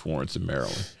search warrants in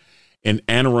Maryland. In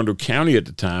Anne Arundel County at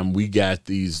the time, we got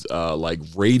these like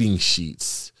rating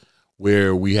sheets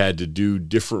where we had to do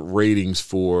different ratings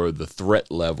for the threat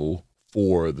level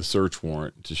for the search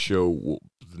warrant to show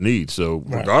the need. So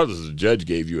regardless if the judge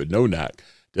gave you a no-knock,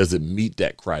 does it meet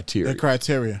that criteria? The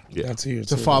criteria. Yeah. That's here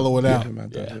To follow it out.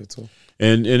 Yeah.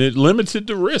 And it limited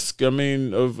the risk, I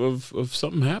mean, of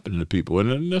something happening to people.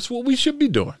 And that's what we should be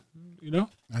doing, you know?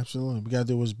 Absolutely. We got to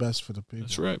do what's best for the people.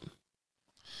 That's right.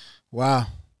 Wow.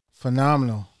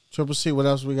 Phenomenal. Triple C, what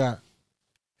else we got?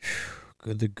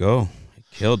 Good to go. I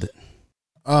killed it.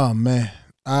 Oh, man.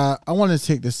 I want to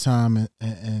take this time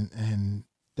and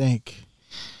thank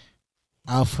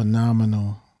our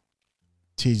phenomenal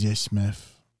TJ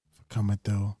Smith for coming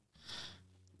through.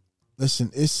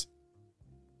 Listen,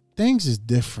 things is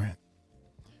different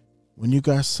when you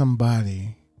got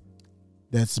somebody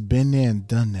that's been there and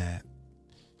done that,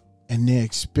 and their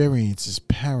experience is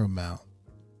paramount.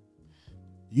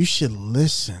 You should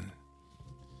listen.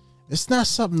 It's not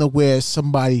something to where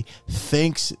somebody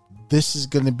thinks this is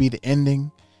going to be the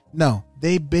ending. No,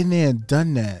 they've been there and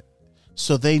done that,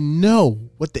 so they know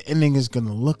what the ending is going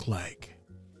to look like.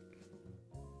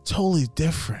 Totally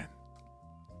different.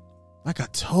 Like I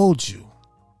told you,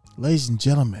 ladies and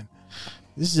gentlemen,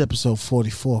 this is episode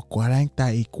 44,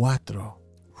 44.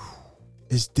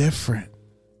 It's different.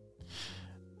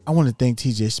 I want to thank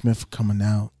TJ Smith for coming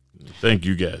out. Thank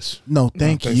you, guys. No,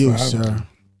 thank you, sir. Me.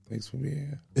 Thanks for being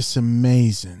here. It's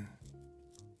amazing.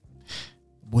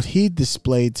 What he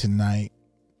displayed tonight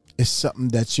is something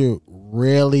that you're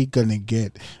rarely going to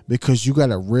get, because you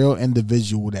got a real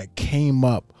individual that came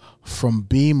up from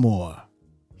B-More.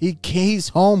 He's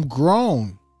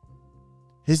homegrown.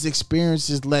 His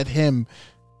experiences led him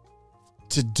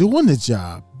to doing the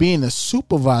job, being a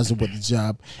supervisor with the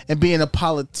job, and being a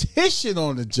politician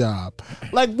on the job.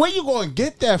 Like, where you going to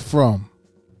get that from?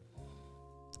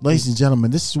 Ladies and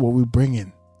gentlemen, this is what we bring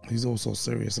in. He's also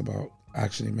serious about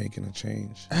actually making a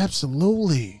change.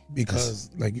 Absolutely. Because,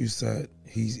 like you said,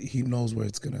 he knows where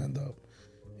it's going to end up.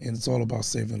 And it's all about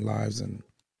saving lives and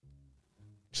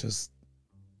just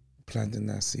planting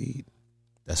that seed.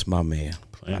 That's my man,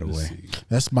 by the way.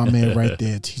 That's my man right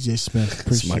there, TJ Smith.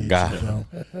 Appreciate my guy.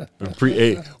 You,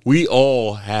 bro. We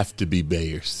all have to be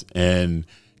Bayers. And,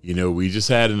 you know, we just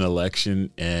had an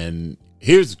election. And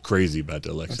here's crazy about the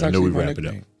election. I know we wrap it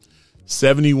up.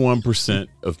 71%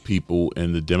 of people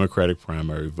in the Democratic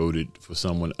primary voted for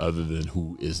someone other than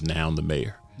who is now the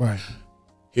mayor. Right.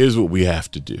 Here's what we have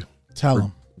to do. Tell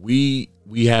them. We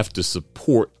have to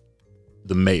support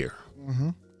the mayor. Mm-hmm.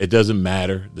 It doesn't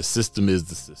matter. The system is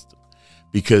the system,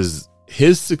 because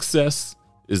his success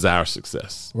is our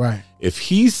success. Right. If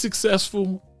he's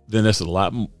successful, then there's a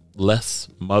lot less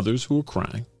mothers who are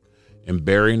crying and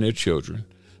burying their children.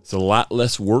 It's a lot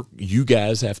less work you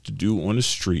guys have to do on the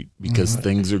street, because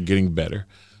things are getting better.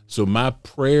 So my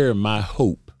prayer and my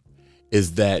hope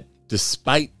is that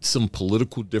despite some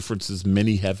political differences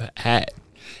many have had,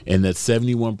 and that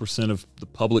 71% of the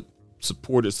public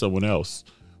supported someone else,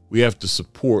 we have to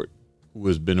support who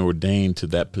has been ordained to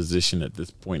that position at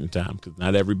this point in time, because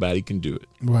not everybody can do it.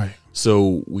 Right.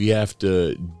 So we have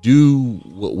to do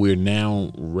what we're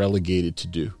now relegated to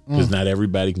do, because not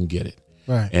everybody can get it.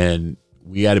 Right. And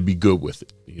we got to be good with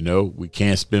it. You know, we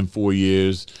can't spend 4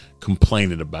 years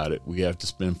complaining about it. We have to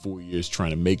spend 4 years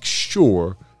trying to make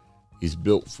sure he's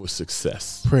built for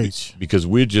success. Preach. Because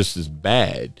we're just as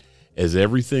bad as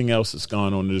everything else that's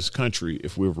gone on in this country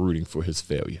if we're rooting for his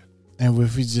failure. And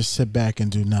if we just sit back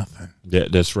and do nothing. Yeah,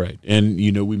 that's right. And,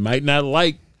 you know, we might not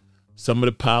like some of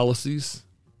the policies,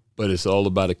 but it's all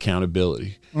about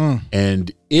accountability.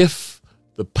 And if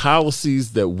the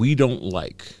policies that we don't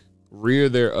like rear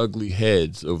their ugly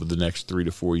heads over the next 3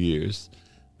 to 4 years,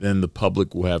 then the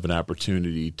public will have an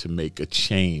opportunity to make a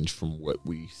change from what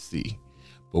we see.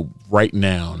 But right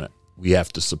now, we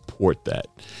have to support that,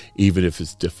 even if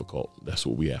it's difficult. That's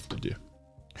what we have to do.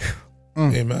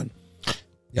 Amen.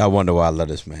 Y'all wonder why I love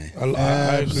this man.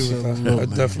 I agree with that. I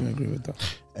definitely agree with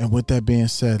that. And with that being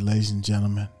said, ladies and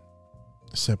gentlemen,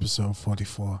 it's episode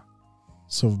 44,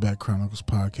 Silverback Chronicles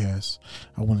podcast.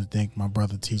 I want to thank my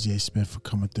brother TJ Smith for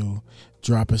coming through,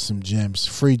 dropping some gems,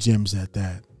 free gems at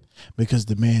that, because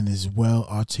the man is well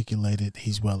articulated,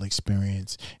 he's well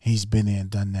experienced, he's been there and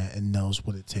done that, and knows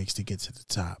what it takes to get to the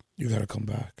top. You got to come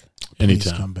back. Please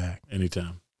Anytime. come back.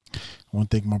 Anytime. I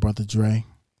want to thank my brother Dre.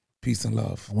 Peace and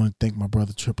love. I want to thank my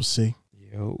brother Triple C. Yeah,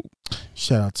 Yo.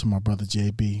 Shout out to my brother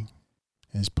JB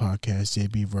and his podcast,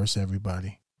 JB vs.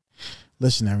 Everybody.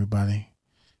 Listen, everybody,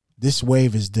 this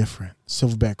wave is different.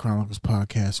 Silverback Chronicles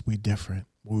podcast, we different.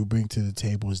 What we bring to the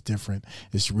table is different.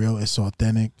 It's real. It's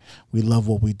authentic. We love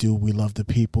what we do. We love the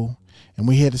people. And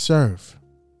we're here to serve.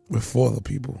 We're for the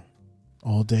people.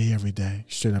 All day, every day.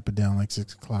 Straight up and down like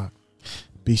 6 o'clock.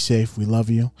 Be safe. We love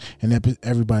you. And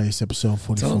everybody, it's episode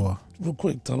 44. Real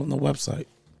quick, tell them the website.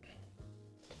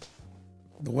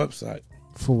 The website.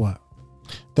 For what?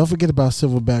 Don't forget about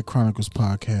Silverback Chronicles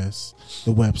podcast,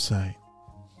 the website.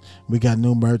 We got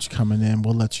new merch coming in.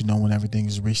 We'll let you know when everything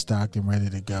is restocked and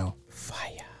ready to go. Fire.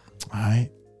 All right?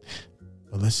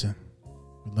 But listen,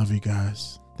 we love you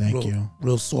guys. Thank you.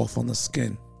 Real soft on the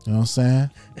skin. You know what I'm saying?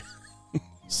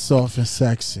 Soft and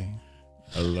sexy.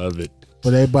 I love it.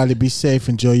 But everybody be safe.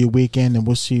 Enjoy your weekend. And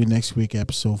we'll see you next week,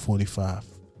 episode 45.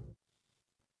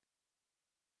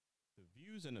 The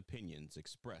views and opinions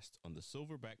expressed on the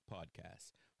Silverback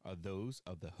podcast are those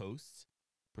of the hosts,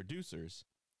 producers,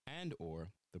 and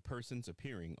or the persons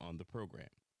appearing on the program,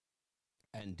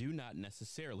 and do not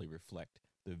necessarily reflect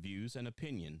the views and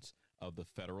opinions of the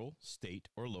federal, state,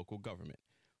 or local government.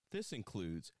 This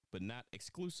includes, but not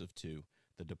exclusive to,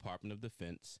 the Department of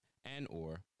Defense and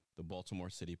or the Baltimore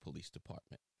City Police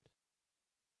Department.